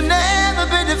 You've never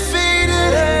been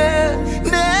defeated,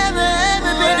 never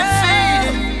ever been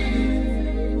defeated.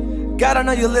 God, I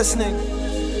know you're listening.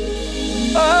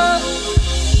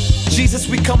 Jesus,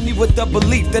 we come to you with the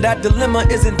belief that our dilemma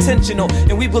is intentional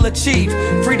and we will achieve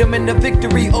freedom and the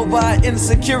victory over our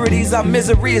insecurities. Our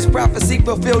misery is prophecy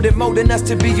fulfilled and molding us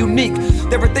to be unique.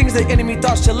 There are things the enemy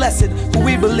thought should lessen who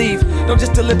we believe. Don't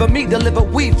just deliver me, deliver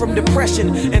we from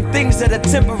depression and things that are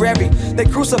temporary. They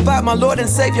crucified my Lord and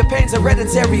Savior, pain's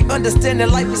hereditary. Understand that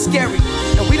life is scary.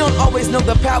 And we don't always know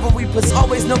the power we possess,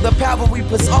 always know the power we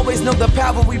possess, always know the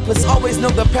power we possess, always know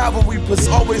the power we possess,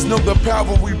 always know the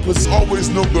power we possess, always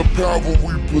know the power we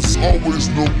possess, always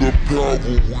know the power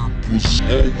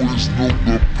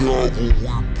we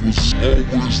possess,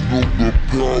 always know the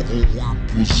power we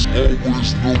possess, always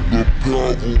know the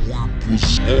power we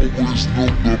possess, always know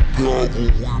the power we possess, always know the power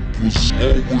we possess,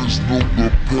 always know the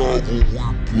power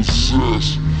we possess.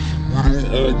 We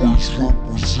don't always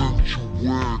represent you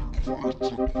well.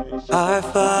 Our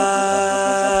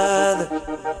Father,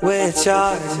 which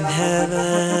art in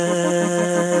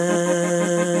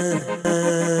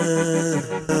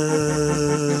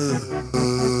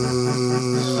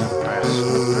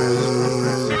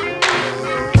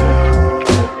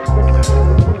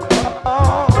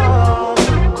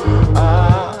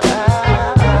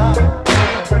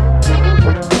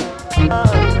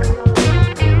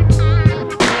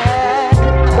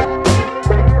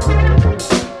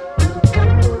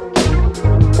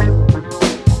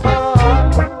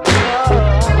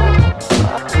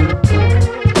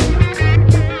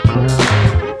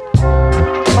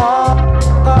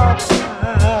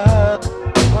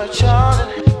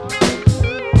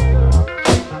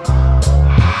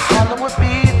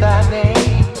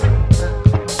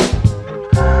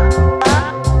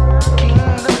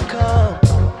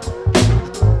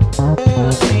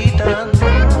Be done.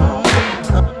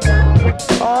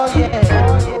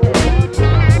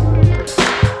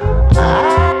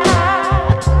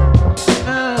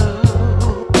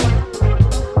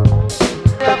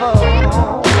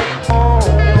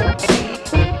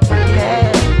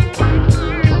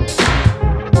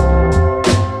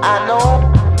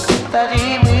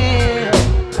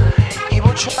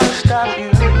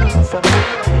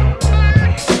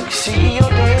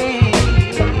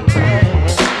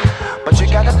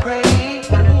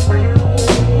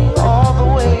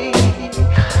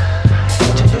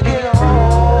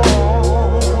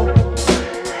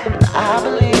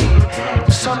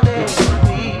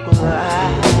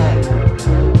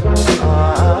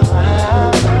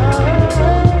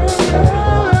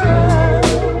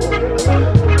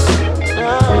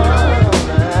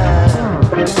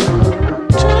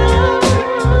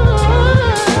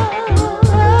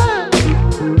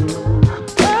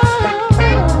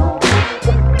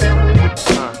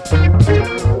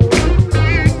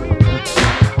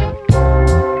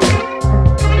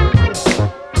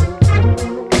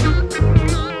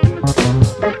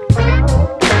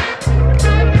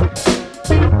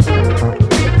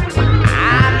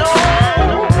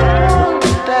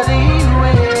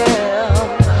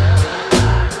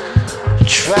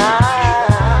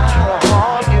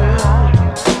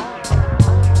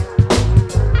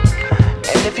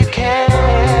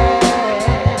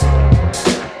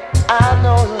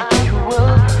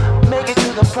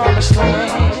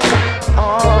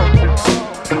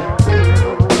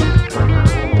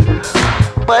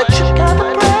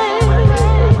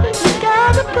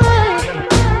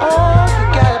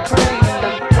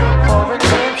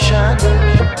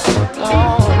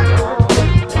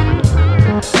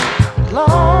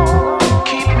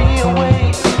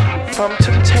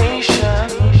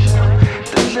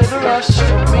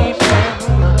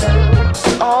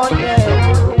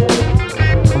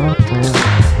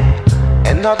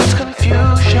 And all this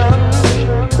confusion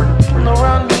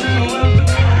around me,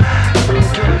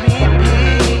 give me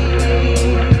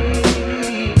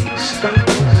peace.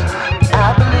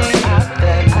 I believe that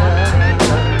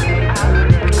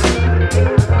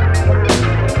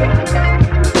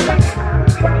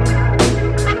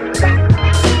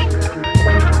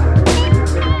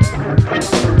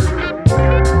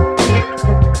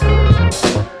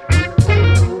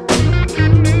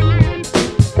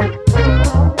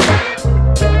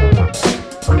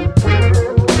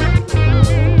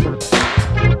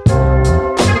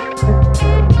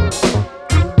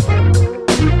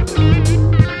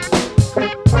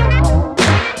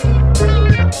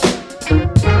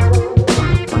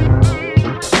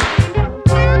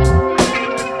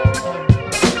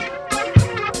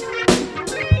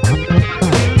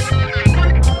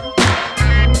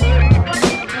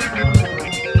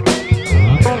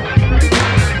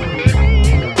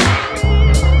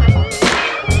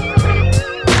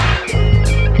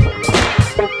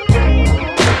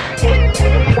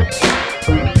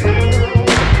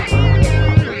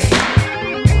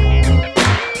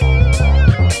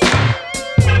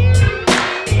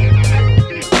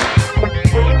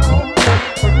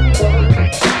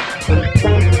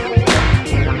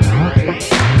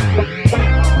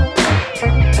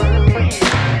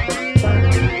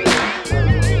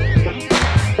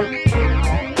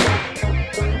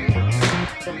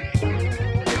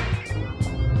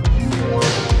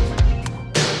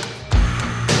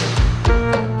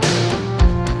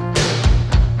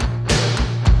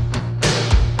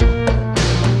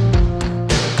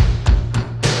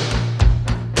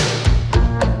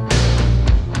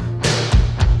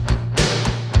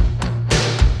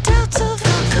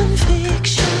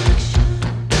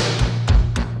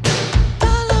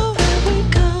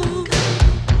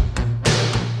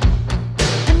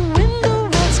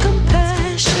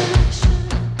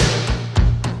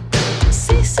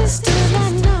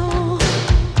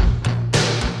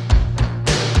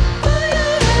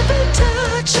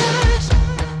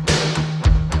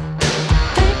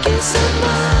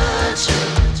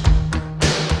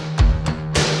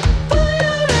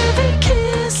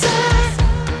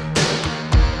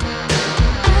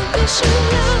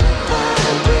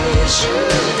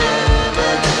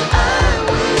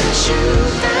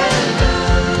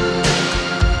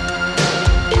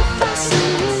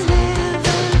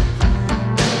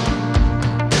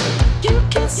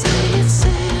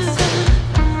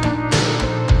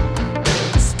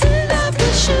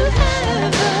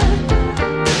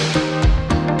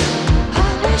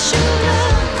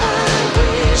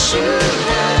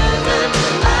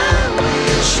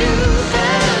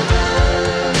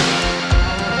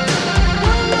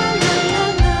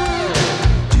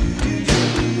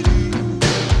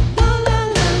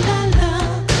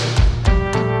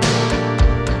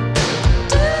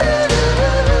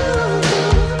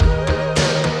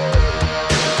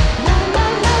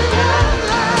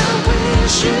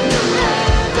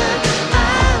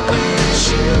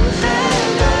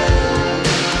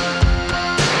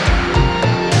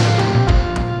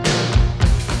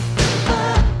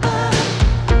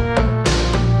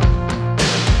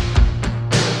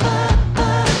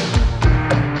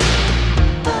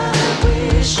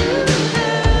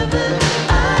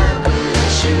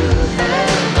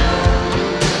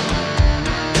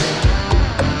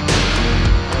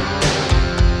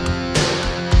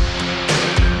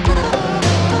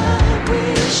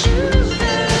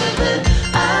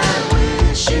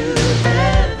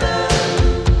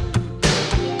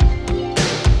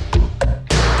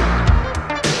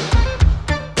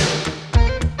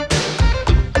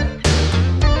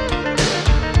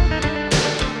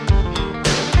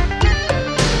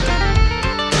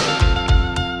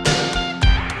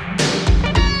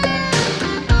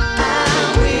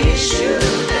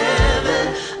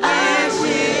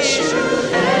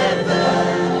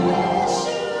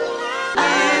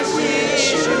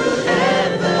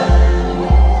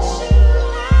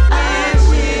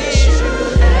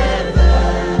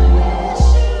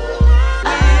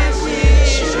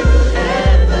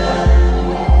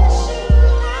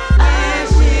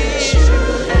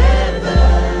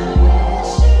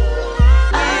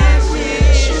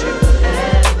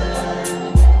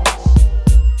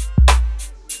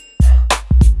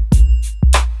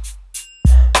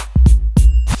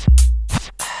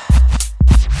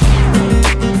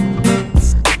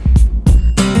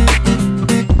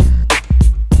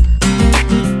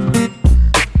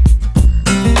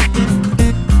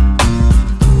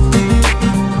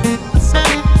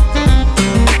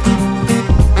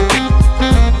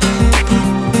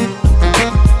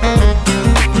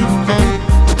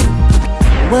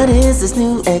What is this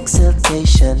new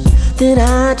exaltation that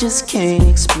I just can't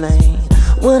explain?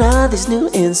 What are these new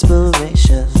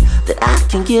inspirations that I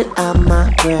can get out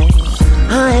my brain?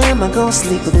 How am I gonna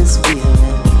sleep with this feeling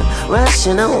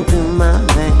rushing on through my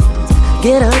veins?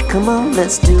 Get up, come on,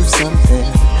 let's do something.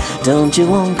 Don't you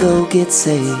wanna go get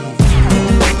saved?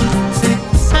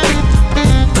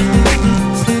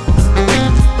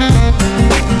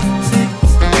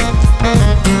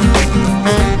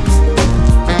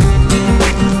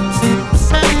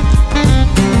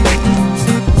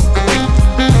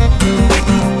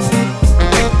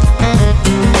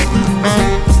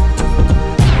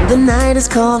 The night is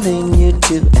calling you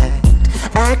to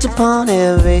act upon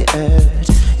every urge.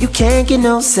 You can't get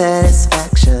no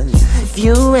satisfaction if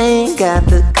you ain't got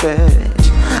the courage.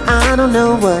 I don't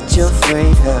know what you're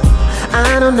afraid of,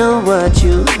 I don't know what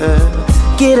you heard.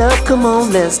 Get up, come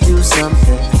on, let's do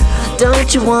something.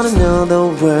 Don't you wanna know the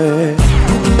word?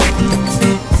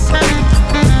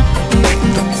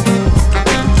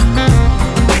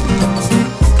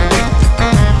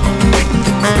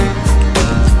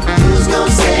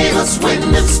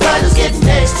 When them spiders get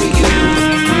next to you,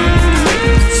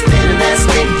 spinning that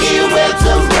sticky webs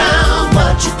around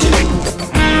what you do.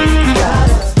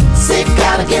 Gotta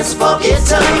safeguard against funky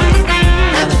tongue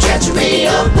and the treachery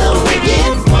of the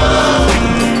wicked one.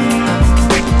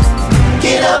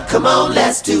 Get up, come on,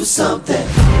 let's do something.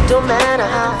 Don't matter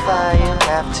how far you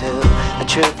have to, the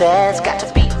truth has got to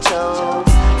be told.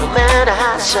 No matter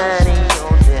how shiny your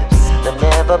lips, there'll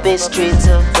never be streets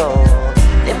of gold.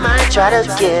 They might try to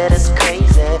get us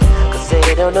crazy, cause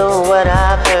they don't know what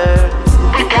I've heard.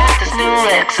 We got this new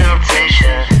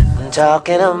exaltation, I'm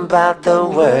talking about the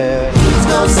word. Who's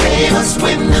gonna save us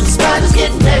when them spiders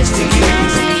get next to you?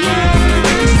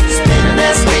 Spinning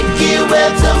that sticky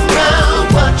webs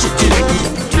around what you do.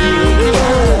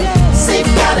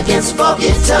 Safeguard against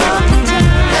funky tongue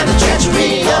and the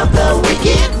treachery of the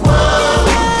wicked one.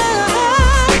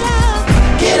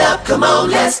 Get up, come on,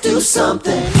 let's do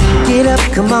something. Get up,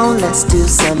 come on, let's do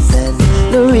something.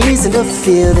 No reason to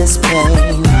feel this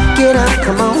pain. Get up,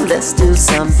 come on, let's do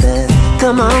something.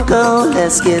 Come on, go,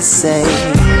 let's get saved.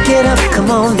 Get up, come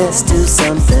on, let's do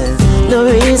something. No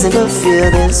reason to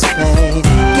feel this pain.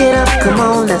 Get up, come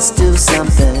on, let's do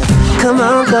something. Come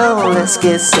on, go, let's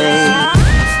get saved.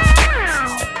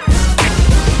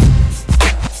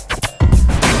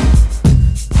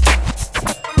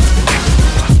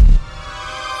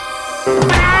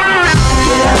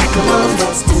 Come on,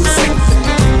 let's do something.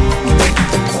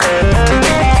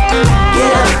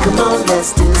 Get up, come on,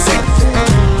 let's do something.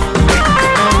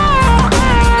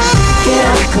 Get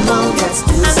up, come on, let's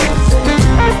do something.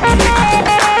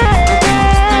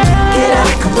 Get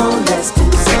up, come on, let's do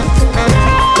something.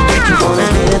 Make you wanna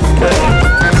live, girl.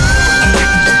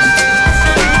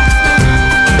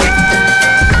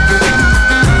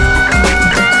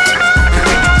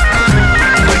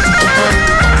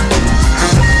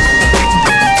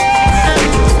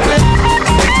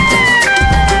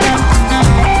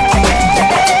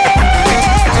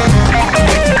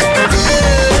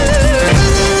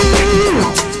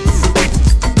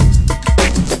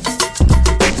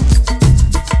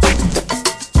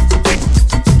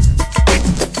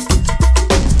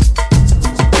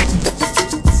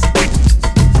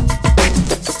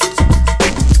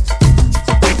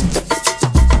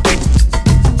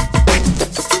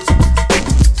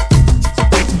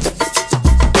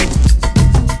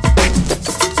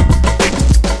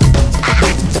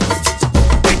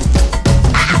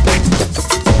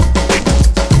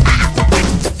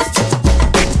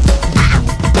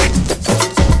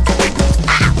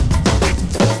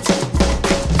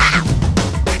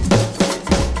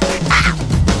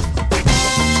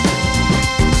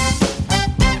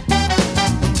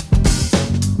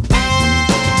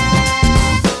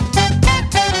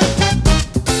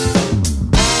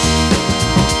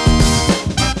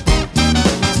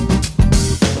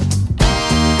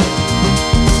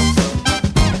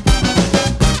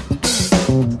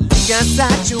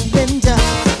 Outside your window,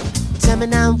 tell me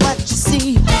now what you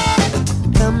see.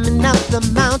 Coming out the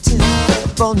mountain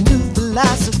for new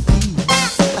philosophy.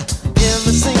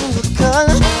 Every single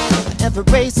color, every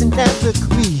race and every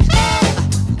creed.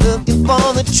 Looking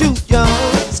for the truth, y'all.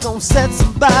 It's gonna set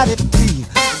somebody free.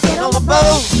 Get on the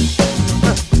boat,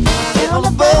 get on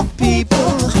the boat,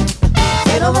 people.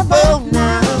 Get on the boat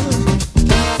now.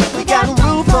 We got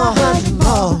room for 100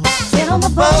 more. Get on the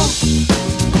boat.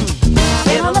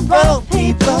 Get on the boat,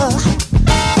 people.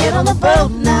 Get on the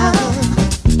boat now.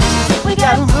 We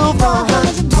got room for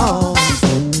 100 more.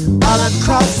 All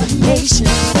across the nation,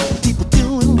 people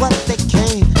doing what they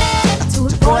can to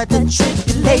avoid the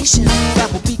tribulation that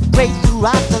will be great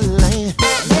throughout the land.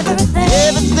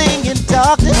 Everything in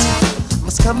darkness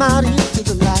must come out into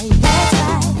the light.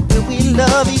 When we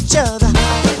love each other,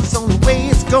 it's the only way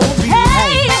it's gonna be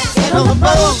right. Get on the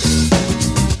boat.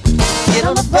 Get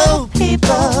on the boat,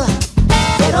 people.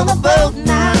 Get on the boat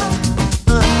now.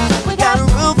 We got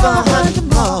room for 100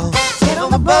 more. Get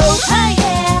on the boat.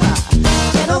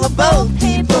 Get on the boat,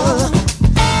 people.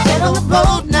 Get on the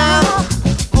boat now.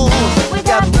 Ooh, we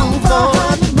got room for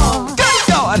 100 more. Good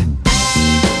God!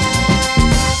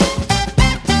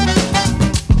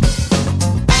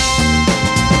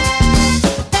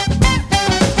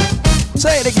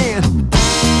 Say it again.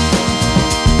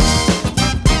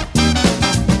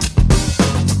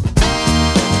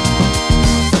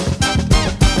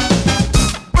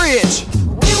 Bridge.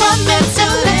 We were meant to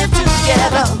live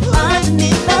together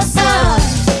underneath the sun.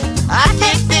 I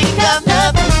can't think of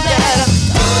nothing better.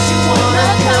 Don't you wanna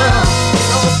come? Get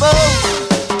on the boat.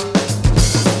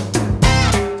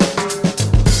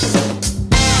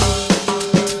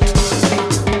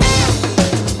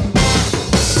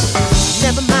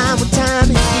 Never mind what time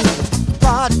it is, the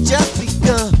party just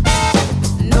begun.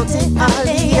 No te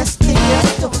alieste,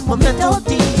 esto momento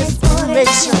de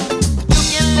inspiration. You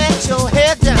can let your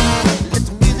head down, let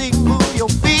the music move your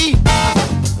feet.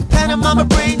 Panama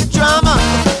bring the drama,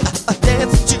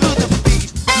 dance to the